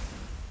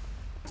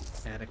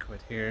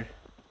adequate here.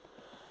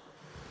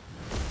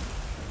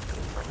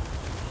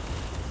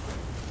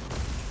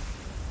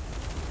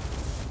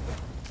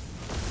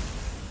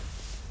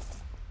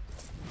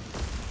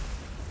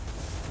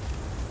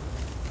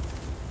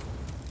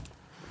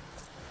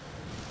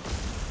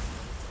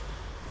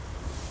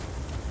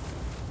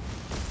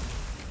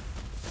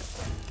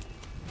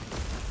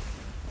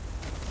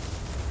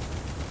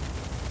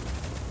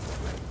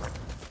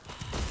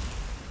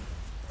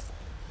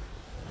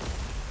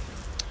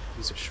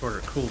 Use a shorter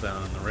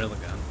cooldown on the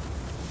railgun.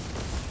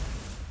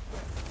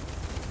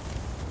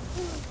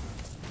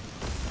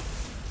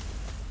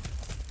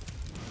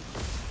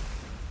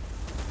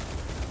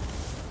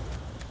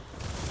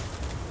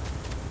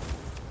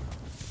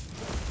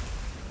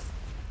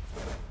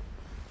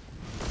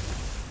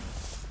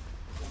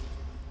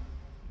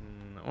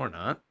 Or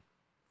not.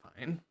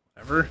 Fine.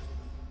 Whatever.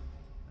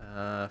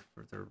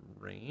 For the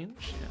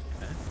range? Yeah,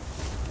 okay.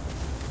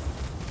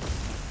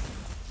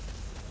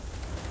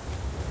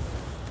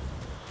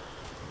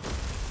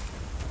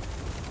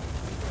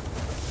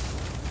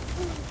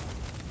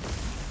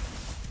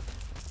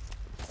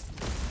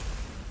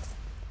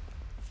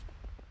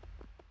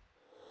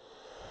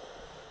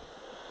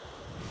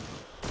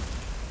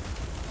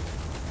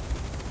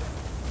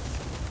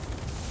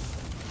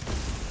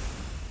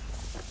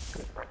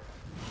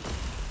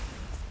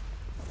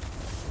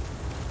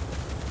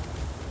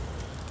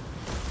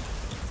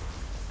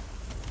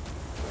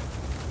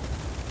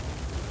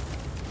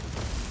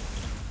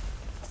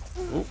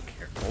 Oh,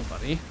 careful,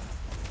 buddy.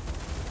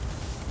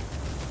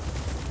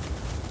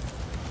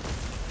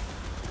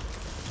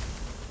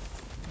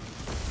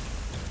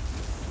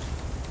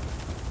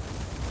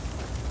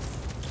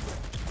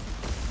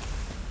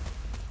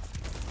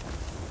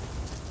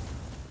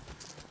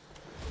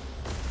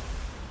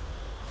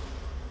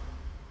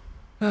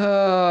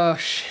 Oh,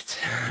 shit.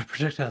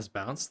 Projectiles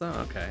bounce, though?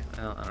 Okay.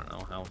 Well, I don't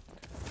know how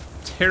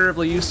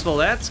terribly useful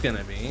that's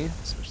gonna be,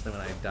 especially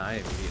when I die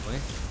immediately.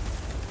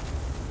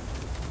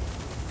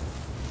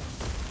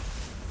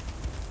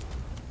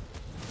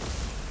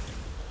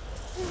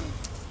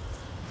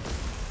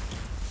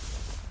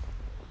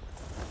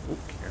 Oh,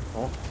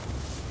 careful.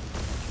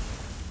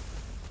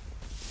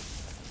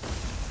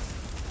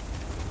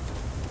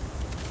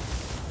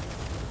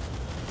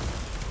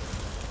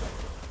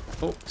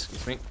 Oh,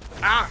 excuse me.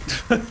 Ah!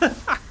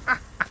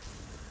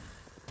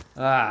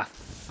 Ah,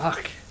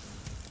 fuck.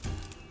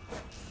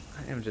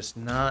 I am just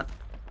not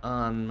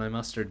on my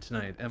mustard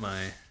tonight, am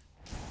I?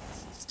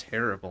 This is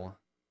terrible.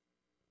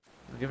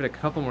 I'll give it a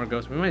couple more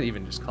goes. We might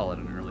even just call it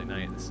an early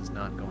night. This is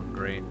not going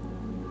great.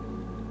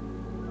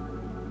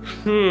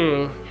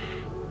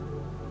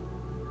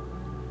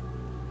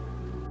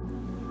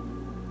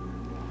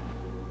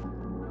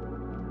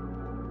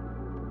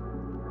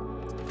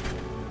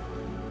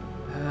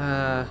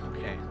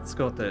 Okay, let's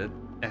go with the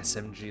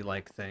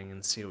SMG-like thing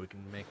and see what we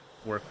can make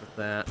work with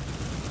that.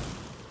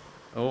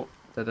 Oh,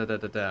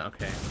 da-da-da-da-da.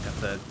 Okay, got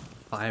the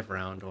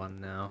 5-round one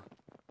now.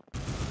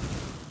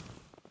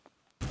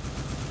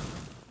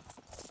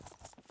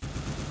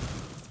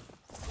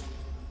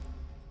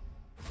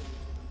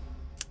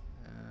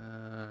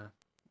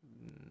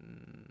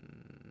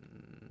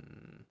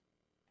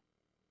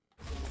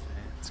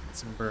 Okay, let's get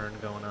some burn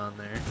going on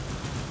there.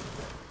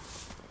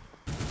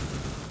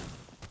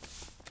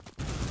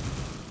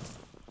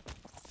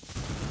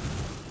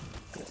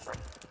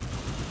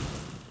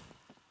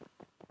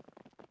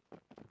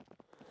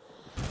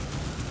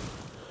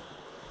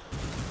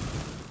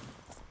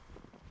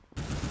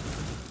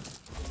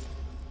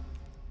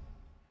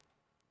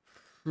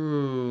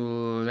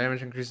 Ooh,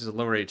 damage increases at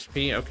lower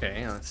HP.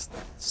 Okay, that's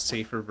a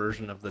safer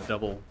version of the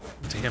double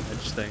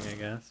damage thing, I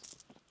guess.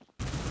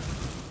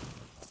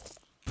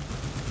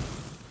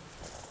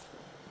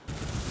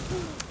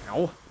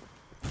 Ow.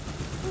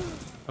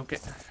 Okay,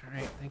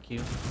 alright, thank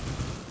you.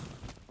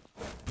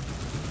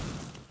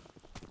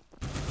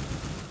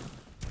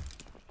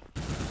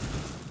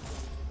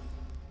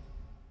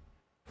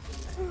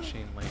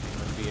 Chain lightning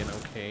would be an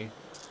okay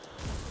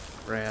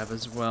grab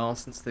as well,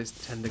 since they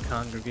tend to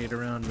congregate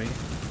around me.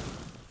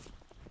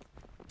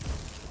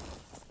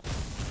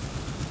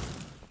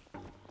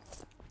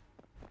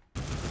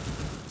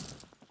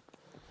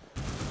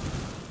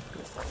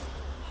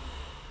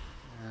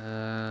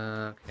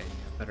 Okay,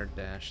 yeah, better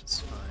dash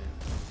is fine.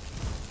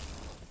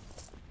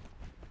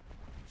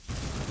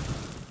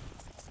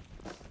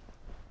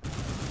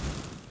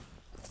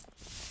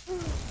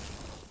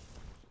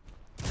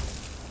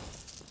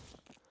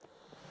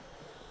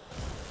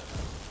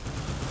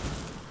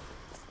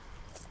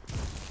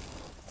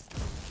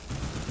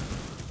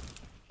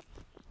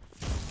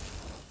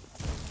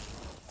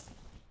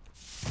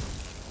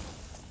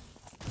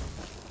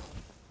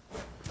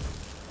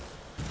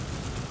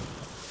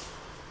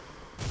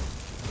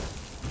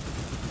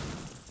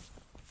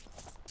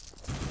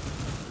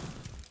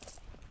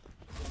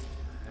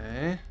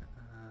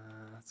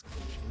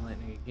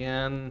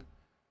 Again.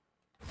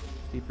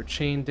 Deeper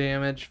chain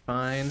damage,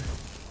 fine.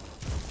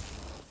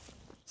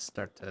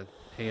 Start to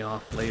pay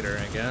off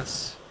later, I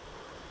guess.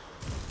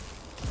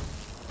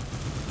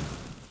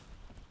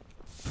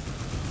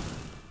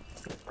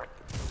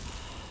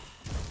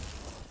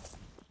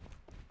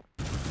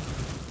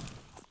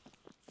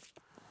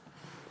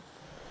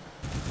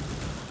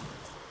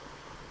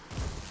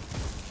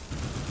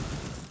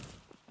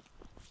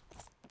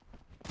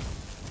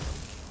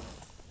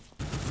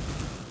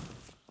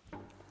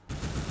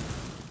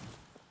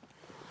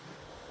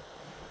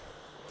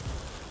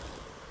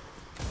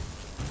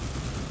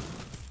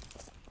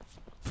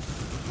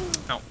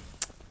 Oh,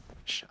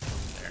 shot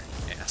there,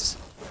 yes.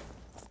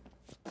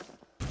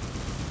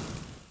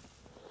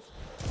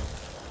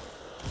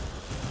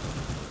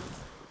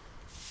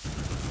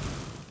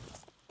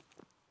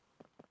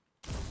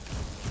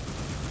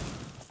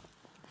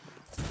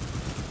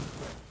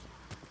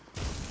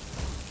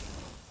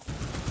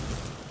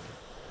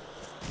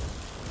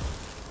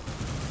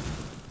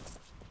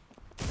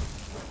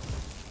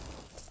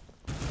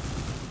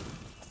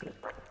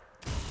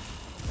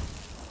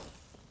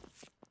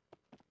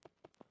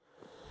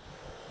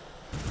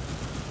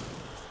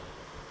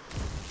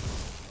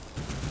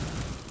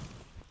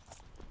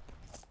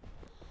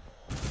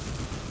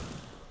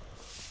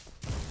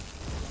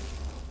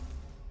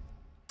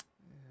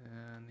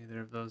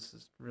 Of those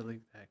is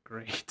really that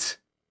great.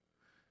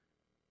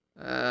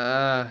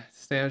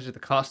 Damage at the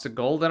cost of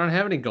gold? I don't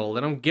have any gold.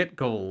 I don't get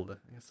gold.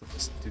 I guess I'll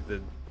just do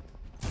the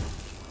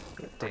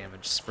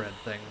damage spread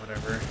thing,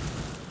 whatever.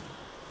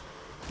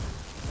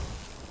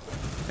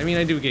 I mean,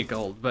 I do get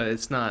gold, but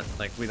it's not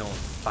like we don't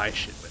buy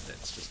shit with it.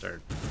 It's just our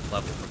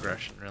level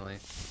progression, really.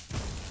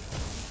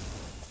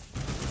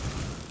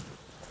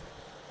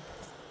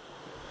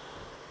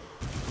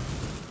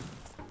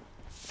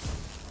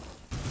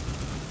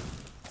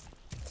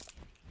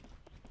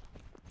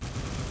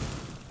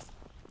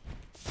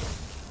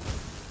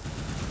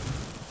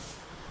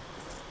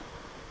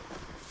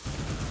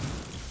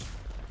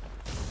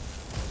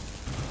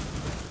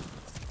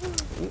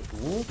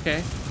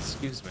 Okay,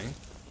 excuse me.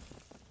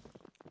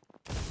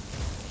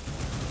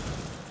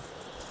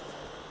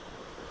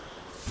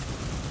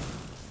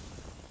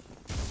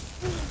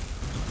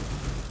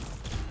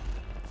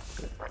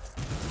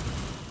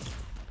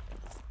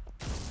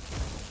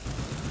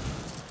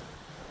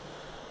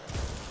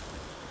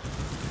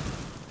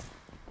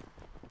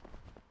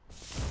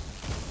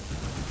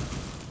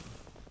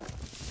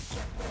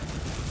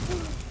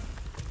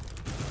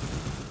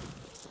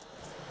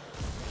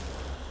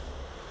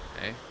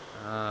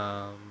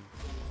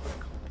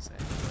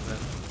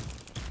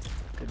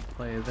 Good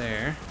play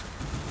there.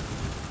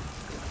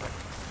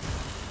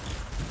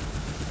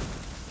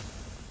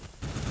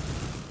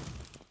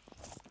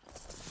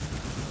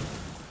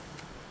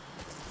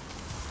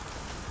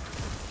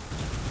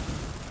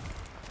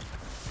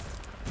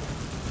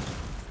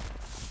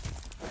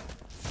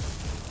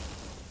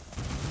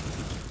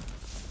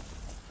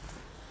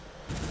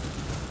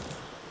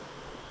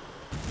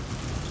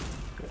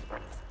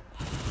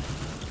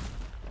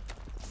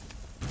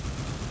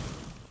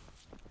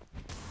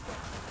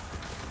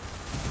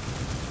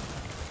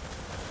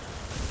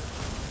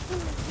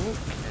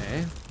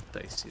 Okay,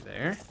 dicey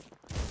there.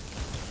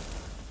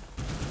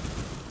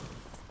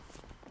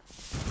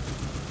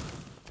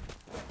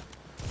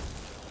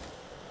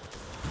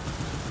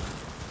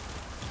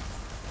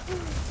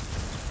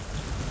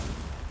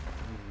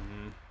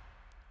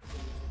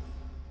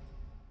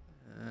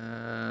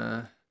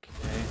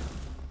 Okay.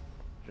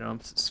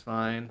 Jumps is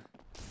fine.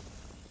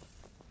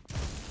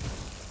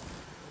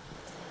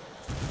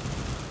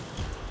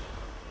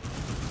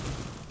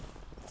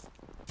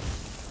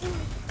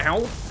 Ow!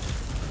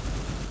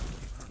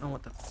 I don't know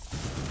what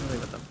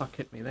the fuck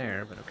hit me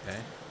there, but okay.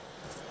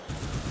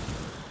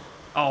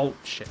 Oh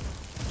shit.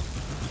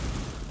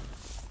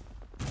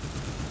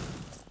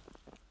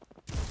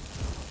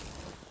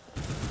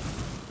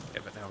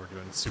 Yeah, but now we're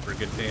doing super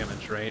good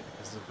damage, right?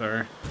 Because of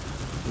our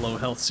low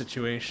health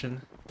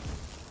situation.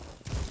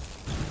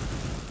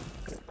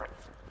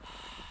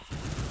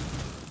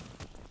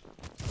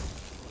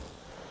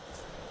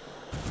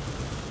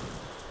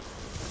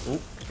 Oh,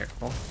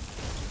 careful.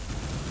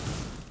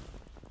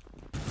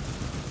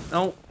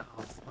 No.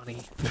 Oh,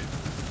 funny.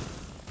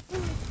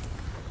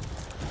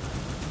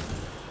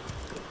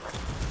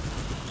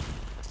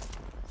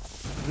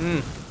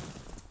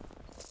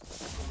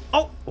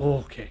 Oh,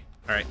 okay.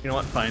 All right. You know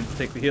what? Fine.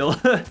 Take the heal.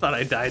 I thought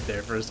I died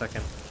there for a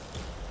second.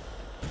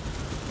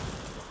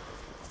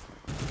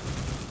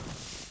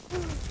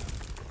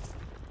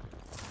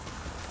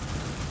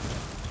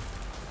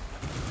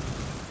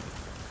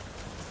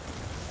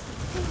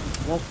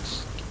 Well,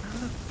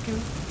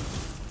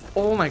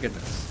 oh my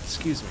goodness.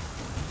 Excuse me.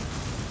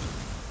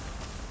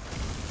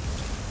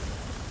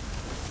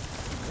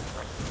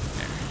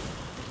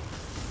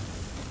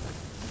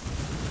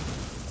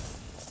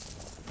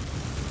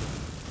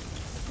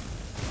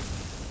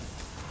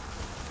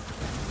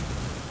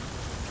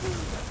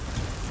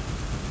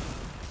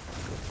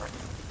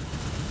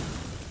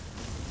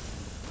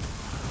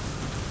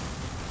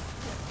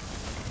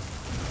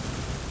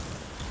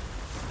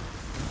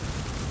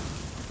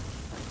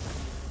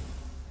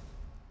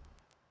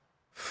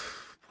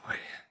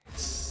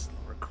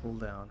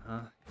 Cooldown,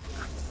 huh?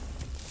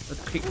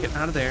 Let's get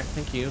out of there.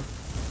 Thank you.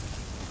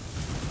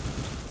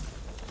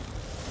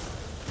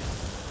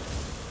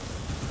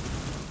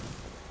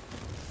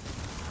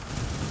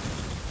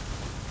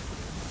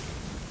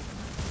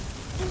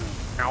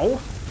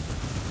 Ow.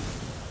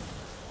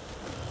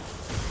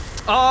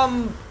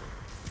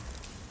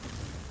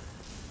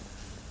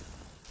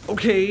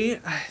 Okay.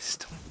 I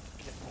just don't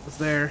get what was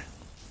there.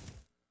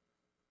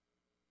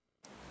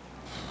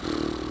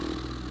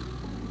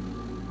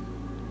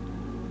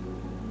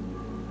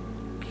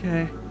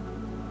 Okay.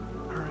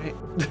 Alright.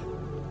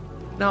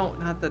 No,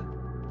 not that.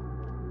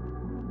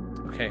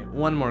 Okay,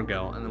 one more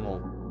go, and then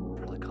we'll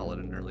probably call it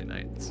an early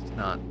night. It's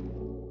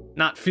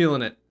not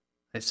feeling it,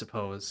 I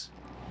suppose.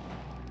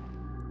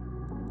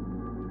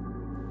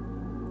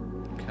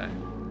 Okay.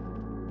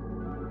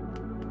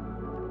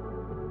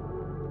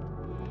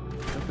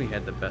 I think we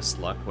had the best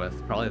luck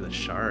with probably the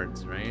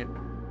shards, right?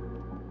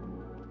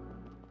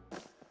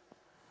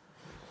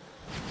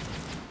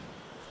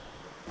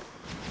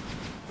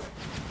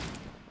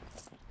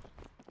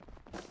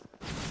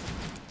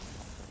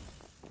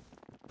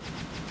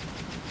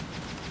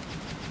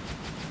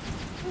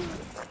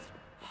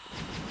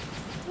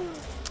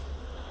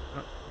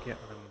 Get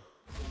what I'm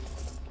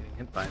getting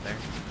hit by there.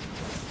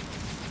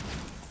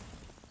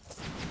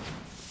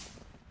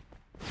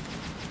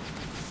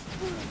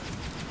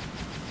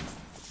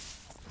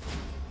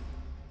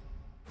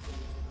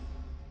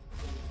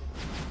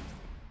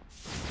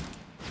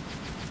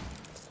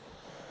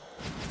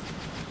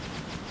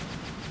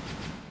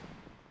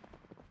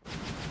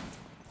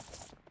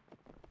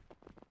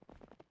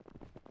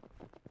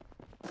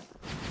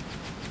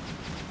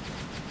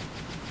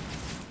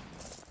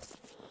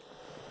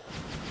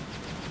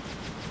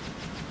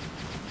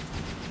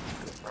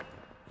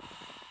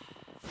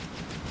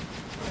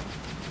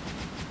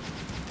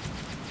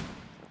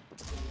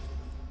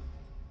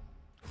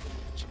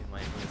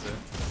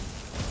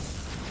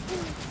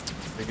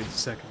 Good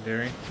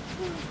secondary.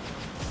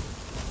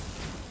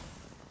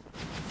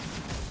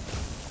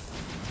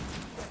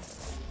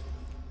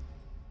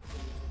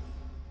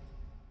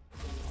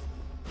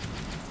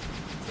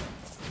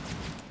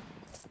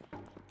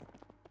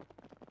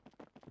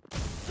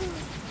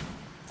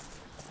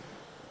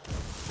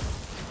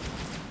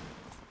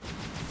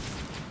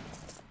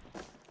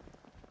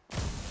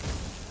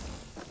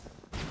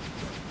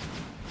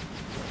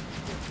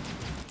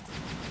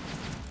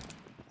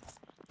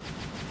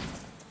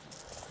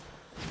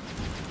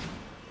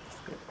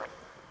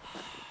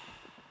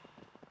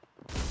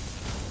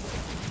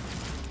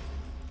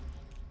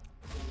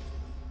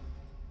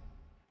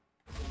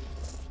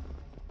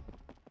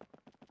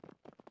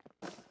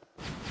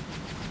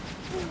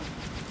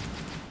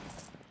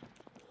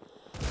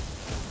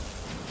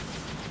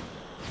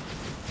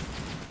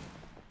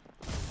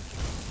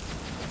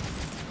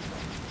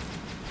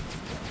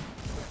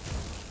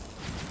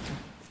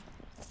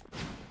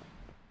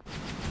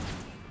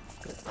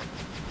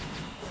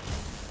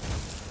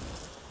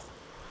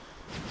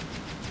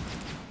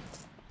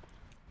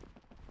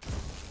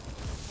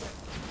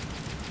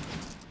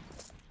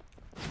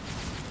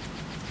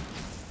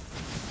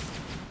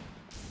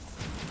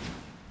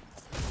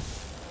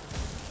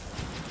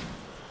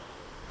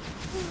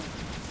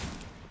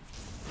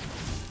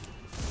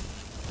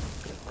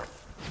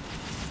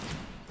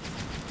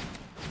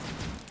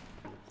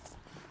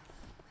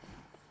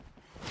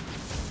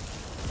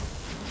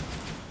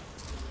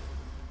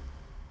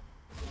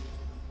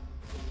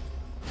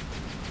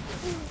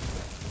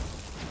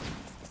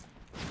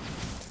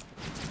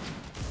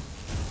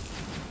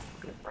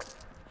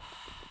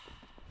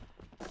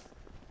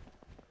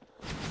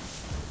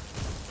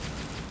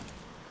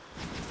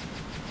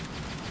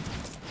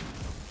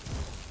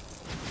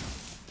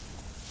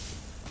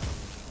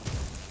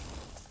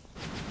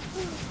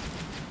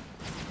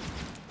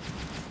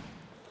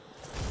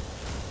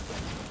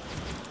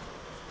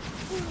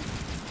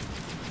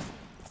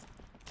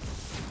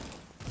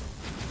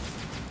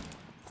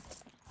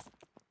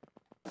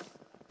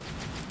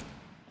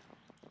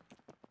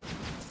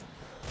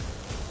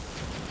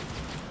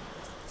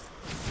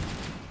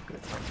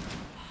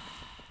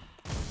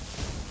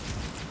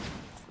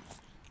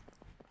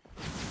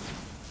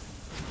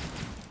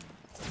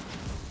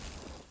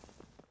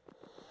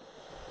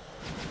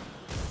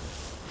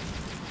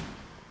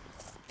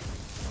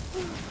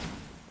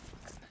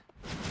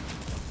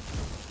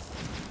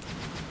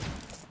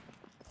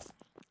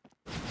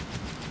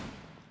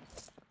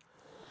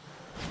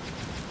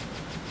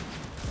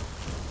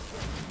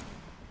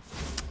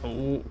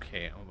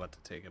 Okay, I'm about to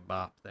take a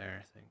bop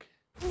there, I think.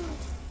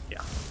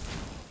 Yeah.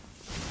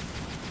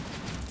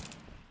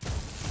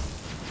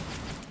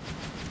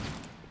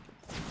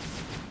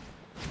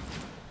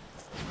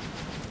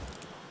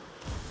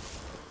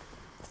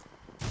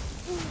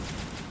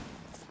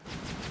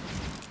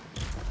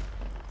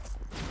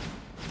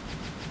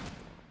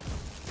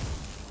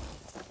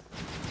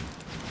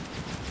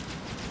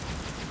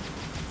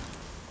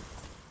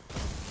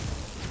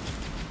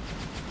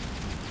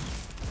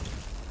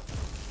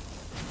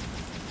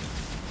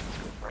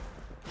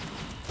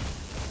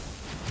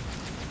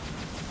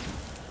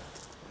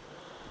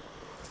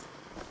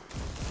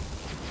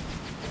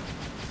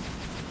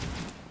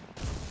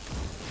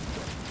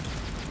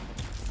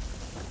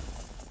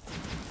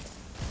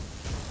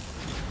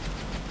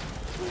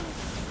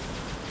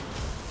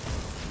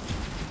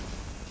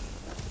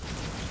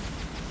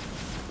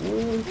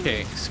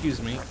 Okay,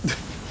 excuse me.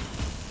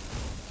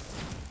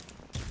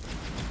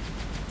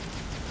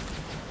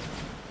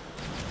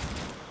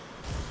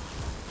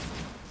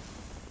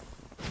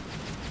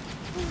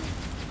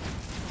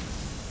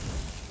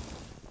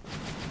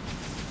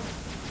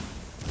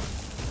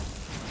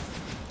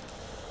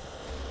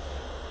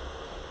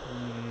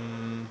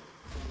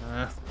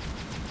 Uh.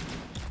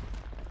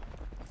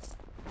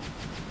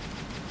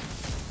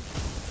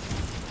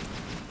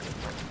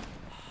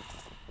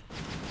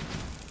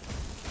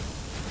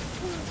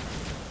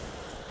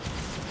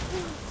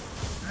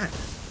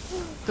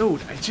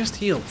 Dude, I just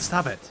healed.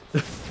 Stop it.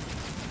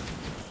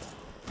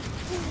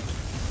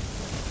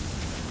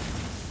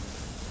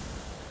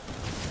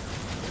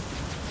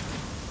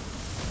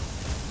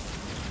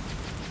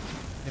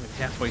 Even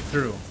halfway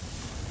through.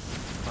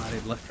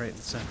 Bodied left, right, and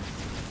center.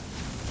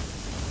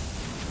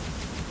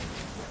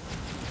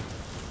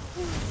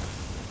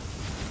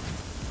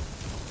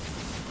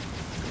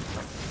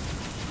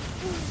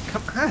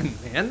 Come on,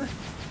 man.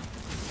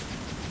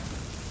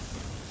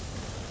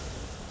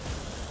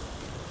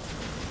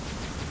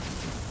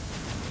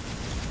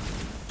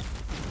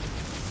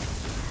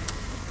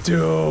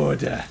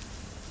 Dude.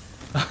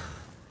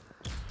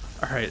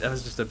 Alright, that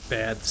was just a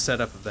bad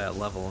setup of that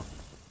level.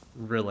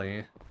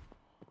 Really.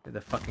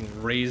 The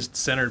fucking raised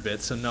center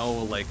bit, so no,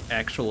 like,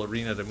 actual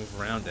arena to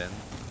move around in.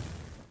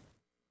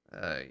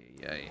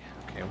 Yay.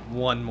 Okay,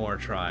 one more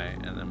try,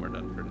 and then we're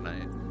done for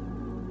tonight.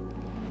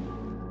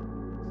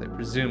 So I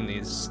presume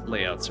these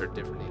layouts are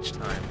different each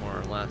time, more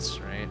or less,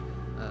 right?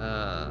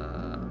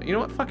 You know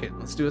what? Fuck it.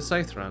 Let's do a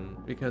scythe run,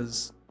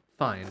 because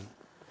fine.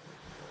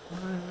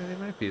 They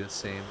might be the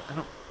same. I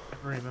don't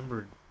ever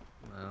remember.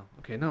 No.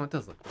 Okay, no, it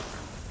does look different.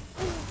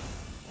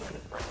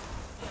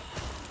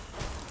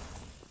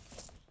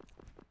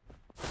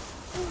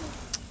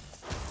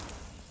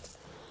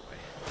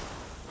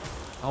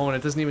 Oh, and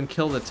it doesn't even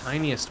kill the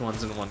tiniest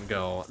ones in one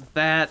go.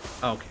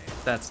 Okay,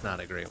 that's not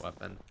a great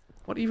weapon.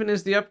 What even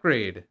is the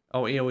upgrade?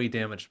 Oh, AoE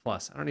damage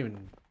plus. I don't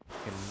even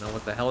know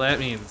what the hell that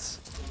means.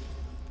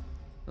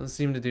 Doesn't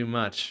seem to do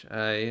much.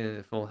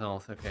 Yeah, full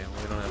health. Okay,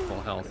 well, we don't have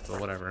full health, but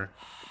whatever.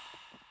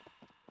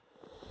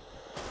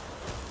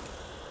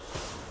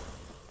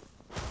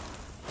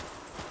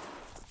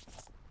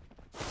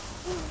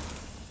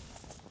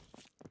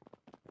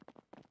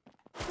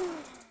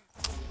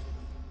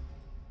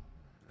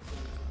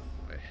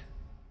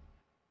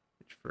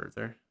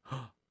 Further.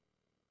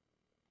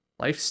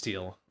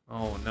 Lifesteal.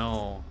 Oh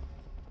no.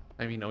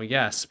 I mean, oh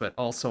yes, but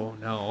also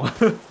no.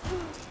 Okay.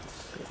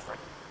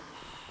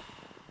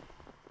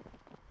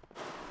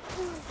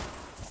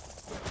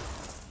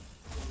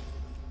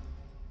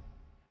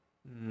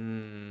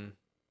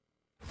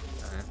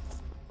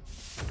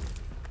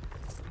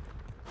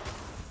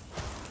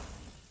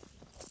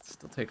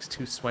 Still takes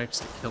 2 swipes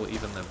to kill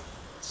even the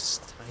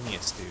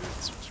tiniest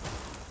dudes, which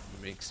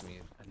makes me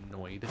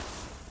annoyed.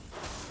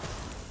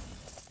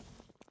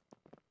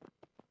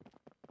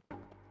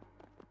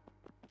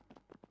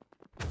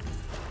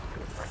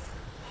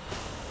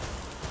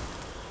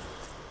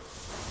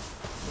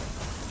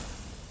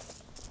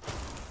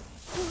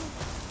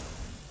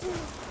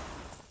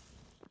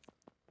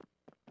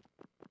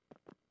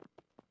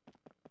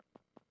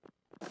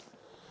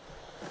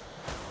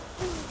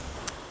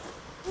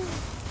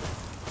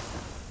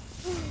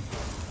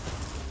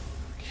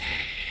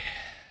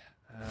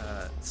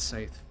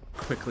 Scythe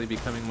quickly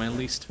becoming my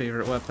least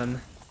favorite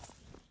weapon.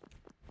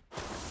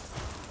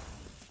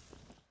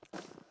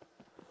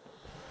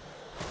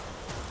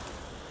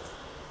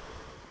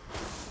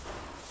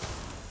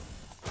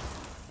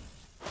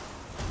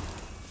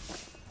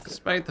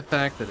 Despite the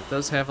fact that it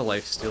does have a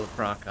lifesteal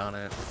proc on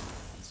it,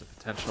 it's a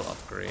potential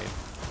upgrade.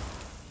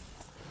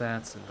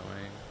 That's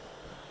annoying.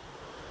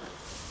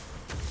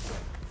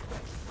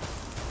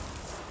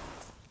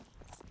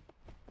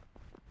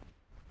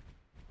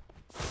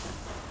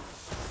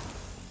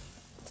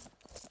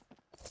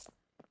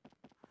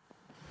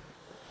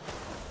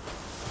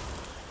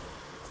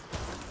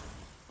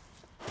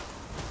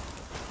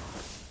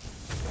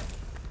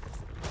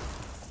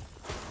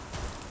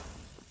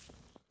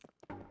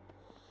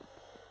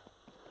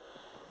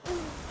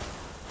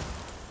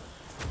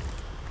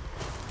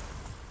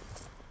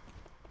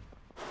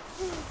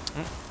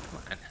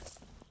 Come on.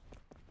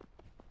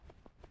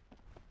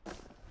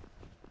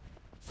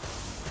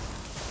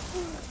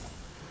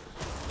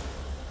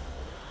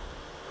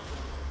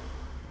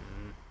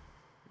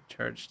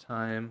 Recharge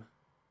time.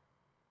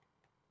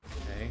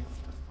 Okay,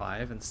 to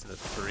 5 instead of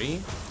 3.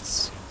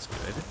 Seems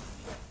good.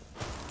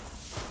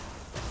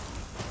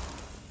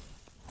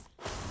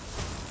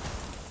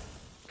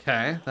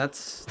 Okay,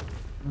 that's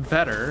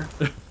better.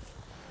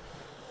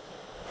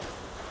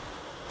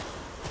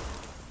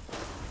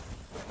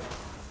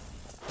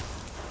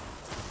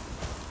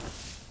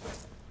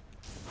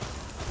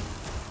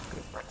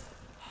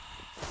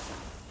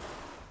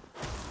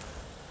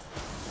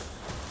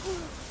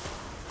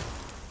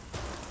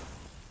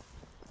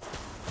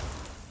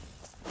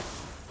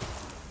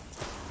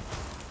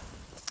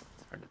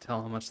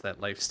 Tell how much that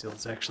life steal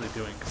is actually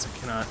doing, because I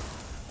cannot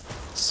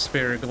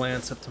spare a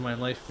glance up to my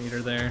life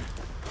meter there.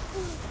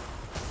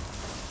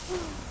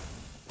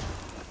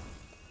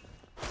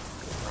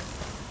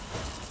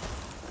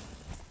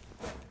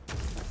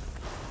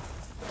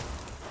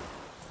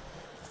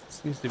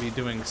 Seems to be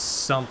doing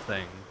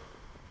something.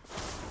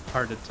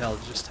 Hard to tell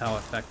just how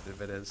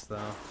effective it is,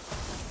 though.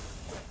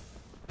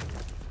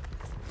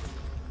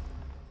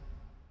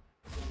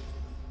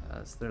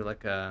 Is there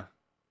like a...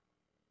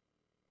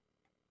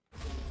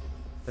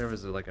 There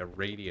was like a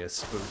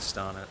radius boost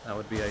on it. That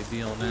would be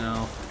ideal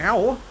now.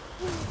 Ow!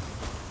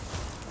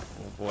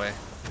 Oh boy.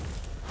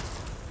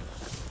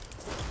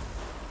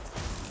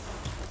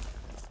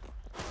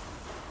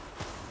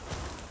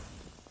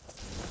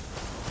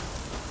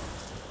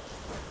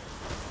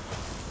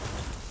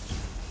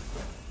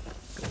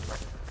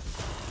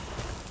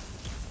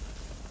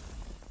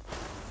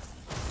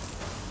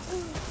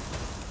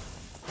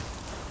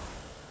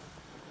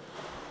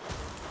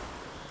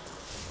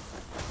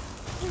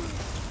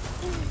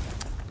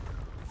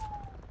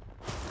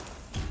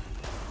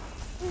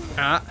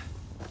 Ah.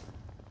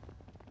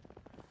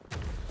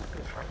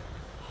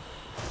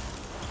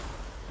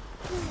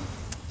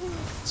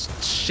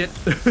 Shit.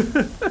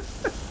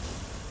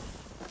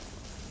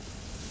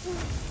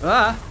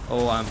 Ah.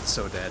 Oh, I'm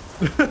so dead.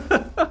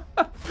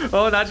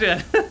 Oh, not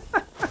yet.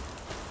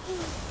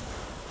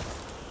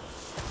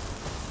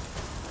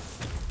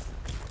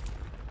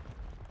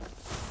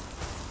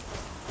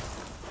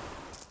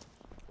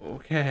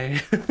 Okay.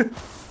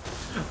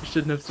 I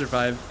shouldn't have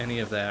survived any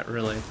of that,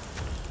 really.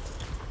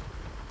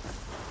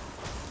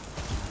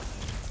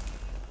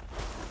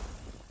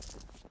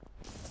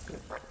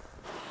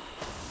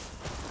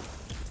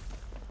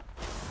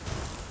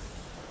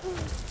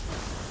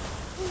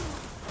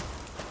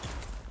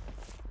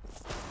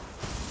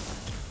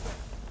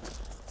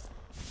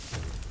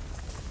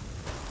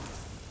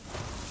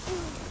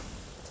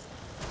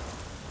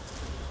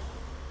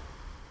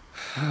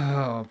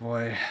 Oh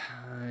boy,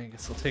 I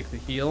guess I'll take the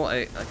heal.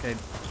 I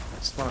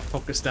just want to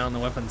focus down the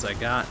weapons I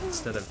got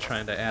instead of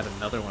trying to add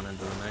another one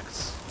into the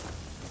mix.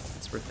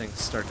 That's where things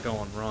start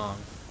going wrong.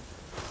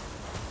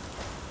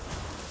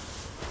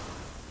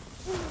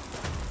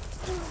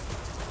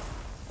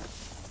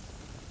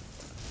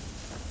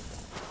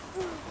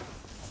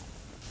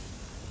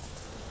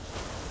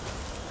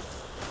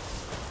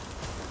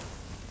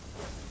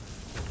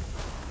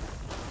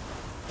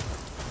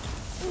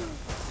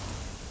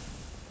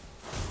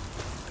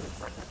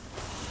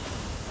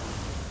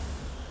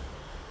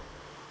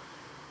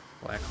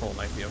 Black hole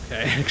might be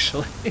okay,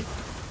 actually.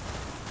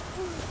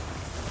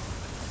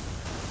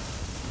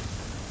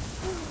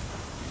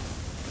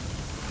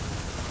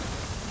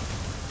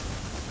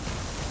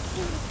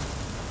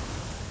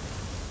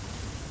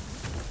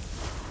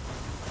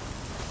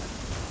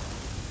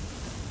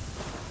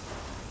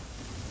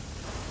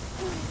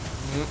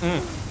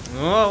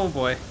 Oh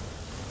boy.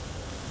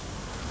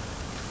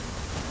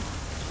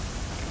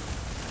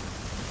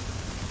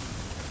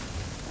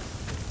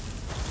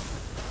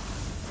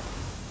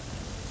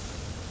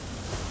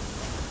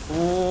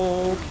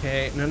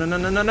 Okay. No, no, no,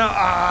 no, no, no.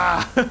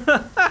 Ah!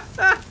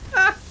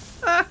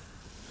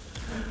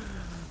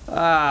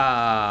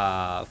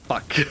 Ah,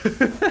 fuck.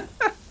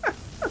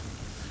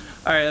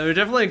 Alright, there were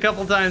definitely a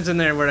couple times in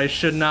there where I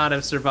should not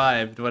have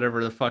survived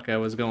whatever the fuck I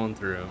was going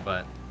through,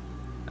 but...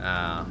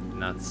 Ah,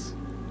 nuts.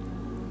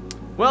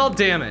 Well,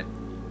 damn it.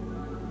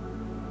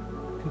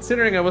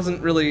 Considering I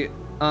wasn't really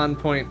on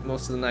point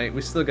most of the night,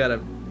 we still got a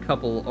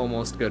couple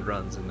almost good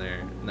runs in there,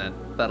 and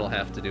that'll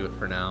have to do it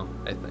for now,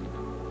 I think.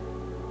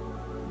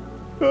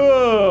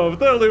 Oh, but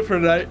that'll do it for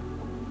tonight.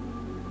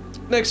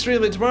 Next stream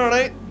will be tomorrow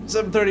night,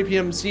 7:30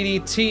 p.m.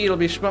 CDT. It'll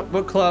be Shmup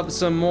Book Club,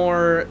 some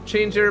more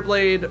Change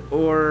Airblade,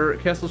 or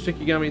Castle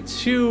Shikigami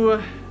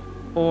 2,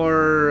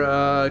 or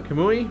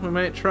Kamui we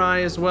might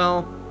try as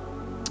well.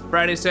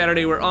 Friday,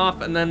 Saturday we're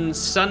off, and then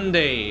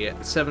Sunday,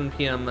 7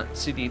 p.m.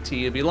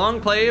 CDT. It'll be long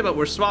play, but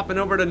we're swapping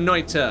over to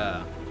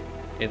Noita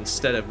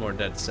instead of more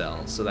Dead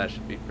Cells, so that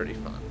should be pretty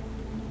fun.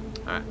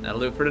 Alright,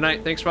 that'll do it for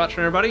tonight. Thanks for watching,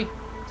 everybody.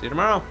 See you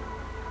tomorrow.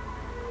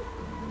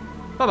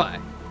 Bye-bye.